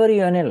 whatever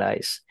you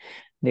analyze,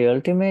 the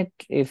ultimate,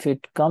 if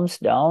it comes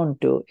down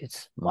to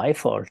it's my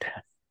fault,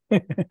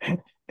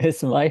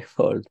 it's my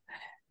fault,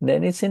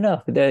 then it's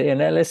enough. The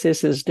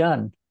analysis is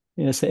done,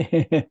 you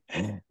see.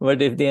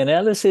 But if the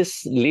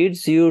analysis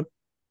leads you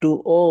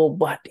to, oh,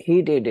 but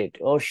he did it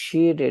or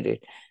she did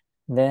it,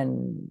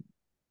 then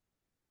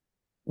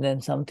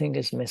something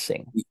is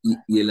missing.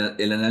 Y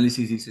el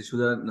análisis, dice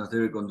Shuddha, nos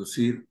debe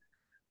conducir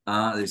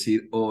a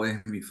decir, oh,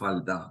 es mi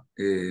falta.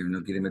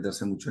 No quiere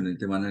meterse mucho en el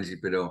tema análisis,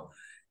 pero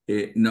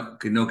no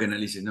que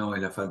analices, no,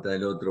 es la falta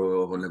del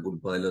otro o la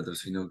culpa del otro,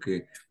 sino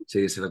que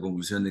llegues a la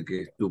conclusión de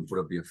que es tu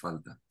propia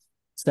falta.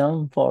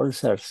 Some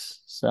faults are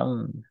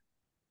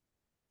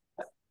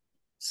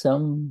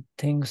some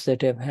things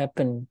that have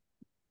happened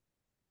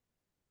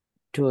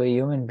to a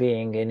human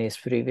being in his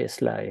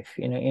previous life,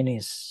 you know, in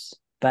his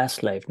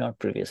past life, not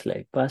previous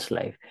life, past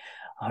life,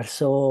 are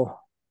so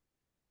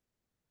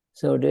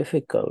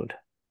difficult,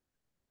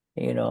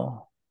 you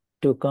know,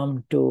 to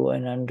come to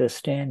an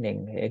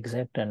understanding,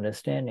 exact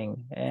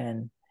understanding.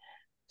 And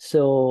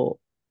so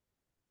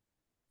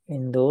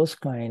in those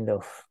kind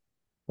of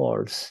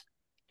faults,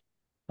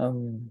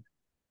 the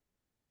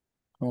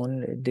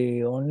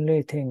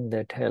only thing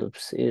that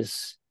helps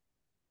is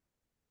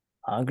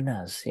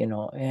agnas, you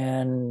know,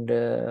 and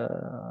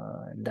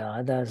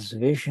Dada's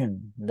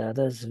vision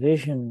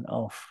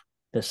of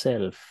the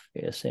self,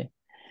 you see.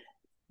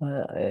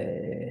 Oh,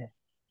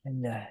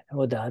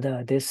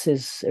 Dada, this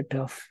is a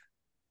tough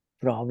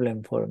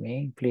problem for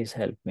me. Please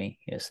help me,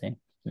 you see.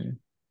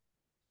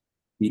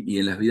 Y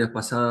en las vidas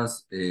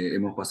pasadas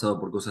hemos pasado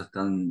por cosas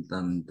tan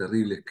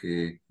terribles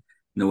que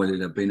no vale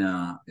la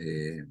pena,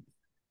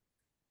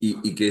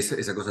 y que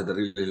esa cosa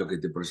terrible es lo que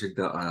te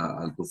proyecta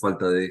a tu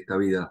falta de esta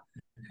vida.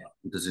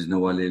 Entonces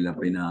no vale la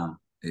pena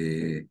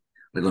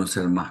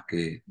reconocer más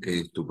que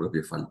es tu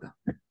propia falta.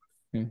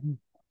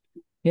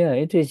 Yeah,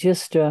 it is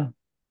just,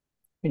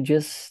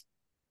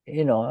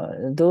 you know,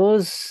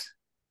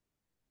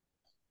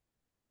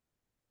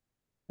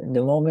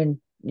 the moment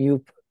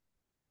you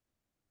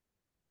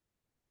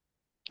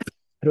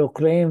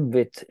proclaim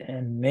with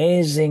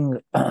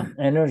amazing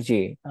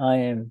energy, I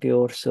am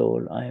pure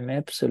soul, I am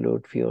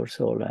absolute pure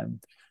soul, I'm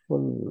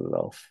full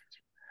of,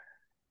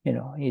 you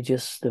know, you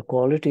just the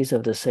qualities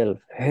of the self,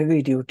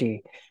 heavy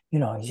duty, You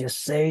know,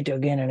 just say it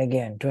again and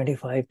again,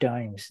 25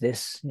 times.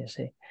 This, you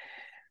see,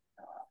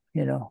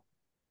 you know,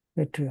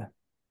 it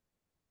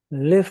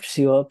lifts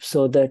you up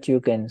so that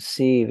you can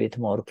see with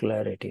more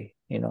clarity.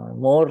 You know,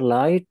 more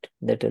light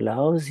that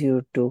allows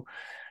you to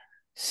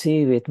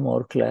see with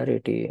more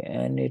clarity,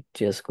 and it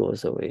just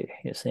goes away.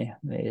 You see,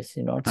 it's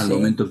not Al saying.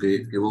 momento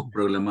que vos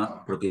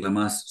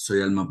proclamás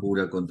soy alma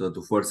pura con toda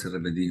tu fuerza y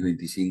repetís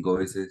 25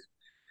 veces,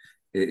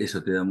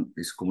 eso te da,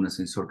 es como un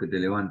ascensor que te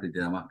levanta y te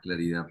da más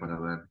claridad para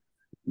ver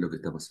lo que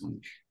está pasando.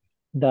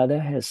 Dada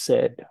has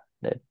said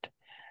that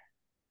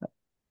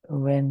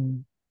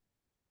when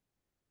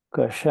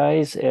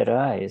kashais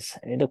arise,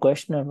 the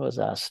questioner was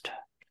asked,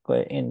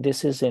 and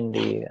this is in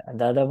the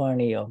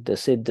Dadavani of the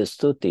Siddha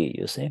Stuti,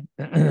 you see.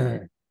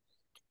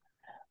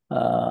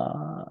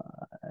 A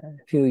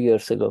few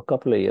years ago,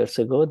 couple of years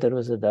ago, there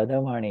was a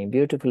Dadavani,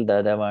 beautiful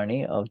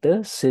Dadavani of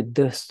the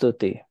Siddha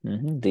Stuti,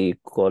 the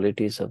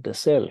qualities of the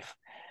self.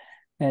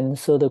 And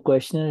so the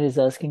questioner is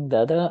asking,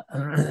 Dada,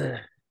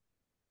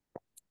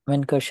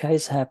 when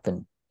kashais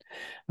happen,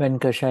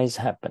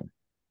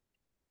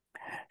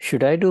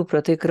 should I do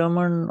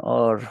pratikraman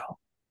or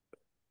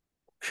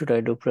should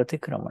I do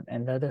pratikraman?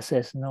 And Dada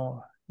says,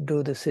 no,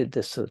 do the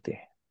Siddha Stuti.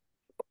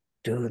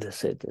 Do the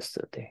Siddha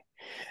Stuti.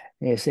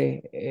 You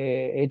see,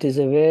 it is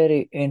a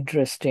very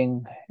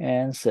interesting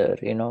answer,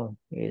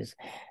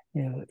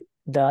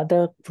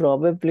 Dada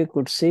probably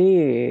could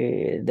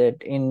see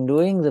that in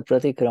doing the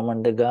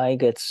pratikraman, the guy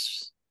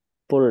gets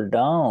pulled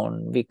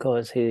down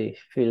because he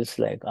feels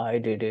like, I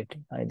did it,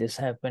 this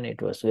happened,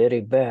 it was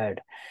very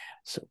bad.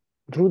 So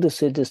do the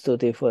Siddha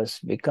Stuti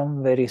first,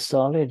 become very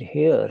solid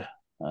here,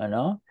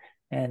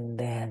 and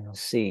then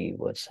see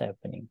what's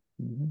happening.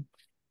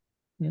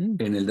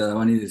 En el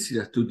Dadavani del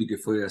Siddhastuti, que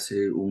fue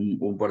hace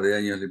un par de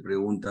años, le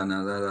preguntan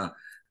a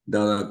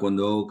Dada,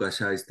 cuando hago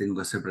kashais, ¿tengo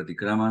que hacer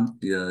pratikraman?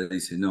 Y Dada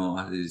dice, no,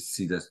 haz el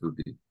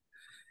Siddhastuti.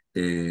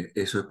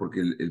 Eso es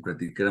porque el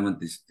pratikraman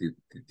te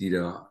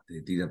tira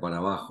para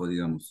abajo,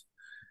 digamos.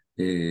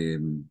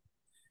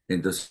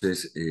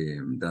 Entonces,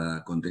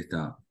 Dada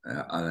contesta,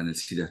 hagan el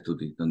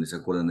Siddhastuti, donde se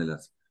acuerdan de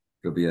las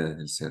propiedades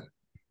del ser.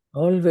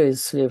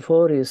 Always,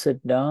 before you sit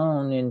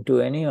down into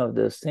any of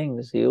those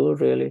things, you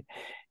really,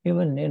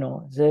 even,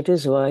 that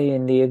is why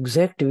in the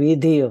exact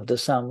vidhi of the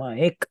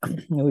Samayik,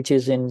 which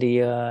is in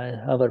the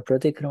our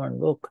Pratikraman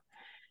book,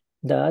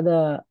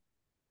 Dada,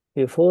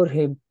 before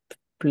he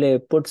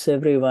puts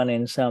everyone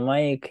in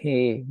Samayik,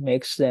 he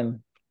makes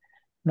them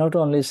not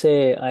only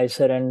say, I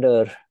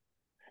surrender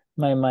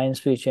my mind,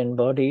 speech, and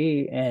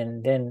body,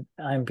 and then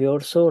I'm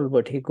pure soul,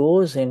 but he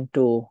goes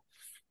into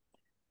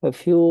a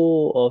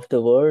few of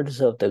the words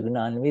of the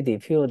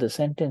Gnani, few of the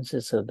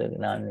sentences of the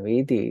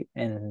Gnani,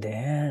 and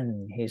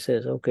then he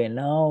says, okay,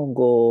 now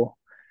go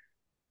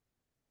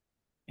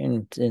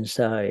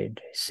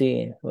inside,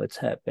 see what's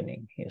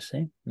happening, you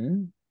see.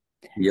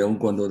 Y aun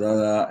cuando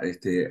Dada,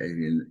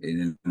 en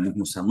el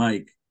mismo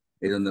Samaik,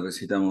 es donde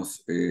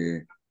recitamos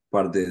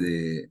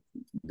parte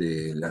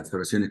de las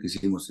oraciones que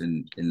hicimos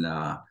en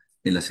la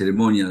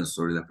ceremonia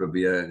sobre las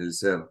propiedades del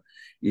ser,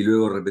 y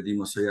luego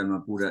repetimos soy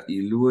alma pura,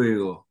 y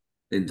luego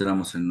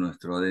entramos en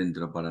nuestro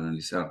adentro para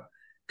analizar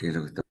qué es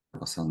lo que está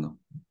pasando.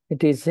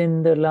 It is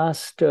in the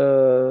last,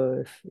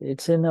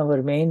 it's in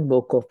our main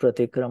book of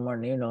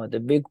Pratikraman, the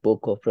big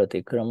book of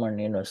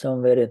Pratikraman,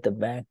 somewhere at the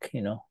back,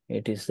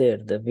 it is there.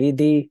 The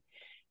Vidhi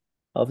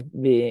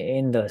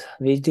in the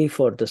Vidhi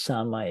for the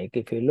Samayik.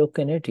 If you look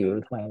in it, you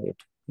will find it.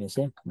 You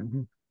see?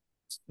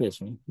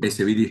 Excuse me.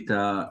 Ese Vidhi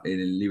está en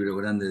el libro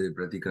grande de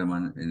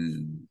Pratikraman,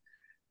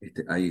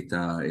 ahí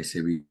está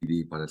ese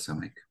Vidhi para el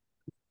Samaik.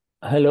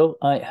 Hello?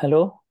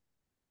 Hello?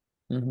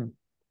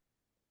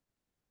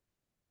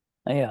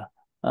 Yeah.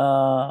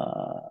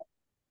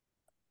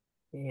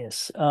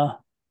 Yes.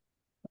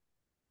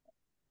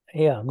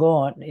 Yeah, go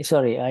on.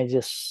 Sorry,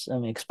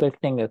 I'm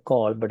expecting a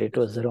call, but it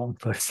was the wrong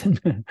person.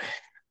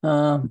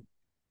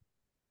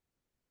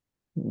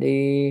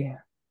 The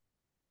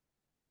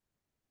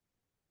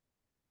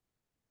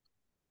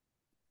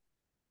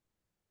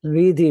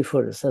Vidhi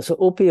for so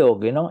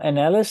Upayoga,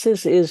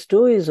 analysis is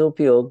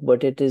Upayoga,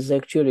 but it is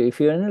actually, if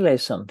you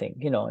analyze something,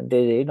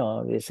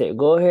 they say,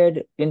 go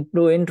ahead,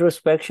 do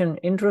introspection.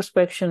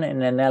 Introspection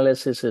and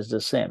analysis is the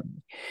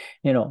same.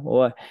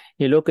 You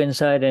look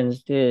inside and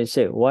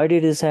say, why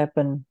did this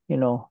happen?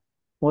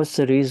 What's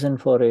the reason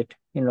for it?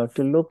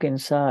 To look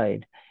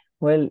inside.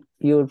 Well,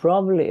 you'll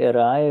probably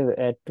arrive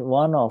at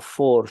one of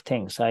four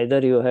things.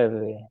 Either you have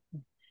a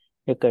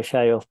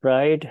kashaya of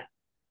pride,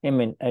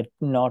 a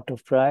knot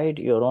of pride,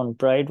 your own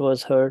pride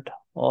was hurt,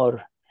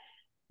 or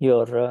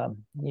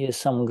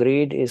some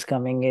greed is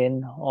coming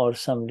in, or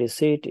some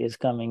deceit is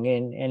coming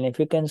in. And if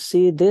you can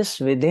see this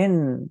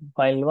within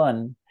pile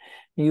one,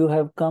 you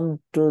have come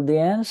to the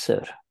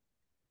answer.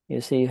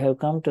 You see, you have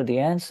come to the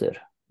answer,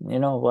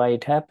 why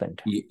it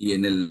happened. Y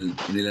en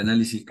el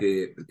análisis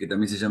que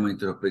también se llama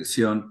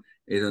introspección,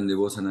 es donde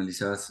vos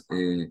analizás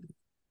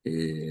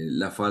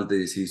la falta y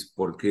decís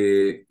por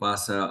qué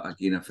pasa, a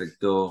quién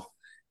afectó,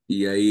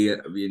 y ahí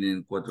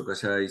vienen 4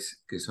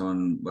 kashais que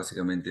son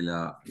básicamente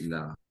la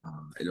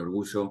el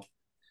orgullo.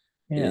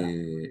 Yeah.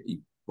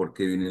 ¿Y por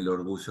qué viene el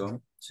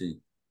orgullo?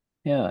 Sí.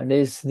 Yeah,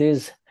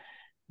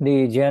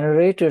 the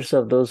generators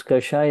of those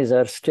kashayas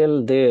are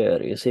still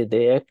there. You see,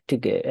 they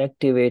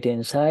activate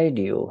inside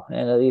you.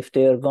 And if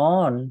they are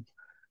gone,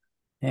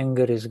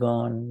 anger is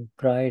gone,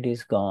 pride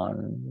is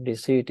gone,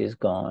 deceit is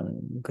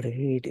gone,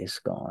 greed is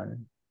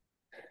gone.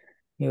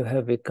 You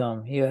have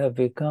become.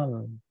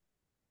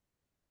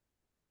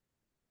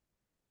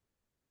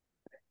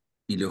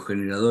 Y los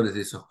generadores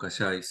de esos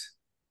kashais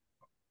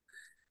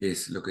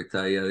es lo que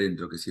está ahí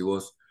adentro, que si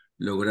vos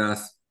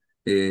lográs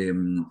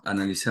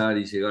analizar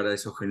y llegar a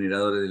esos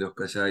generadores de los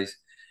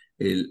kashais,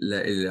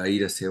 la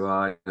ira se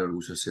va, el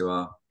orgullo se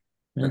va,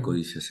 la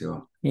codicia se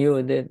va.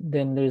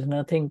 Then there's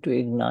nothing to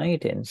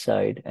ignite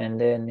inside, and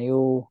then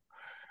you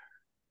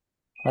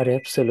are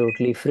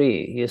absolutely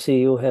free. You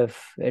see, you have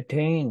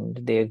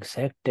attained the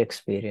exact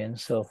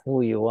experience of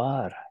who you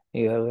are.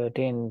 You have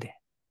attained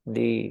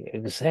the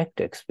exact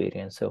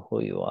experience of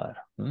who you are.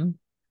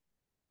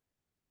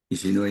 Y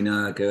si no hay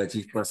nada que haga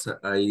chispas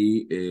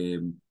ahí,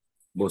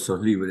 vos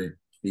sos libre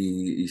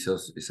y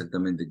sos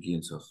exactamente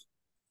quién sos.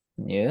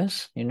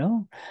 Yes,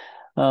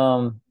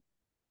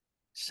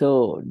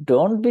 so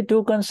don't be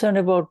too concerned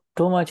about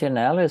too much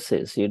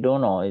analysis. You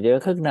don't know. You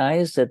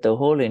recognize that the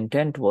whole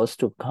intent was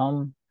to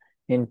come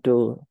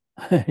into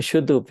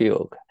Shuddha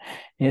Upayoga.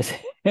 Yes.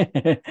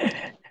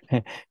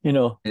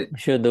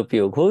 Shuddha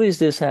Upayoga. Who is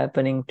this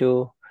happening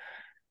to?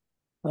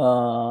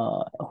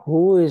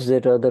 Who is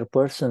that other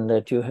person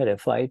that you had a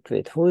fight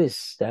with? Who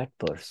is that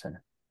person?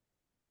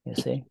 You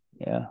see?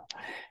 Yeah.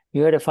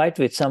 You had a fight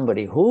with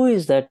somebody. Who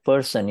is that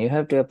person? You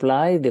have to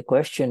apply the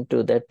question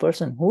to that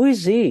person. Who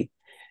is he?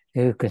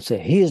 You can say,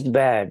 he is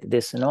bad.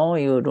 No,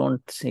 you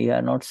don't see, you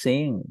are not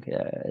seeing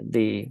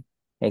the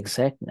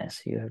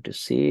exactness. You have to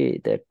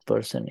see that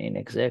person in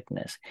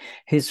exactness.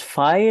 His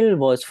file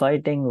was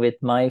fighting with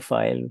my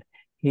file.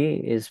 He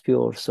is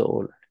pure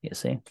soul, you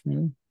see.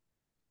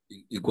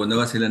 Y cuando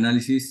hagas el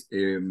análisis,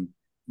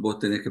 vos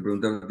tenés que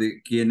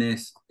preguntarte quién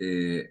es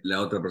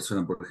la otra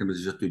persona. Por ejemplo,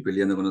 si yo estoy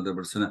peleando con otra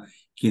persona,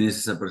 ¿quién es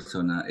esa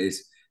persona?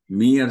 Es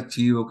mi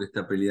archivo que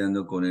está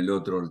peleando con el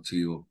otro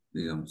archivo,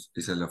 digamos.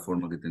 Esa es la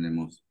forma que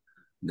tenemos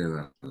de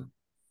verlo.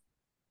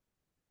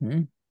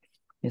 You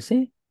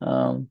see?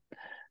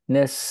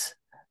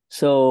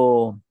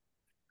 So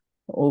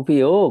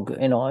Upayoga,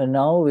 and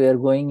now we are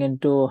going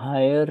into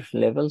higher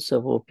levels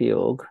of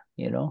Upayoga,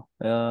 we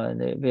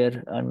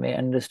are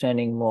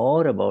understanding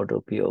more about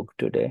Upayoga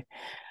today.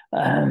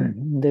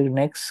 The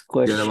next Y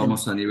ahora question.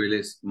 vamos a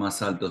niveles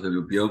más altos del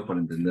Upayoga para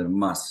entender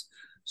más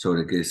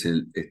sobre qué es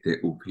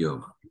este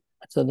Upayoga.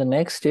 So the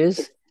next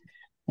is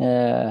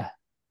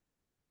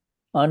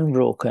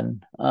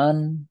unbroken,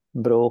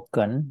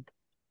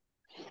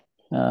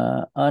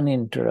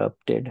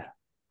 uninterrupted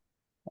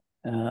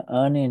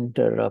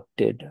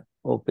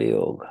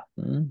Upayoga.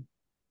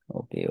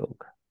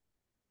 Upayoga.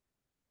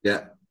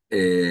 Ya,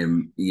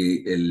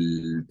 y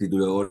el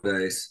título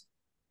ahora es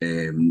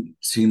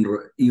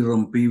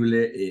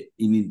irrompible e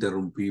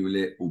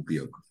ininterrumpible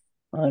Upayoga.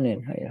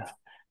 Yeah.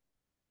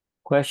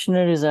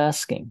 Questioner is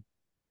asking,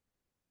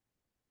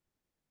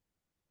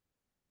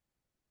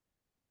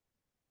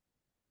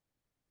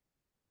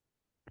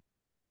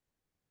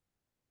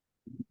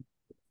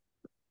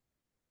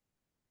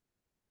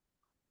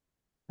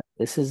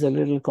 this is a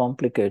little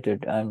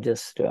complicated. I'm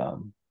just,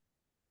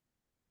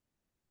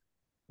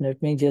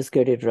 let me just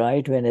get it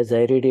right as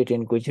I read it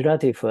in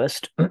Gujarati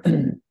first.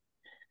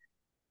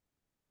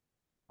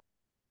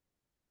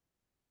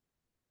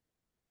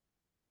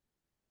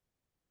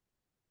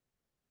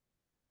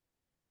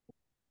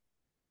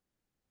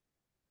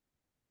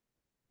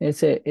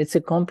 It's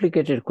a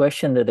complicated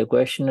question that the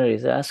questioner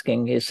is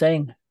asking. He's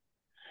saying,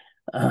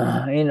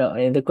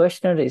 the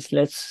questioner is,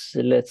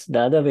 let's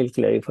Dada will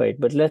clarify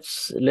it, but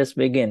let's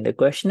begin. The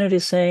questioner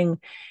is saying,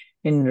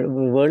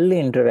 in worldly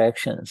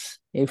interactions,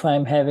 if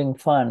I'm having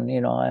fun,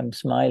 I'm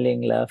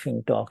smiling,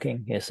 laughing,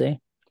 talking, you see,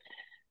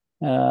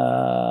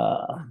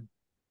 and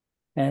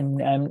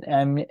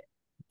I'm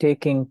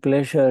taking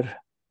pleasure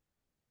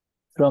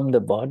from the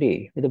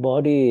body. The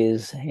body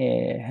is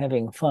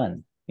having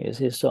fun, you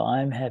see, so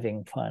I'm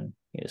having fun,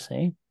 you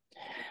see.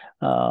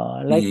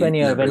 Like when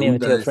you're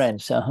with your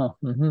friends. Esta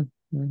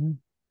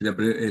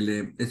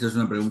es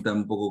una pregunta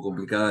un poco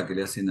complicada que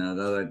le hacen a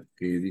Dada,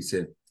 que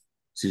dice,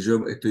 si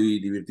yo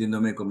estoy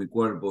divirtiéndome con mi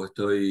cuerpo,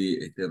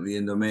 estoy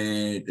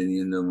riéndome,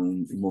 teniendo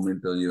un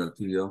momento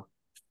divertido.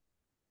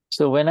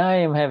 So when I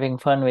am having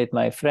fun with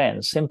my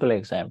friends, simple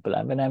example,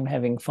 when I'm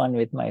having fun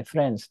with my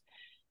friends,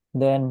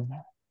 then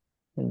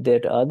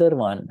that other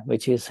one,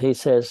 which is, he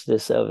says,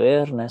 this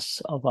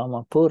awareness of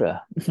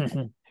Amapura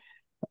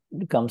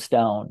comes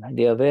down.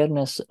 The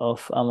awareness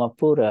of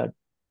Amapura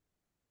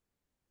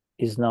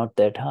is not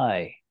that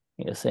high,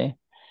 you see.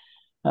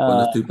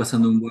 Cuando estoy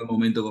pasando un buen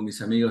momento con mis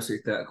amigos,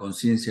 esta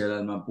conciencia del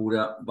alma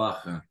pura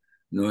baja,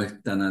 no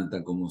es tan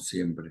alta como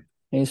siempre.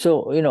 And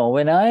so,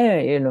 when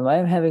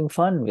I'm having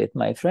fun with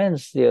my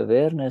friends, the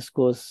awareness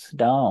goes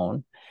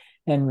down,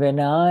 And when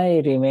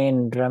I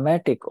remain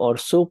dramatic or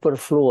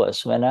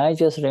superfluous, when I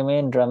just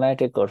remain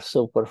dramatic or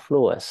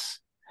superfluous,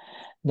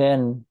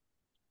 then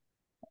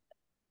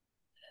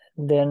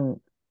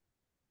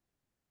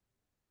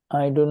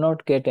I do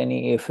not get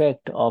any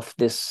effect of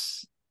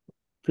this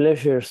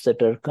pleasures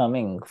that are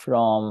coming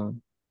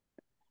from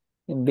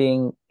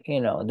being,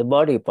 the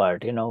body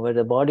part, where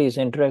the body is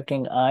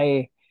interacting.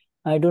 I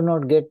do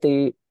not get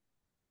the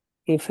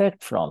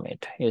effect from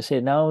it. You see,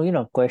 now,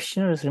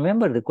 questioners,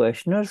 remember, the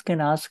questioners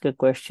can ask a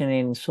question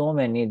in so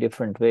many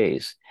different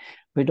ways.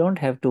 We don't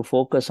have to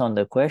focus on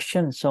the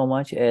question so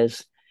much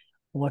as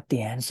what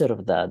the answer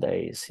of the other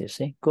is, you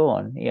see. Go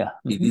on, yeah.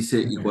 Y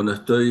dice, y cuando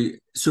estoy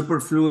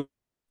superfluous,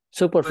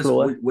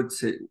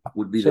 Superfluous.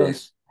 would be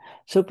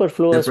So,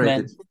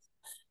 the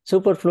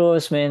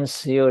superfluous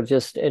means you're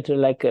just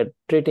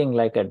treating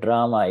like a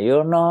drama.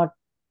 You're not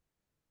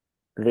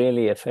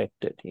really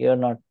affected. You're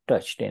not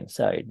touched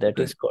inside. That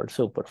is called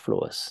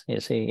superfluous. You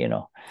see, you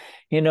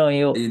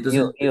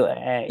Entonces,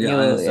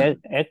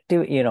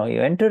 active.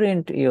 You enter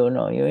into,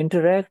 you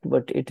interact,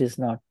 but it is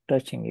not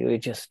touching you.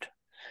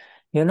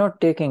 You're not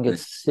taking it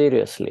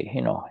seriously.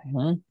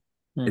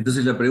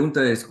 Entonces la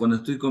pregunta es, cuando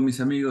estoy con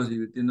mis amigos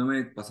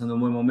divirtiéndome, pasando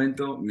un buen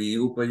momento, mi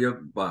Upayoga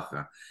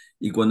baja.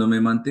 Y cuando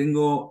me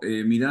mantengo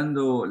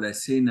mirando la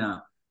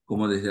escena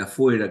como desde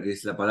afuera, que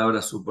es la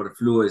palabra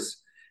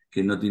superfluous,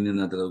 que no tiene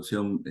una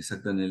traducción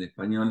exacta en el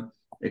español,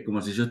 es como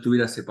si yo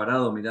estuviera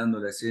separado mirando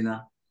la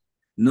escena,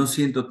 no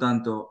siento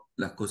tanto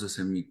las cosas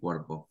en mi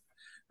cuerpo.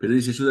 Pero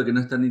dice Shuddha que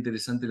no es tan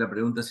interesante la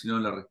pregunta, sino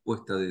la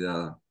respuesta de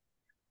Dada.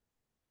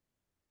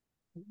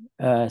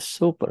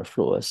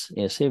 Superfluous,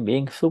 you see,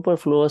 being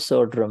superfluous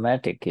or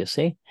dramatic, you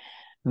see.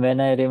 When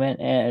I remain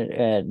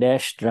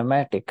dash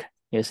dramatic,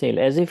 you see,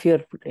 as if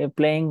you're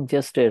playing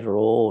just a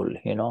role,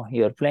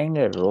 you're playing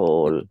a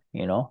role,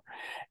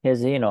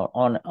 as in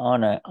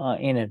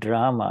a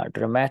drama,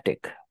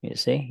 dramatic, you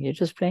see, you're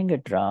just playing a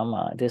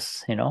drama.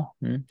 This,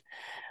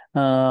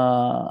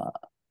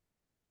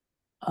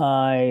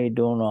 I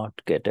do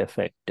not get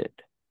affected.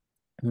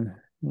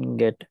 In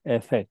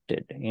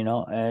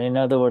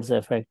other words,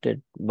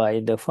 affected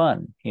by the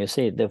fun. You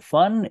see, the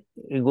fun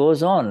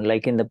goes on,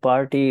 like in the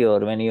party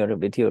or when you're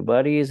with your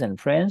buddies and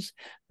friends,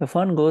 the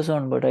fun goes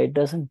on, but it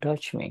doesn't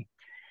touch me.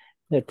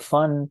 That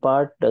fun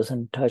part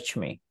doesn't touch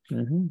me.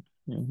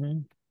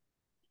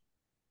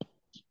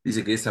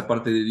 Dice que esa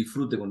parte de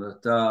disfrute cuando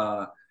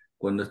está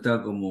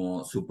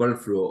como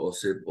superfluo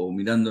o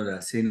mirando la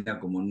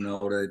escena como en una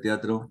obra de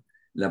teatro,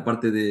 la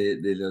parte de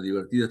lo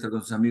divertido de estar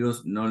con sus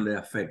amigos no le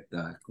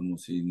afecta, es como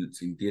si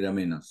sintiera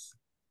menos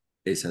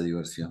esa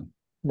diversión.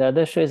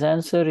 Dadashri's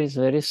answer is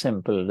very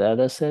simple.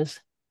 Dada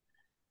says,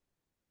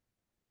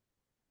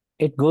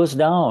 it goes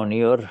down.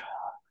 Your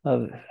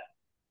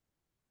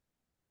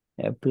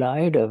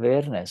applied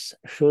awareness,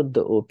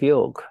 Shuddha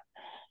Upayoga,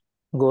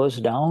 goes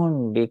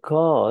down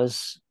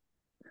because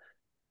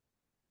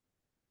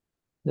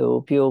the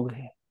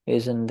Upayoga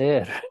isn't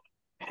there.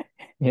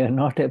 You're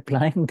not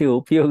applying the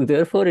Upayoga,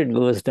 therefore it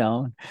goes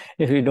down.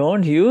 If you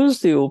don't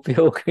use the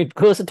Upayoga, it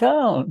goes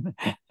down.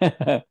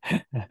 Dada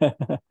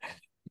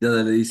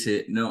le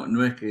dice,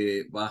 no es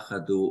que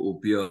baja tu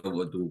Upayoga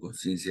o tu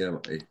conciencia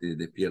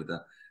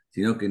despierta,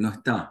 sino que no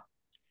está.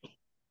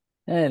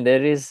 And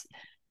there is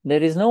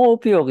no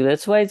Upayoga,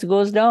 that's why it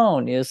goes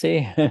down, you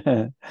see.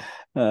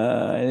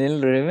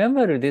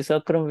 Remember, this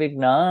Akram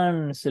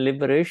Vignan's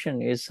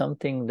liberation is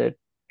something that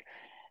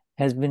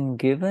has been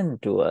given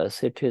to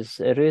us. It has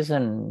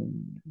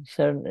arisen,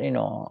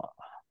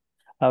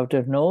 out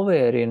of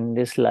nowhere in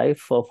this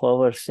life of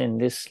ours, in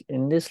this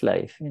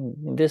life,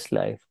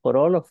 for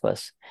all of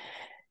us.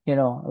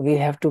 We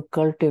have to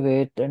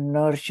cultivate and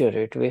nurture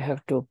it. We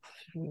have to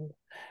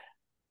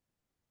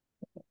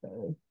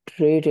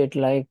treat it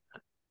like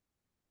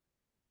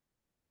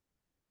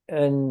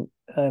a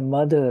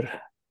mother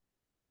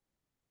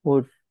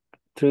would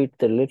treat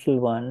the little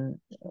one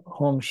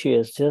whom she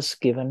has just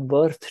given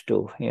birth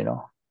to,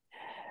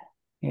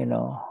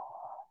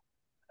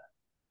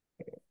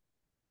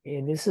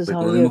 This is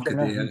how you Recordemos que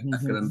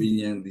Akram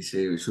Vignan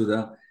dice,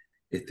 Shuddha,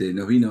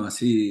 nos vino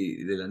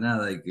así de la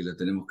nada y que lo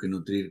tenemos que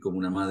nutrir como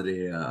una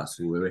madre a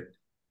su bebé.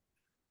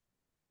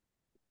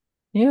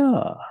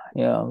 Yeah,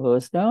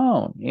 goes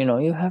down.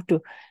 You have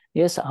to,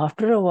 yes,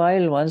 after a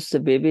while, once the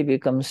baby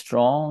becomes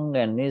strong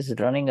and is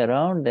running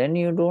around, then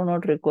you do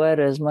not require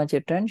as much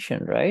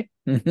attention, right?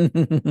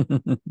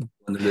 Cuando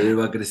el bebé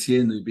va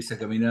creciendo y empieza a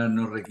caminar,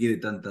 no requiere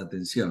tanta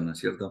atención, ¿no es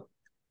cierto?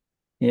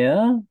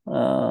 Yeah,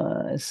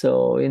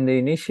 so in the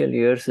initial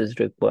years it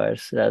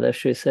requires.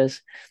 Radhashri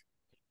says,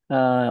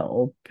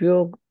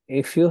 Upayoga,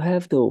 if you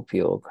have the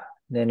Upayoga,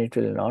 then it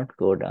will not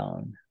go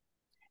down.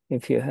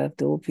 If you have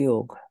the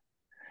Upayoga,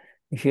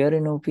 if you're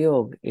in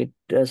Upayoga, it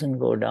doesn't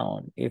go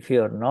down. If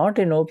you're not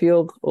in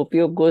Upayoga,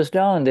 Upayoga goes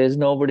down. There's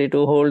nobody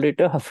to hold it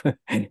up.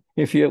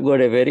 If you've got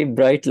a very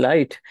bright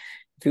light,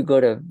 if you've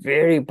got a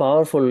very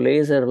powerful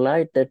laser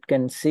light that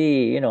can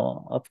see,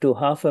 up to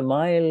half a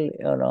mile,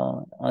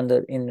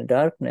 in the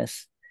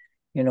darkness,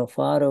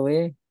 far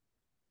away,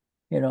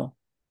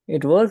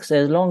 it works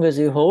as long as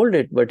you hold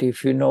it, but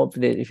if you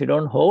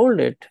don't hold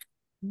it,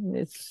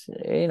 it's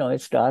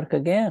dark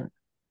again.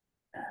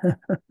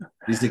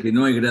 Dice que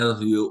no hay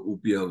grados de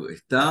Upayoga,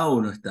 ¿está o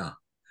no está?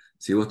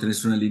 Si vos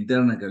tenés una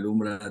linterna que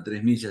alumbra a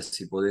 3 millas,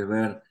 si podés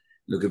ver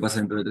lo que pasa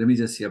dentro de 3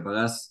 millas, si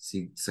apagás,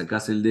 si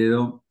sacás el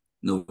dedo,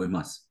 no ves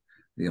más.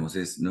 Digamos,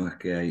 no es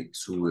que hay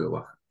sube o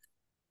baja.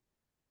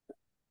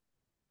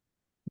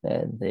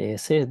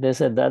 This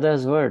are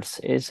Dada's words.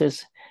 It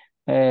says,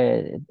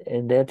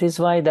 that is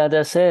why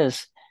Dada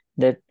says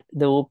that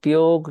the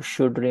Upayog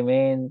should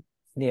remain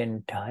the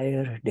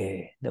entire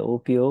day. The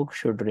Upayog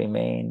should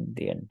remain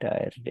the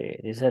entire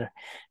day. These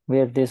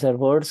are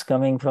words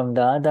coming from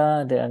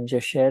Dada. I'm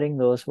just sharing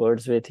those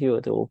words with you.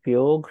 The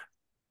Upayog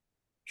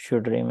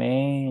should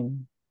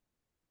remain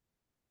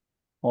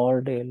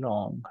all day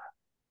long.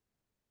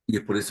 Y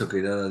es por eso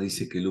que Dada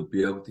dice que el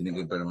Upayoga tiene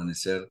que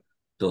permanecer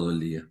todo el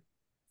día.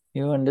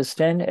 You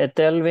understand,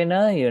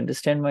 Etelvina? You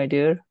understand, my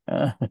dear?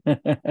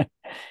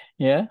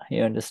 Yeah,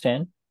 you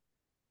understand?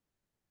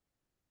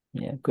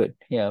 Yeah, good.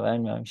 Yeah,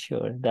 I'm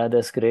sure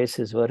Dada's grace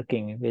is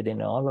working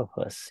within all of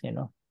us,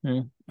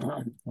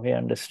 We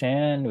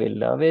understand, we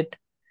love it.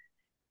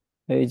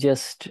 We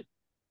just...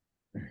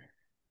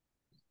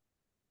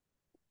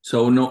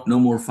 So no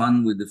more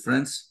fun with the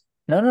friends?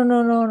 No.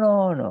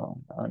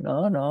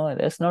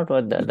 That's not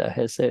what Dada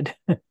has said.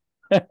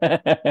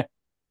 But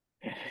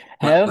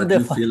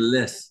you feel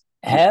less.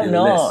 Have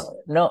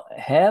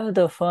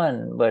the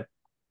fun, but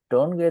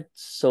don't get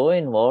so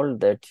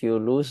involved that you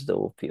lose the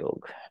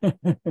Upayog.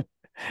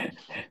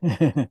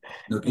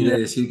 No quiere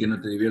decir que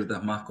no te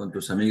diviertas más con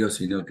tus amigos,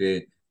 sino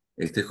que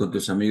estés con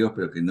tus amigos,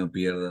 pero que no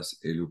pierdas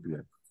el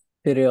Upayoga.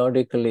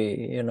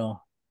 Periodically,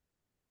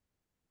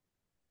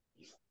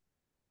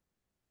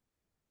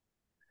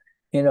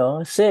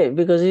 say,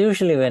 because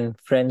usually when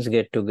friends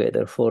get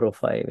together, 4 or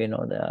 5,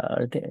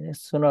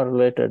 sooner or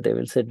later they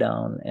will sit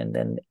down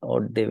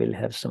or they will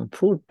have some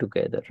food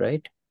together,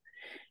 right?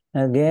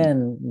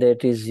 Again,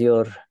 that is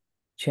your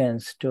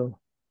chance to,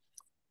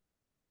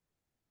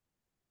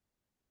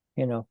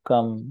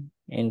 come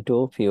into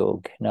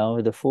Upayoga. Now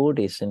the food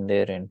is in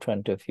there in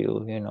front of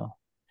you,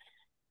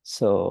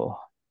 So,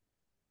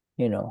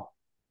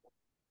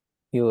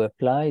 you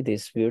apply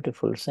these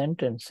beautiful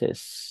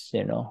sentences,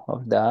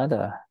 of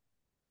Dada.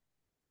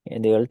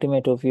 And the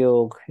ultimate of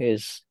yoga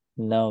is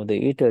now the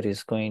eater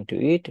is going to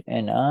eat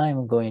and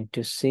I'm going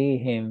to see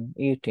him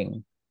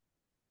eating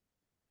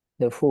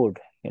the food,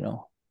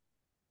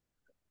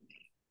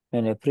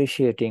 and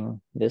appreciating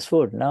this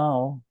food.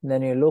 Now,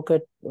 then you look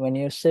at when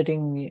you're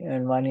sitting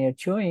and when you're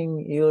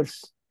chewing, you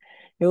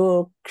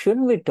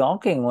shouldn't be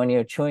talking when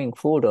you're chewing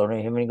food or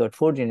when you got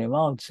food in your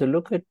mouth. So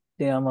look at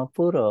the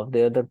Amapura of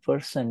the other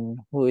person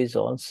who is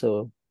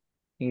also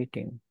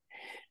eating.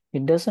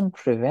 It doesn't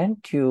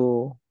prevent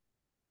you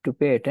to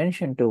pay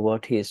attention to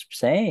what he's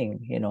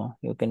saying,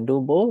 you can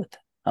do both.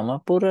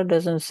 Amapura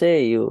doesn't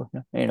say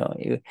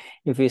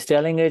if he's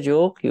telling a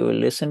joke, you will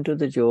listen to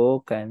the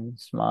joke and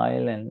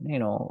smile and,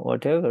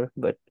 whatever.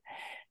 But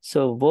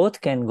so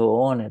both can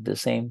go on at the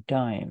same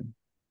time.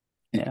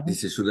 Yeah.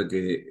 Dice Shuddha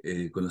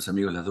que con los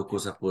amigos las dos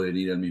cosas pueden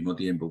ir al mismo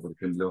tiempo. Por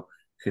ejemplo,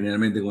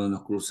 generalmente cuando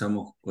nos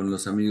cruzamos con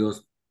los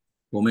amigos,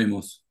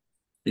 comemos.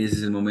 Ese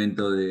es el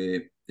momento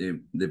de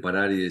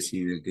parar y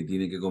decir, el que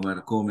tiene que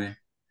comer, come.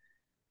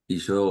 Y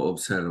yo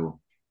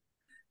observo.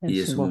 Y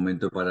es un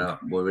momento para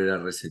volver a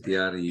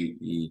resetear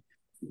y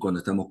cuando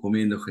estamos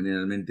comiendo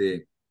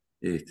generalmente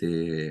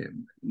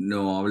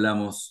no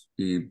hablamos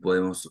y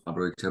podemos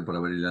aprovechar para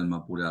ver el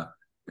alma pura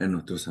en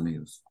nuestros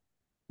amigos.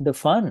 The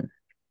fun,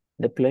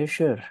 the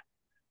pleasure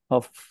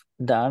of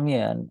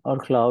Damien or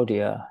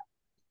Claudia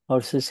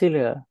or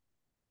Cecilia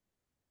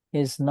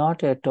is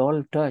not at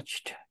all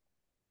touched,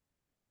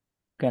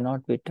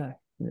 cannot be touched.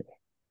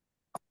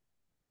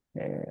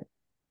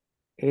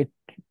 It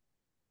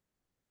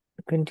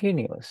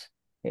continues.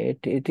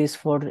 It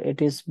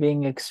is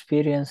being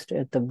experienced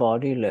at the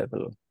body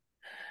level.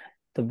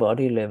 The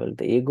body level.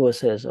 The ego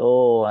says,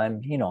 "Oh, I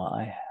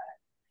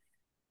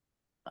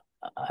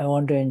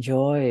want to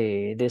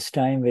enjoy this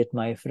time with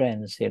my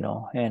friends,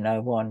 and I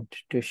want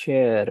to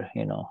share,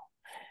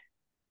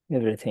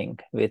 everything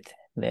with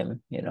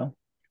them,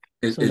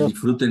 El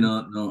disfrute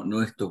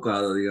no es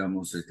tocado,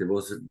 digamos.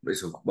 Vos,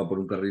 eso va por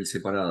un carril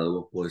separado.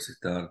 Vos podés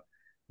estar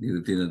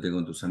divirtiéndote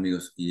con tus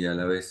amigos y a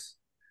la vez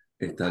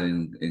estar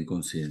en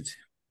conciencia.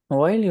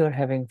 While you're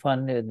having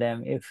fun with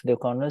them, if the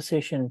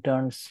conversation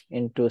turns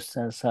into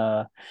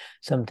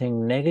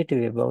something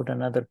negative about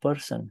another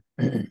person,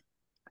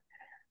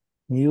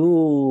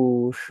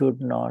 you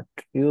should,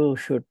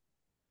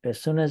 as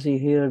soon as you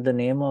hear the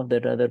name of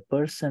that other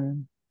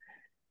person,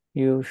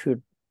 you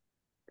should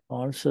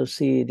also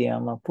see the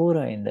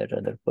Amapura in that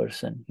other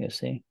person, you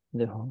see.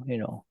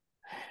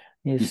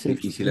 Y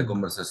si la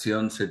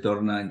conversación se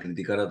torna en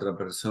criticar a otra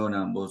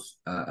persona,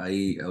 vos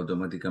ahí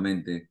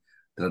automáticamente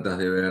tratás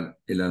de ver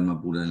el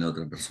alma pura en la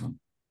otra persona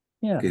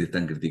que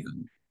están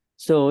criticando.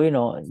 So,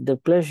 the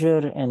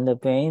pleasure and the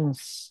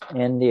pains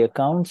and the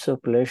accounts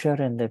of pleasure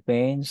and the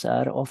pains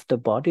are of the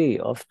body,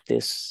 of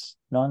this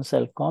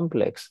non-self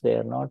complex. They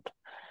are not,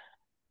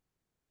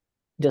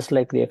 just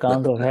like the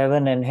account of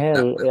heaven and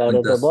hell Las are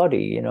of the cuentas,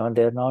 body,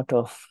 they're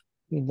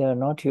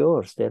not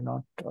yours, they're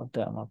not of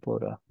the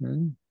Amapura.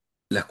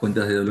 las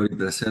cuentas de dolor y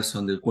placer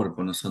son del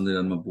cuerpo, no son del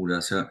alma pura.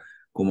 O sea,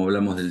 como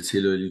hablamos del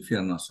cielo y del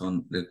infierno,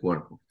 son del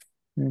cuerpo.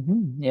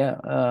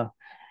 Yeah.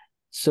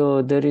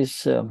 So there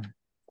is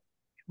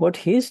what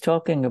he's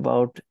talking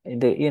about.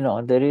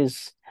 There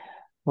is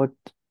what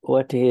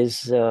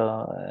is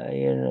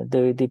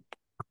the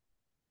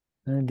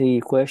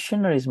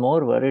questioner is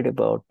more worried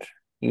about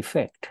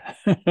effect.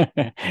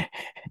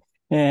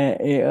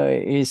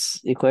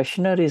 The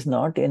questioner is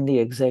not in the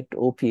exact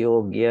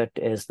Upayoga yet,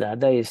 as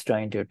Dada is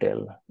trying to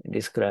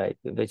describe,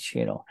 which,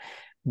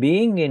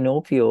 being in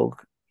Upayoga,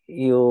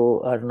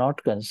 you are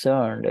not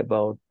concerned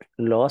about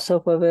loss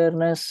of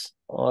awareness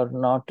or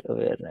not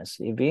awareness.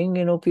 Being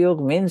in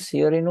Upayoga means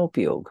you're in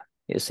Upayoga,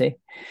 you see.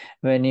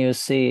 When you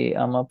see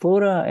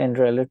Amapura and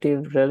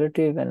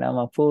relative and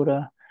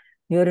Amapura,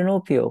 you're in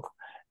Upayoga.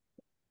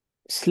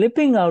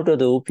 Slipping out of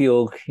the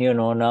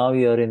Upayoga, now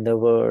you're in the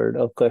world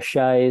of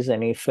kashayas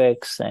and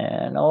effects,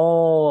 and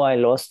I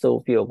lost the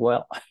Upayoga.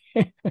 Well,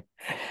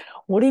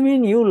 what do you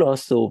mean you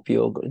lost the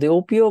Upayoga? The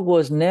Upayoga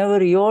was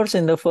never yours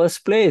in the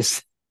first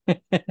place.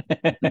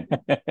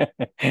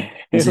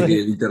 Dice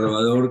que el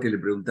interrogador que le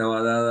preguntaba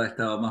a Dada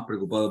estaba más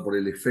preocupado por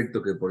el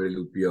efecto que por el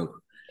Upayoga.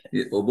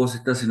 O vos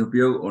estás en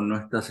Upayoga o no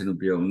estás en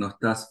Upayoga, no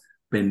estás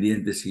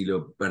pendiente si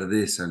lo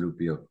perdés al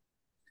Upayoga.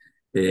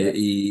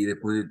 Y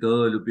después de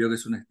todo, el Upayoga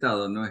es un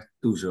estado, no es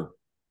tuyo.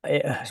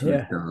 Es un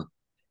estado.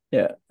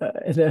 Yeah.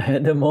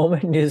 The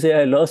moment you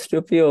say I lost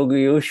Upayoga,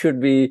 you should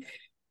be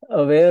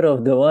aware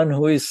of the one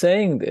who is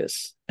saying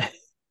this.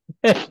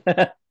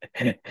 Al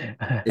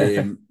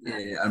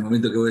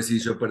momento que vos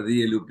decís yo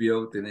perdí el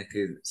Upayoga, tenés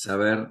que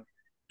saber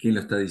quién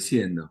lo está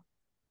diciendo.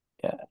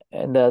 Yeah.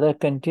 And the other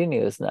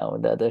continues now.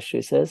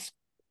 Dadashri says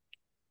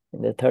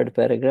in the third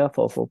paragraph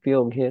of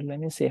Upayoga here, let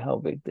me see how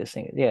big this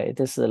thing is. Yeah,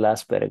 this is the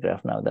last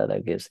paragraph now Dada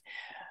gives.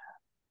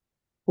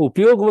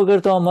 Upayog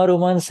વગર તો અમારું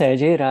મન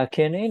સહેજે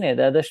રાખે નહીં ને.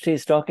 Dadashri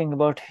is talking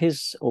about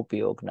his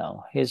Upayog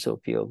now, his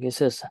Upayog. He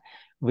says,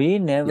 we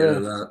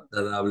Dada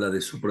habla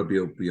de su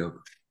propio Upayoga.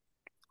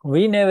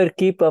 We never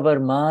keep our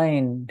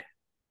mind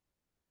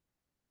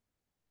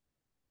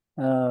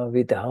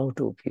without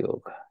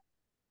Upayoga.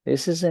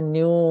 This is a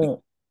new,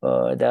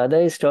 Dada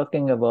is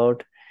talking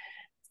about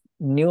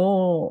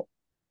new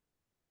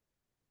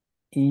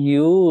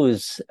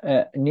use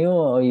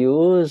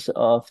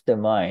of the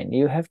mind.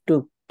 You have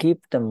to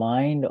keep the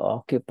mind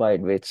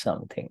occupied with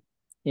something.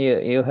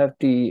 You have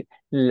to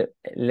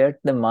let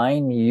the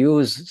mind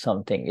use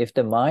something. If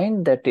the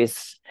mind that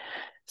is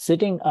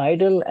sitting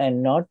idle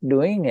and not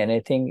doing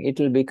anything, it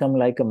will become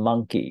like a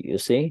monkey, you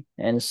see.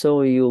 And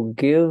so you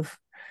give,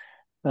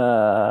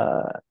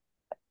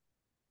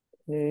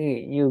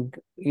 you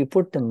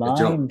put the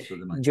mind,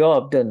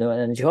 job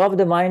of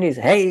the mind is,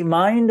 hey,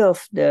 mind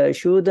of the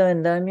Shuddha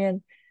and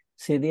Damien,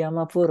 see the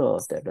Amapura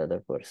of that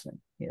other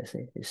person. You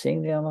see, you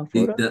seeing the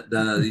Amapura?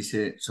 Dada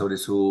dice sobre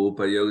su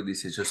Upayoga,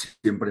 dice, yo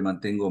siempre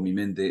mantengo mi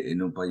mente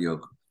en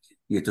Upayoga.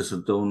 Y esto es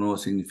todo un nuevo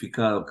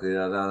significado que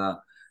da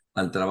Dada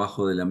al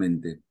trabajo de la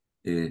mente.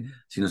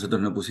 Si nosotros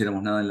no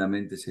pusiéramos nada en la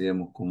mente,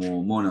 seríamos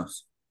como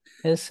monos.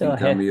 En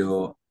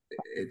cambio,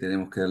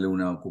 tenemos que darle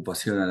una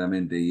ocupación a la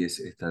mente y es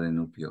estar en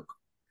Upayoga.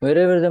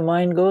 Wherever the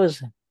mind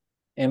goes,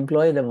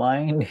 employ the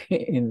mind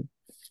in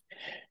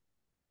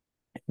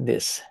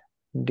this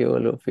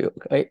dual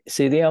Upayoga.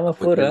 See the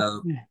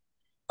Amapura?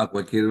 A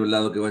cualquier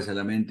lado que vaya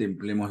la mente,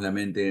 empleemos la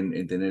mente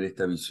en tener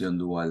esta visión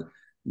dual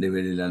de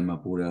ver el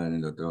alma pura en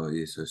el otro,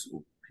 y eso es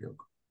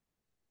Upayoga.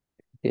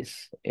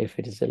 If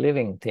it is a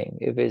living thing,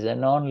 if it is a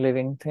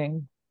non-living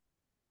thing,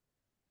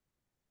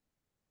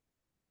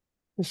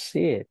 just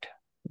see it.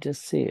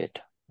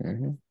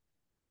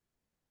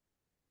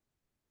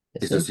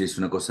 Eso sí es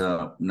una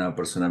cosa, una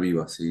persona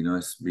viva. Si no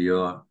es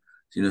viva,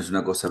 si no es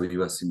una cosa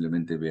viva,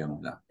 simplemente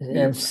veámosla.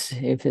 And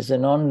if it's a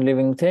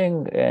non-living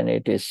thing, and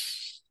it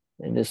is,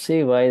 and you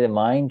see why the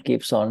mind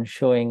keeps on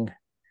showing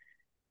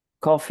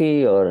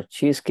coffee or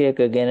cheesecake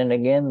again and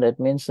again, that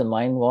means the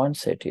mind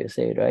wants it, you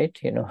see, right?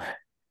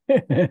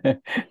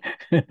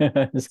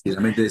 Si la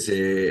mente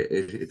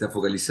está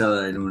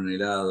focalizada en un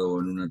helado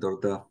o en una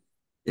torta,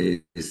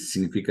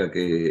 significa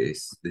que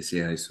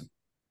desea eso.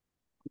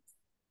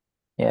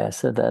 Yeah,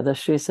 so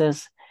Dadashri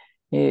says,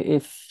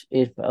 if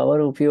our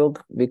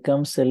Upayoga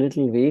becomes a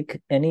little weak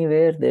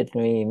anywhere, that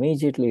we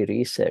immediately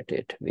reset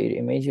it.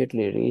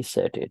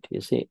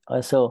 You see.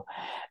 So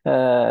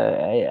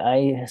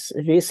I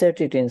reset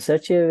it in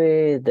such a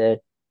way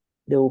that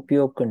the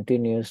Upayoga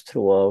continues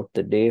throughout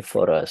the day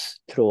for us,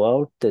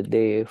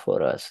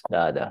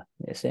 Dada,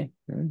 you see.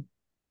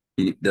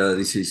 Y Dada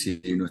dice,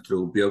 si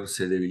nuestro Upayoga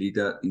se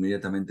debilita,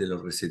 inmediatamente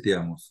lo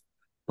reseteamos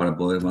para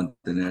poder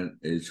mantener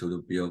el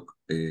Upayoga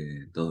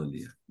todo el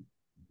día.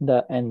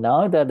 And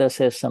now Dada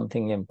says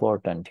something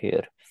important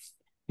here.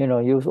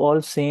 you've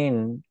all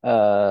seen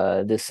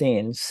the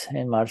scenes,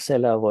 and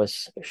Marcella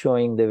was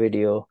showing the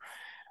video,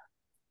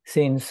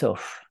 scenes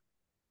of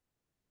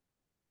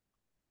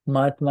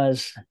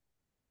Mahatmas,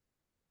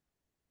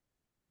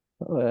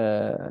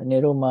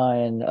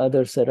 Niruma and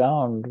others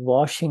around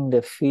washing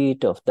the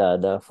feet of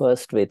Dada,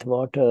 first with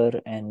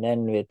water and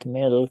then with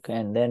milk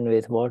and then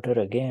with water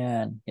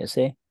again, you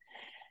see,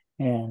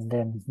 and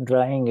then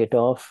drying it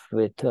off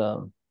with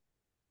a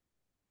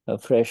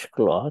fresh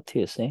cloth,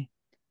 you see.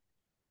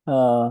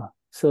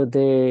 So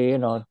they,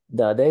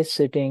 Dada is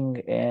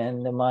sitting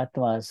and the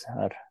Mahatmas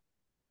are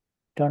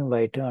turn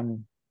by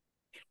turn,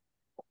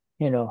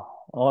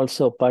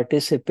 also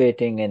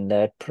participating in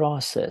that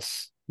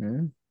process.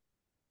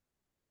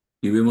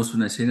 Y vemos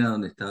una escena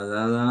donde está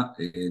Dada,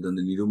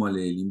 donde Niruma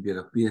le limpia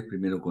los pies,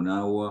 primero con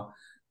agua,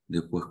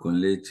 después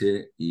con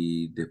leche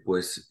y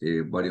después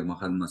varios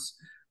Mahatmas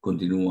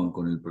continúan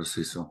con el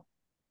proceso.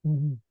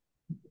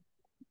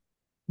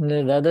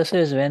 The Dada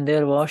says when they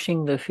are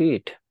washing the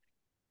feet,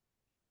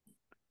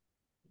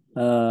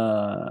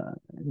 then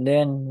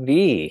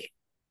we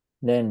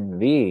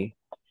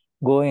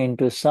go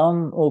into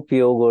some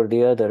Upayoga or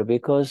the other,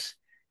 because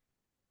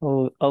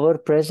our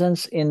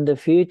presence in the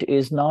feet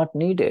is not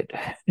needed.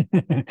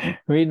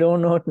 We do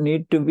not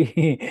need to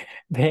be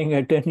paying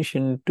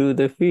attention to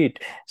the feet.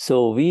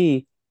 So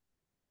we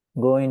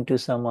go into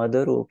some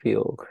other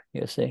Upayoga,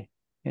 you see.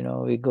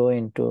 We go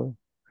into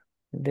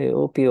the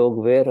Upayoga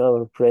where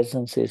our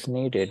presence is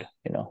needed,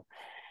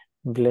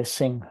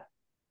 blessing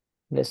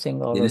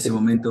all Y en of ese the...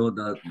 momento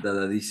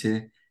Dada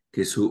dice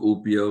que su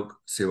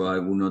Upiok se va a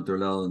algún otro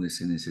lado donde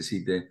se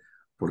necesite,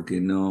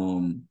 porque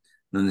no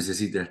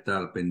necesita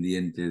estar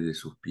pendiente de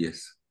sus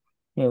pies.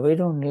 Yeah, we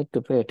don't need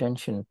to pay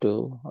attention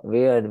to,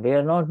 we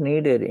are not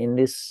needed in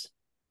this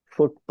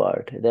foot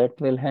part. That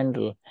will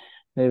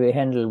be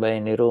handled by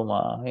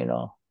Niruma,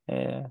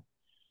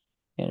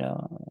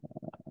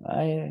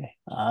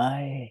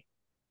 I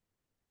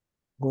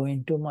go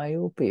into my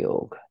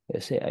Upayoga. You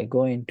see, I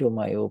go into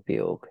my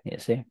Upayoga, you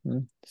see.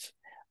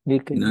 Y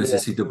no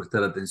necesito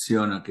prestar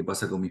atención a qué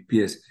pasa con mis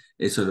pies,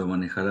 eso lo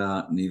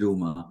manejará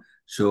Niruma.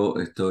 Yo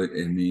estoy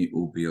en mi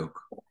Upiok.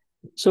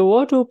 So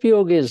what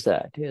Upayoga is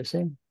that? You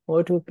see,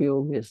 what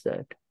Upayoga is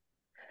that?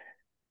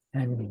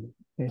 And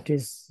it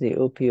is the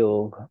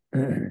Upayoga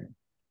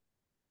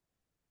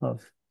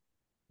of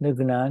the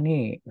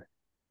Gnani,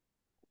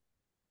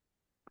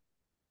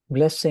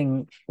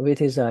 blessing with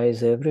his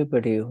eyes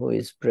everybody who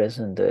is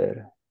present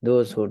there,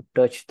 those who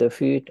touch the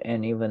feet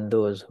and even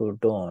those who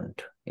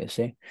don't, you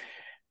see,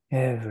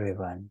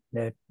 everyone.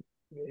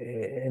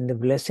 And the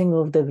blessing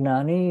of the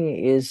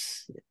Gnani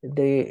is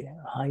the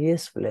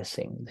highest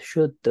blessing,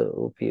 Shuddha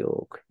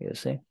Upayoga, you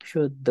see,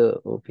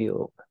 Shuddha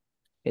Upayoga.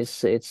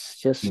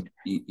 It's just...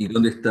 ¿Y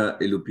dónde está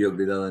el Upiok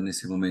de Dada en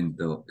ese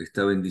momento?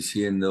 Está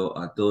bendiciendo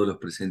a todos los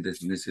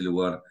presentes en ese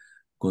lugar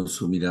con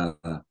su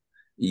mirada.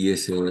 Y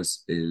ese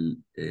es el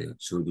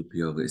Shuddha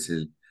Upiok, es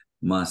el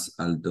más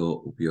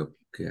alto Upiok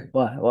que hay.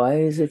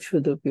 Why is it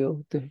Shuddha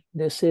Upayoga?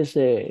 This is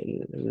a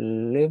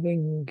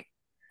living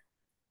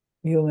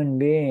human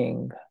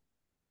being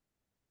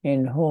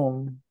in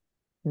whom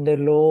the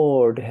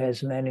Lord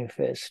has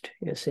manifest,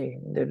 you see,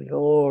 the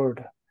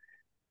Lord,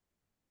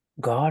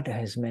 God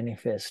has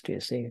manifest, you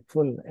see,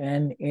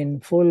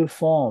 in full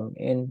form,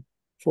 you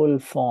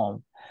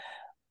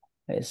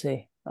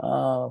see,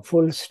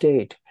 full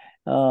state.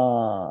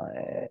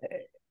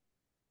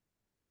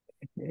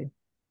 It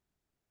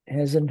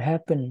hasn't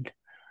happened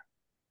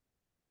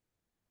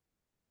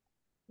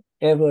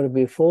ever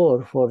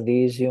before for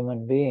these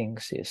human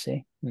beings, you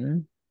see.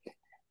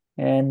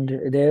 And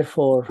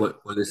therefore...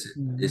 ¿Cuál es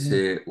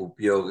ese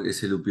Upiok?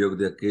 Es el Upiok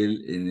de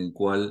aquel en el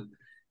cual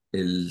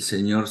el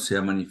Señor se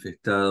ha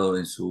manifestado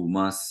en su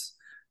más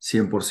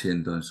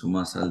 100%, en su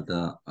más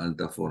alta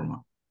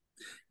forma.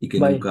 Y que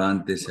nunca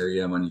antes se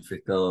había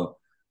manifestado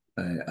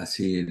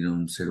así en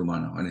un ser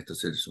humano, en estos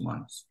seres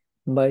humanos.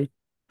 By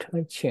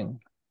touching.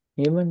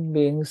 Human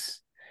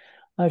beings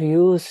are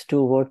used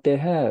to what they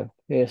have.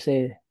 You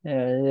say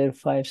their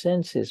five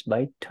senses.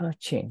 By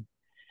touching,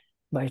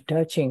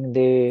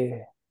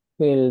 they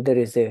feel there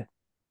is a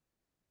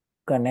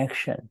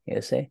connection,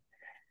 you see.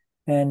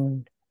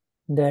 And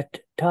that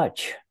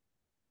touch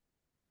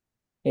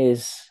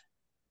is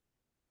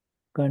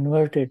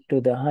converted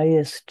to the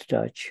highest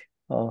touch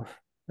of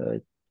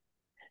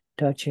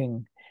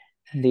touching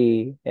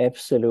the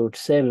absolute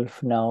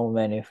self now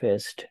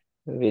manifest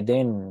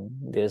within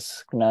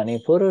this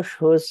Gnani Purush,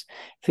 whose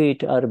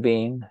feet are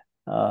being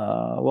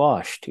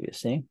washed, you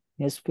see.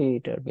 His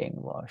feet are being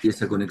washed. Y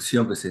esa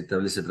conexión que se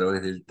establece a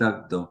través del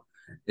tacto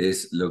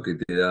es lo que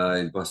te da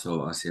el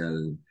paso hacia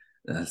el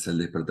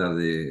despertar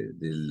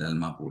del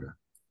alma pura.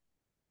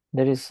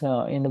 There is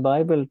in the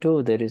Bible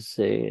too. There is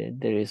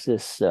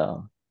this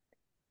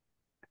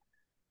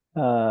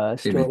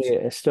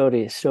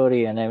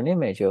story, and an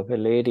image of a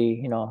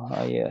lady,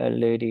 a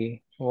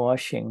lady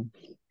washing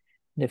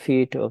the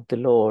feet of the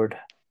Lord,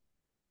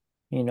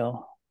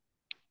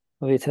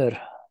 with her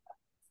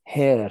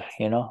hair,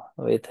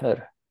 with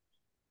her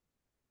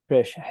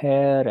fresh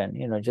hair and,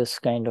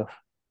 just kind of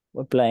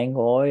applying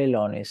oil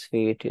on his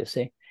feet, you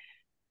see.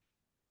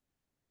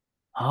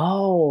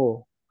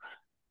 How,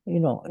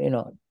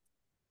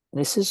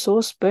 this is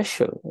so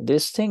special.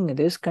 This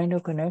kind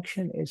of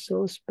connection is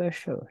so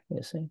special,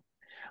 you see.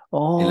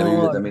 En la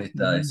Biblia Oh, también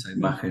está esa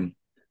imagen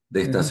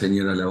de esta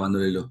señora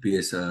lavándole los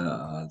pies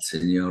al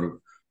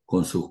Señor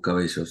con sus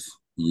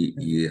cabellos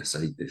y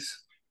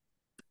aceites.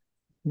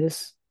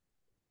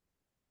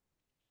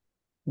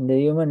 the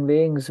human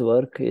being's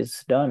work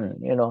is done.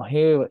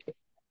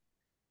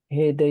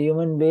 The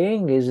human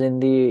being is in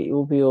the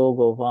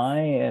Upayoga of I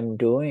am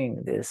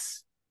doing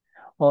this,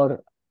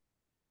 or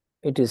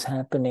it is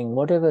happening,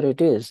 whatever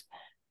it is.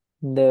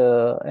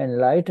 The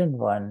enlightened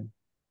one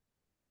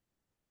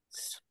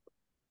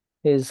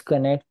is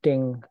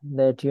connecting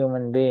that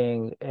human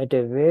being at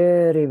a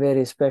very,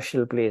 very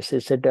special place.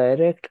 It's a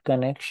direct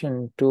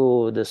connection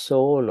to the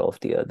soul of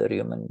the other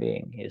human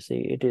being, you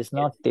see. It's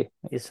not the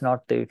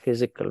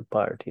physical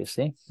part, you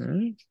see.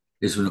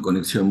 Es una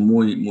conexión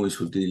muy, muy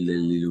sutil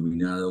del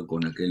iluminado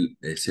con aquel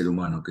ser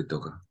humano que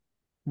toca.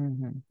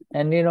 And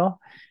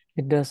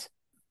it does.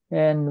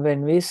 And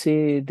when we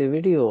see the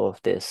video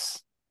of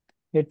this,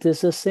 it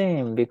is the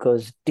same,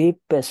 because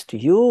deepest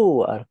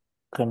you are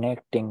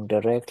connecting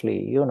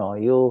directly. You're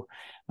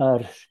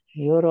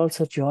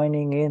also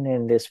joining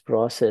in this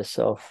process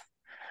of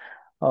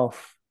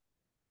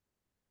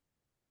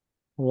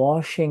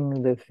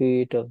washing the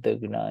feet of the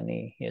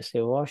Gnani. You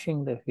see,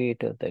 washing the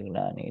feet of the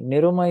Gnani.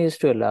 Niruma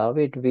used to allow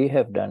it. We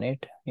have done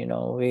it.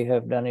 We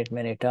have done it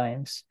many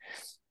times.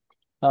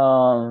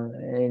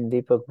 And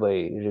Deepak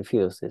Bhai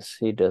refuses.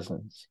 He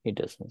doesn't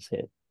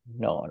say,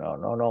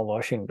 no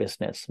washing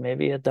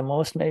business.Maybe at the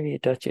most, maybe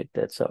touch it,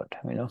 that's all,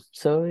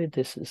 So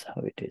this is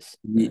how it is.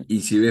 Y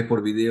si ves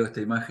por video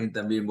esta imagen,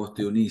 también vos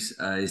te unís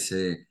a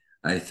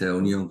esta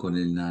unión con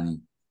el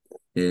Nani.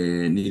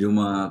 Con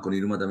Niruma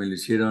también lo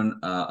hicieron.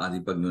 A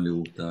Deepak no le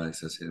gusta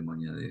esa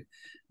ceremonia de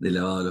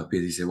lavado de los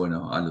pies. Dice,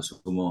 bueno, a lo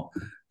sumo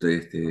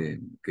que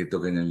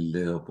toquen el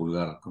dedo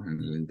pulgar con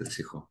el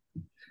entrecejo.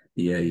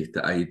 Y ahí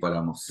está, ahí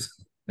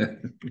paramos.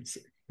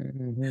 Sí.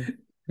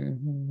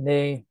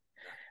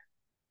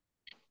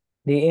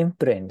 The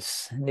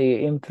imprints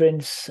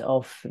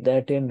of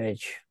that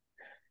image,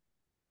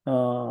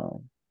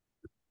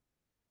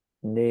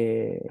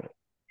 the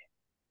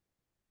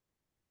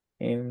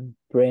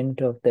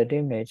imprint of that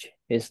image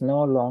is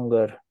no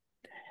longer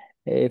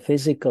a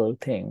physical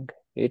thing.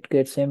 It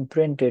gets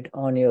imprinted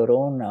on your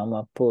own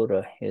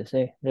Amapura. You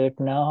see, that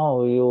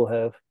now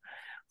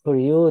for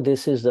you,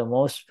 this is the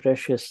most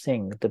precious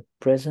thing. The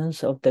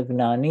presence of the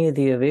Gnani,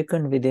 the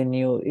awakened within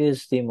you,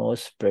 is the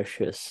most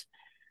precious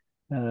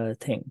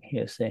thing,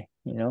 you see,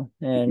 Y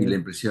la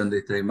impresión de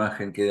esta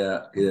imagen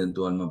queda en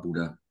tu alma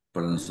pura.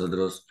 Para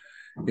nosotros,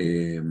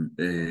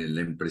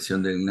 la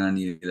impresión del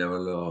Gnani, el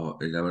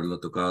haberlo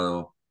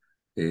tocado,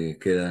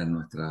 queda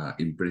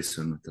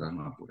impreso en nuestra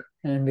alma pura.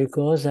 And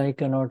because I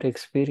cannot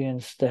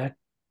experience that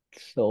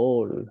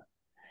soul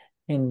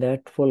in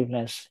that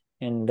fullness,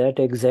 in that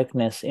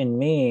exactness in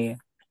me,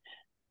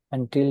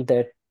 until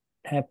that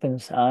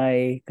happens,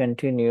 I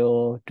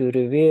continue to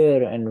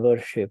revere and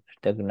worship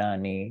the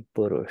Gnani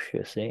Purush,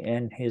 you see,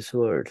 and his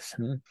words.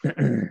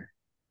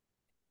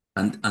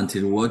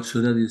 Until what,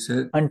 Shuddha, you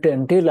said?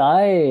 Until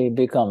I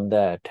become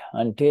that,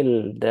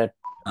 until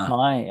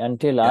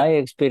I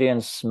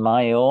experience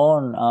my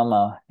own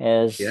Ama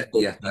as... Y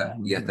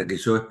hasta que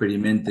yo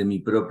experimente mi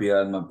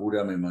propia alma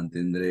pura, me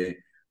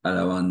mantendré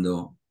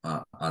alabando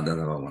a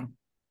Dada Bhavan.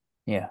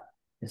 Yeah,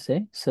 you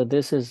see? So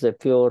this is the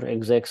pure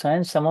exact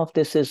science. Some of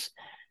this is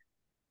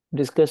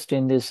discussed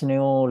in this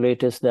new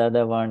latest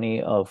Dadavani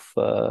of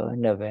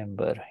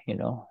November,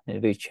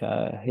 which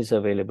is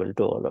available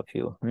to all of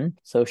you.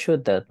 So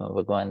Shuddhatma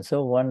Bhagwan,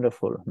 so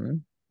wonderful.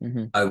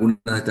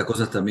 Algunas de estas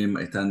cosas también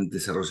están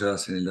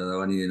desarrolladas en el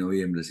Dadavani de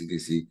noviembre, así que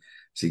si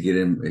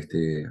quieren,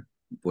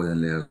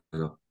 pueden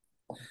leerlo.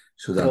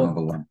 Shuddhatma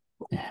Bhagwan.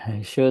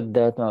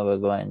 Shuddhatma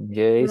Bhagwan.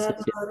 Jai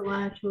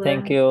Sachit.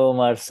 Thank you,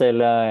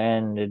 Marcella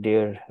and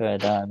dear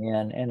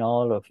Damien, and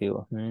all of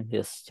you.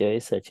 Yes, Jai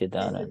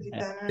Sachidanand.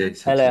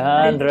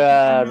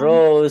 Alejandra,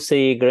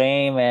 Rosie,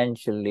 Graham,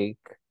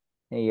 Angelique.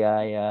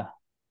 Yeah.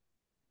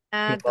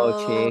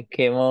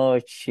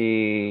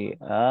 Kimochi.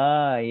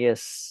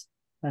 Yes.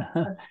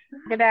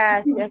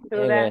 Gracias,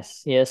 Sudha.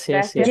 Yes.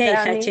 Gracias, Jai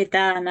Dami.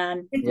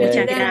 Sachitanan.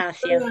 Muchas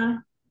gracias.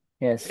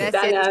 Yes.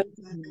 Gracias.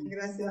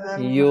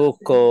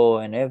 Yuko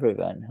and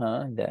everyone,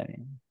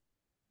 Damien.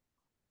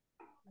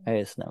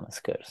 Yes,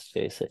 namaskar.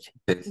 Jai Sachit.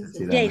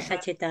 Jai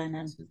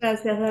Sachitanan.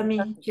 Gracias, Dami.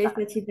 Jai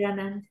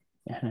Sachidanand.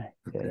 Jai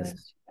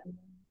Sachit.